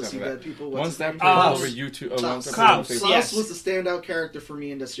watch the series after that. Once that played over YouTube, Klaus was the standout character for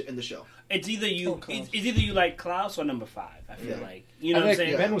me in the show. It's either you like Klaus or number 5. I feel like you know what I'm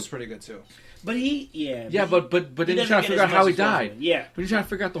saying. Ben was pretty good too. But but then you're trying to figure out how he died. Yeah, but you're trying to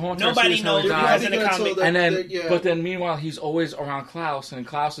figure out the whole nobody knows because in the comic. And then, but then meanwhile he's always around Klaus, and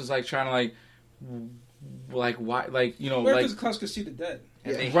Klaus is like trying to like why because Klaus could see the dead.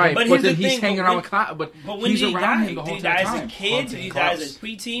 Yeah. Right, but then he's hanging around with Klaus. But when he's he around died, him the whole did he die time. as a kid? Did he die as a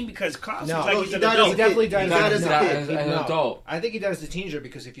preteen? Because Klaus was like he's an adult. He definitely died as an adult. I think he died as a teenager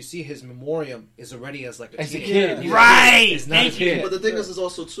because if you see his memoriam is already as like a kid. Right. Thank you. But the thing is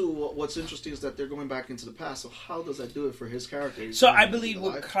also too, what's interesting is that they're going back into the past. So how does that do it for his character? So I believe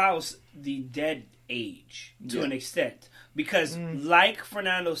with Klaus, the dead age to an extent. Because, like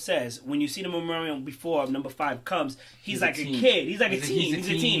Fernando says, when you see the memoriam before number 5 comes, he's like a kid. He's like a teen. He's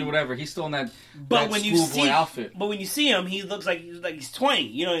a teen or whatever. He's still in that outfit. But when you see him, he looks like he's 20.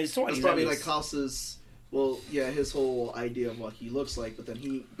 You know, he's 20. It's probably like Klaus's. Well, yeah, his whole idea of what he looks like, but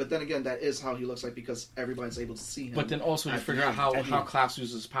then again, that is how he looks like because everybody's able to see him. But then also you figure out how Klaus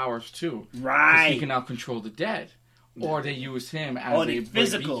uses powers too. Right. He can now control the dead. Or they use him as a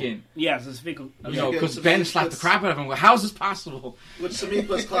physical beacon. Yes, it's physical. Because Ben slapped the crap out of him. How is this possible? Which to me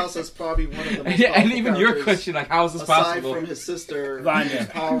plus Klaus is probably one of the most and even your question, like, how is this possible? Aside from his sister, whose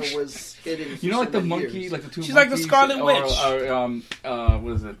power was hidden. You know, like the monkey, like the two. She's like the Scarlet Witch.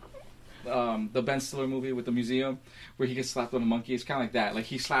 What is it? The Ben Stiller movie with the museum where he gets slapped on a monkey. It's kind of like that. Like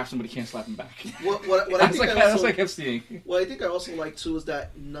he slaps him, but he can't slap him back. That's what I kept seeing. What I think I also like too is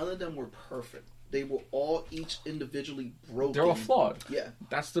that none of them were perfect. They were all each individually broken. They're all flawed. Yeah.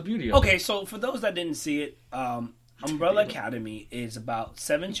 That's the beauty of it. Okay, so for those that didn't see it, Umbrella Academy is about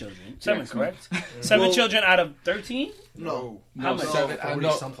 7 children. 7, correct? 7 children out of 13? No. How much?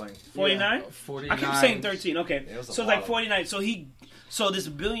 40-something. 49? 49. I keep saying 13. Okay. So it's like 49. So this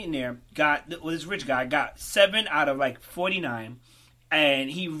billionaire this rich guy got 7 out of like 49, and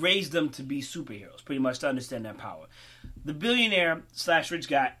he raised them to be superheroes, pretty much to understand that power. The billionaire / rich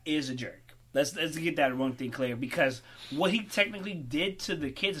guy is a jerk. Let's get that one thing clear, because what he technically did to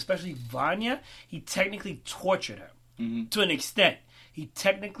the kids, especially Vanya, he technically tortured her to an extent. He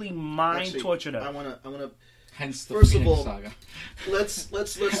technically tortured her. I wanna. Hence the first of all, saga. let's look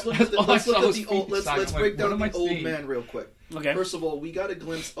at the old. Let's break down the old man real quick. Okay. First of all, we got a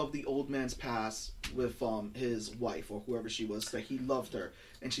glimpse of the old man's past with his wife or whoever she was, that he loved her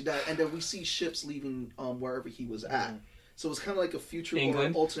and she died, and then we see ships leaving wherever he was at. So it's kind of like a future or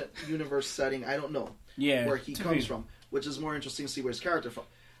an alternate universe setting. I don't know where he comes from, which is more interesting to see where his character from.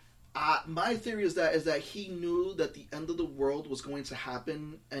 My theory is that he knew that the end of the world was going to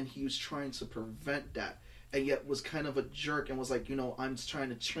happen, and he was trying to prevent that, and yet was kind of a jerk and was like, I'm just trying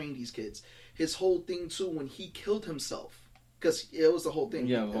to train these kids. His whole thing too, when he killed himself, because it was the whole thing.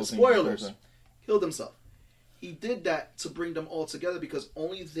 Yeah, the whole spoilers. Thing. Killed himself. He did that to bring them all together because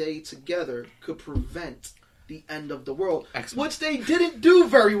only they together could prevent the end of the world, which they didn't do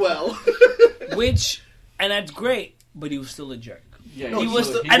very well. And that's great, but he was still a jerk. Yeah, he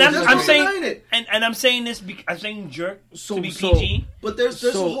was. I'm saying this. I'm saying jerk to be PG. But there's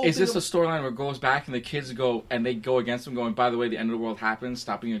a whole. Is this a storyline where it goes back and the kids go against him, going, by the way, the end of the world happens.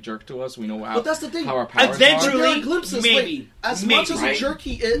 Stop being a jerk to us. We know how. But that's the thing. How our powers eventually, are. Glimpses, maybe. Much as a jerk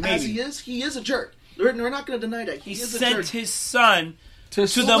he is a jerk. We're not going to deny that he is a sent jerk. his son to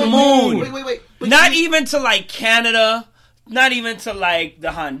the moon. Wait. Not even to like Canada. Not even to like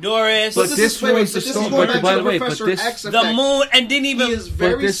the Honduras. But this ruins the story. By the way, the moon, and didn't even. He is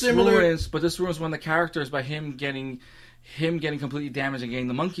very similar. But this ruins one of the characters by him getting completely damaged and getting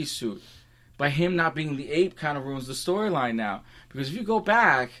the monkey suit. by him not being the ape kind of ruins the storyline now. Because if you go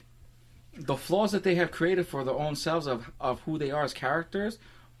back, the flaws that they have created for their own selves of who they are as characters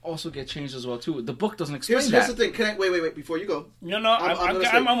also get changed as well too. The book doesn't explain that. Here's the thing. Can I wait before you go? No,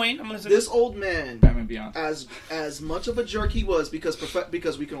 I'm waiting. I'm gonna say this old man, Batman Beyond, as much of a jerk he was,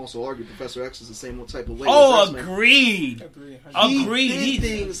 because we can also argue Professor X is the same type of way. Oh, agreed. He did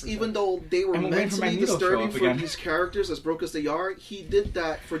things, even though they were mentally disturbing for these characters, as broke as they are. He did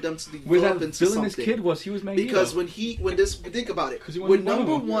that for them to develop into something. This kid was Magneto. Because think about it, when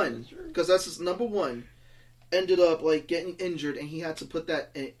number one, because that's his number one, ended up like getting injured and he had to put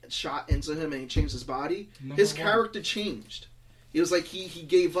that shot into him and he changed his body. His character changed. It was like he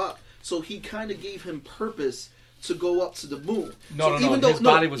gave up. So he kind of gave him purpose to go up to the moon. His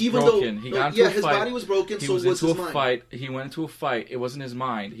body was broken. He got into a fight. His body was broken. So was his mind. He went into a fight. It wasn't his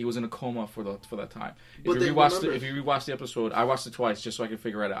mind. He was in a coma for that time. If you rewatch the episode, I watched it twice just so I could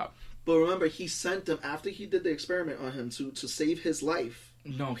figure it out. But remember, he sent them after he did the experiment on him to save his life.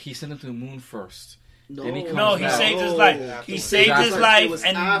 No, he sent him to the moon first. No, he saved his life. He saved his life,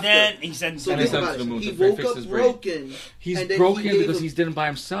 and then he sent him to the moon. He woke up broken. He's broken because he's done by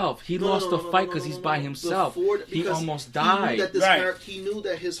himself. He lost the fight because he's by himself. He almost died. He knew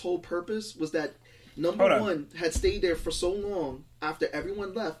that his whole purpose was that number one had stayed there for so long after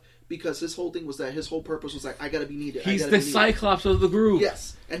everyone left. Because his whole thing was that his whole purpose was like, I gotta be needed. He's the Cyclops of the group.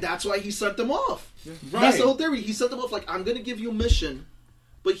 Yes, and that's why he sent them off. Right. That's the whole theory. He sent them off like, I'm gonna give you a mission.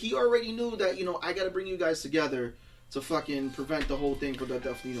 But he already knew that, I got to bring you guys together to fucking prevent the whole thing for the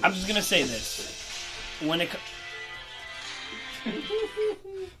death of I'm just going to say this. When it...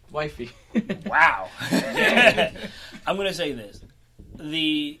 Wifey. Wow. I'm going to say this.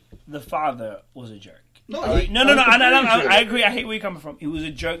 The father was a jerk. No, I agree. I hate where you're coming from. He was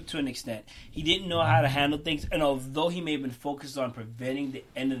a jerk to an extent. He didn't know how to handle things. And although he may have been focused on preventing the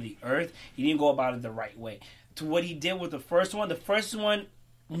end of the earth, he didn't go about it the right way. To what he did with the first one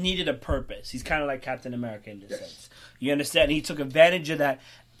needed a purpose. He's kind of like Captain America in this sense. You understand? And he took advantage of that.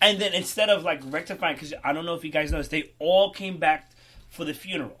 And then instead of like rectifying, because I don't know if you guys noticed, they all came back for the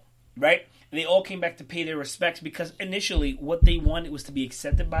funeral, right? And they all came back to pay their respects because initially what they wanted was to be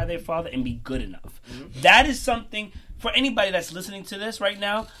accepted by their father and be good enough. Mm-hmm. That is something for anybody that's listening to this right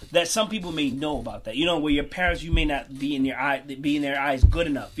now that some people may know about that. Where your parents, you may not be in their eyes good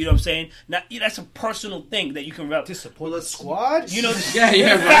enough. You know what I'm saying? That's a personal thing that you can disappointment squad.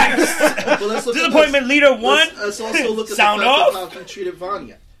 Facts. Disappointment leader one. Let's also look at sound off. How he treated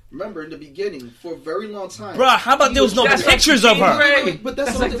Vanya. Remember, in the beginning, for a very long time. Bruh, how about there was no pictures of her? But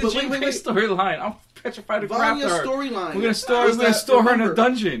that's like the Jean Grey storyline. I'm petrified to grab her. Vanya's storyline. We're gonna store her in a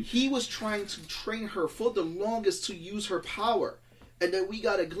dungeon. He was trying to train her for the longest to use her power. And then we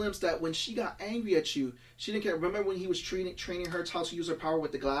got a glimpse that when she got angry at you, she didn't care. Remember when he was training her how to use her power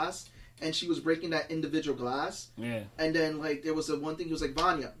with the glass? And she was breaking that individual glass. Yeah. And then, there was one thing, he was like,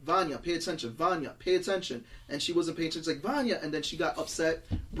 Vanya, pay attention. Vanya, pay attention. And she wasn't paying attention. Like, Vanya. And then she got upset,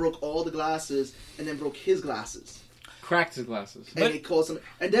 broke all the glasses, and then broke his glasses. Cracked his glasses. And it caused him...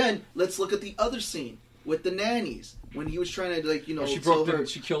 And then, let's look at the other scene with the nannies. When he was trying to, she broke her...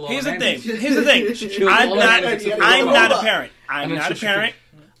 She killed all the nannies. Here's the thing. I'm not a parent. I'm not a parent.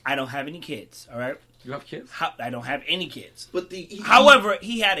 I don't have any kids, all right? You have kids? I don't have any kids. But however,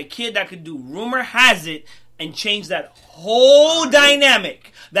 he had a kid that could do rumor has it and change that whole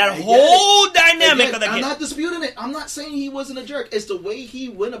dynamic. That whole dynamic of the kid. I'm not disputing it. I'm not saying he wasn't a jerk. It's the way he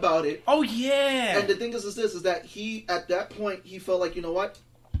went about it. Oh, yeah. And the thing is that he, at that point, he felt like, you know what?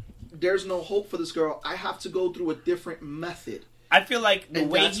 There's no hope for this girl. I have to go through a different method. I feel like the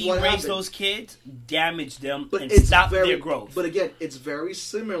way he raised those kids damaged them and stopped their growth. But again, it's very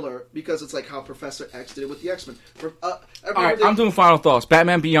similar because it's like how Professor X did it with the X-Men. All right, I'm doing final thoughts.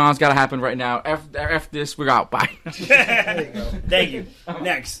 Batman Beyond's got to happen right now. After this, we're out. Bye. There you go. Thank you.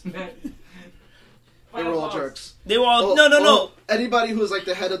 Next. They were all jerks. They were all... No. Anybody who's like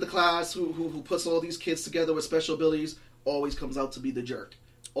the head of the class, who puts all these kids together with special abilities, always comes out to be the jerk.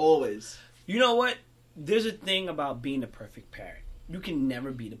 Always. You know what? There's a thing about being the perfect parent. You can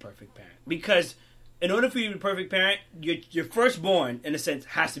never be the perfect parent. Because in order for you to be the perfect parent, your firstborn, in a sense,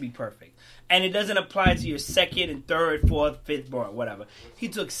 has to be perfect. And it doesn't apply to your second and third, fourth, fifth born, whatever. He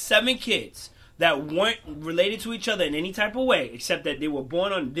took 7 kids that weren't related to each other in any type of way, except that they were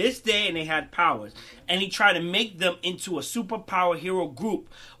born on this day and they had powers. And he tried to make them into a superpower hero group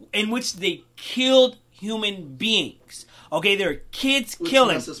in which they killed human beings. Okay, there are kids killing.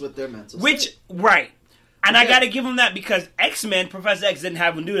 Which messes with their mental state. Right. And I got to give him that because X-Men, Professor X didn't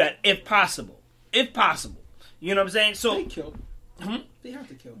have him do that if possible. You know what I'm saying? So they killed. They have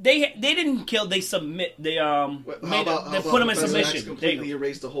to kill. They didn't kill. They submit. They put them in submission. X completely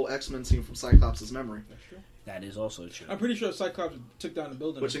erased the whole X-Men scene from Cyclops' memory. That's true. That is also true. I'm pretty sure Cyclops took down the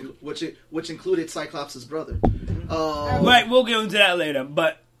building, which included Cyclops' brother. Right, we'll get into that later.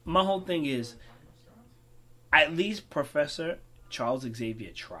 But my whole thing is, at least Professor Charles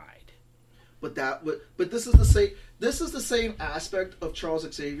Xavier tried. But this is the same. This is the same aspect of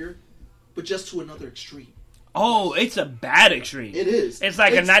Charles Xavier, but just to another extreme. Oh, it's a bad extreme. It is. It's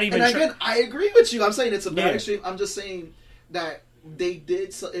like not even. And again, I agree with you. I'm saying it's a bad extreme. I'm just saying that they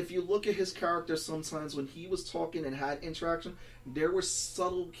did. So if you look at his character, sometimes when he was talking and had interaction, there were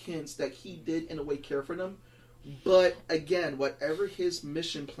subtle hints that he did in a way care for them. But again, whatever his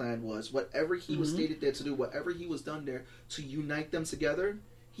mission plan was, whatever he was stated there to do, whatever he was done there to unite them together,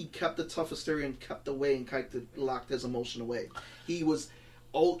 he kept the tough hysteria and kept away and kind of locked his emotion away. He was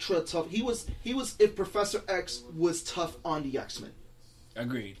ultra tough. He was if Professor X was tough on the X-Men.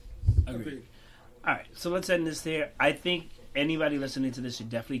 Agreed. All right, so let's end this here. I think anybody listening to this should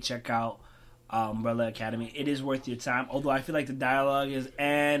definitely check out Umbrella Academy. It is worth your time. Although I feel like the dialogue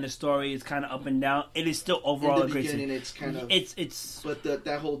and the story is kind of up and down. It is still overall a great season. It's kind of but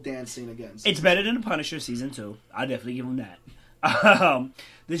that whole dance scene again. It's better than The Punisher season 2. I'll definitely give him that.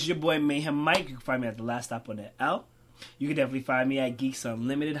 This is your boy Mayhem Mike. You can find me at The Last Stop on the L. You can definitely find me at Geeks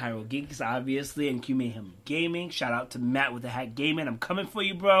Unlimited, Hyrule Geeks, obviously, and Q Mayhem Gaming. Shout out to Matt with the Hat Gaming. I'm coming for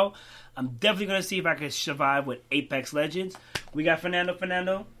you, bro. I'm definitely going to see if I can survive with Apex Legends. We got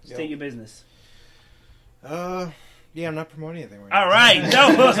Fernando. State your business. I'm not promoting anything right now. All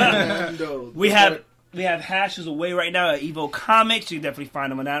right, no. We have hashes away right now at Evo Comics. You can definitely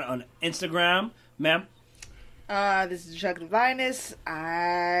find them on Instagram, ma'am. This is Chuck Linus.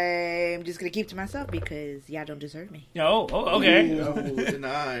 I'm just gonna keep to myself because y'all don't deserve me. Oh, okay. Ooh,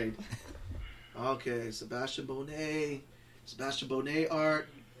 denied. Okay, Sebastian Bonet art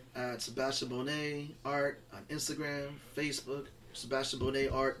at Sebastian Bonet art on Instagram, Facebook,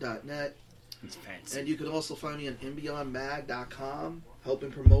 SebastianBonetArt.net. It's fancy. And you can also find me on InBeyondMag.com,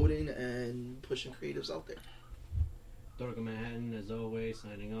 helping promoting and pushing creatives out there. Dorka Manhattan, as always,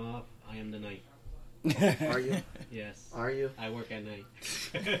 signing off. I am the night. Are you? Yes. Are you? I work at night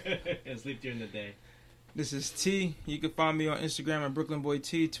and sleep during the day. This is T. You can find me on Instagram at Brooklyn Boy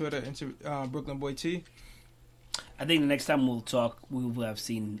T, Twitter Brooklyn Boy T. I think the next time we'll talk, we will have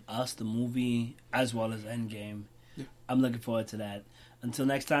seen Us, the movie, as well as Endgame. Yeah. I'm looking forward to that. Until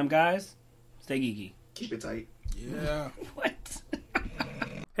next time, guys, stay geeky. Keep it tight. Yeah. What?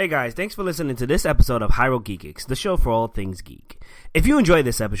 Hey guys, thanks for listening to this episode of Hyrule Geekix, the show for all things geek. If you enjoyed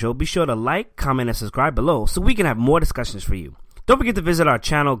this episode, be sure to like, comment, and subscribe below so we can have more discussions for you. Don't forget to visit our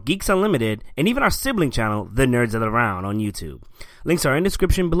channel, Geeks Unlimited, and even our sibling channel, The Nerds of the Round, on YouTube. Links are in the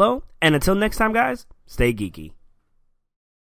description below, and until next time, guys, stay geeky.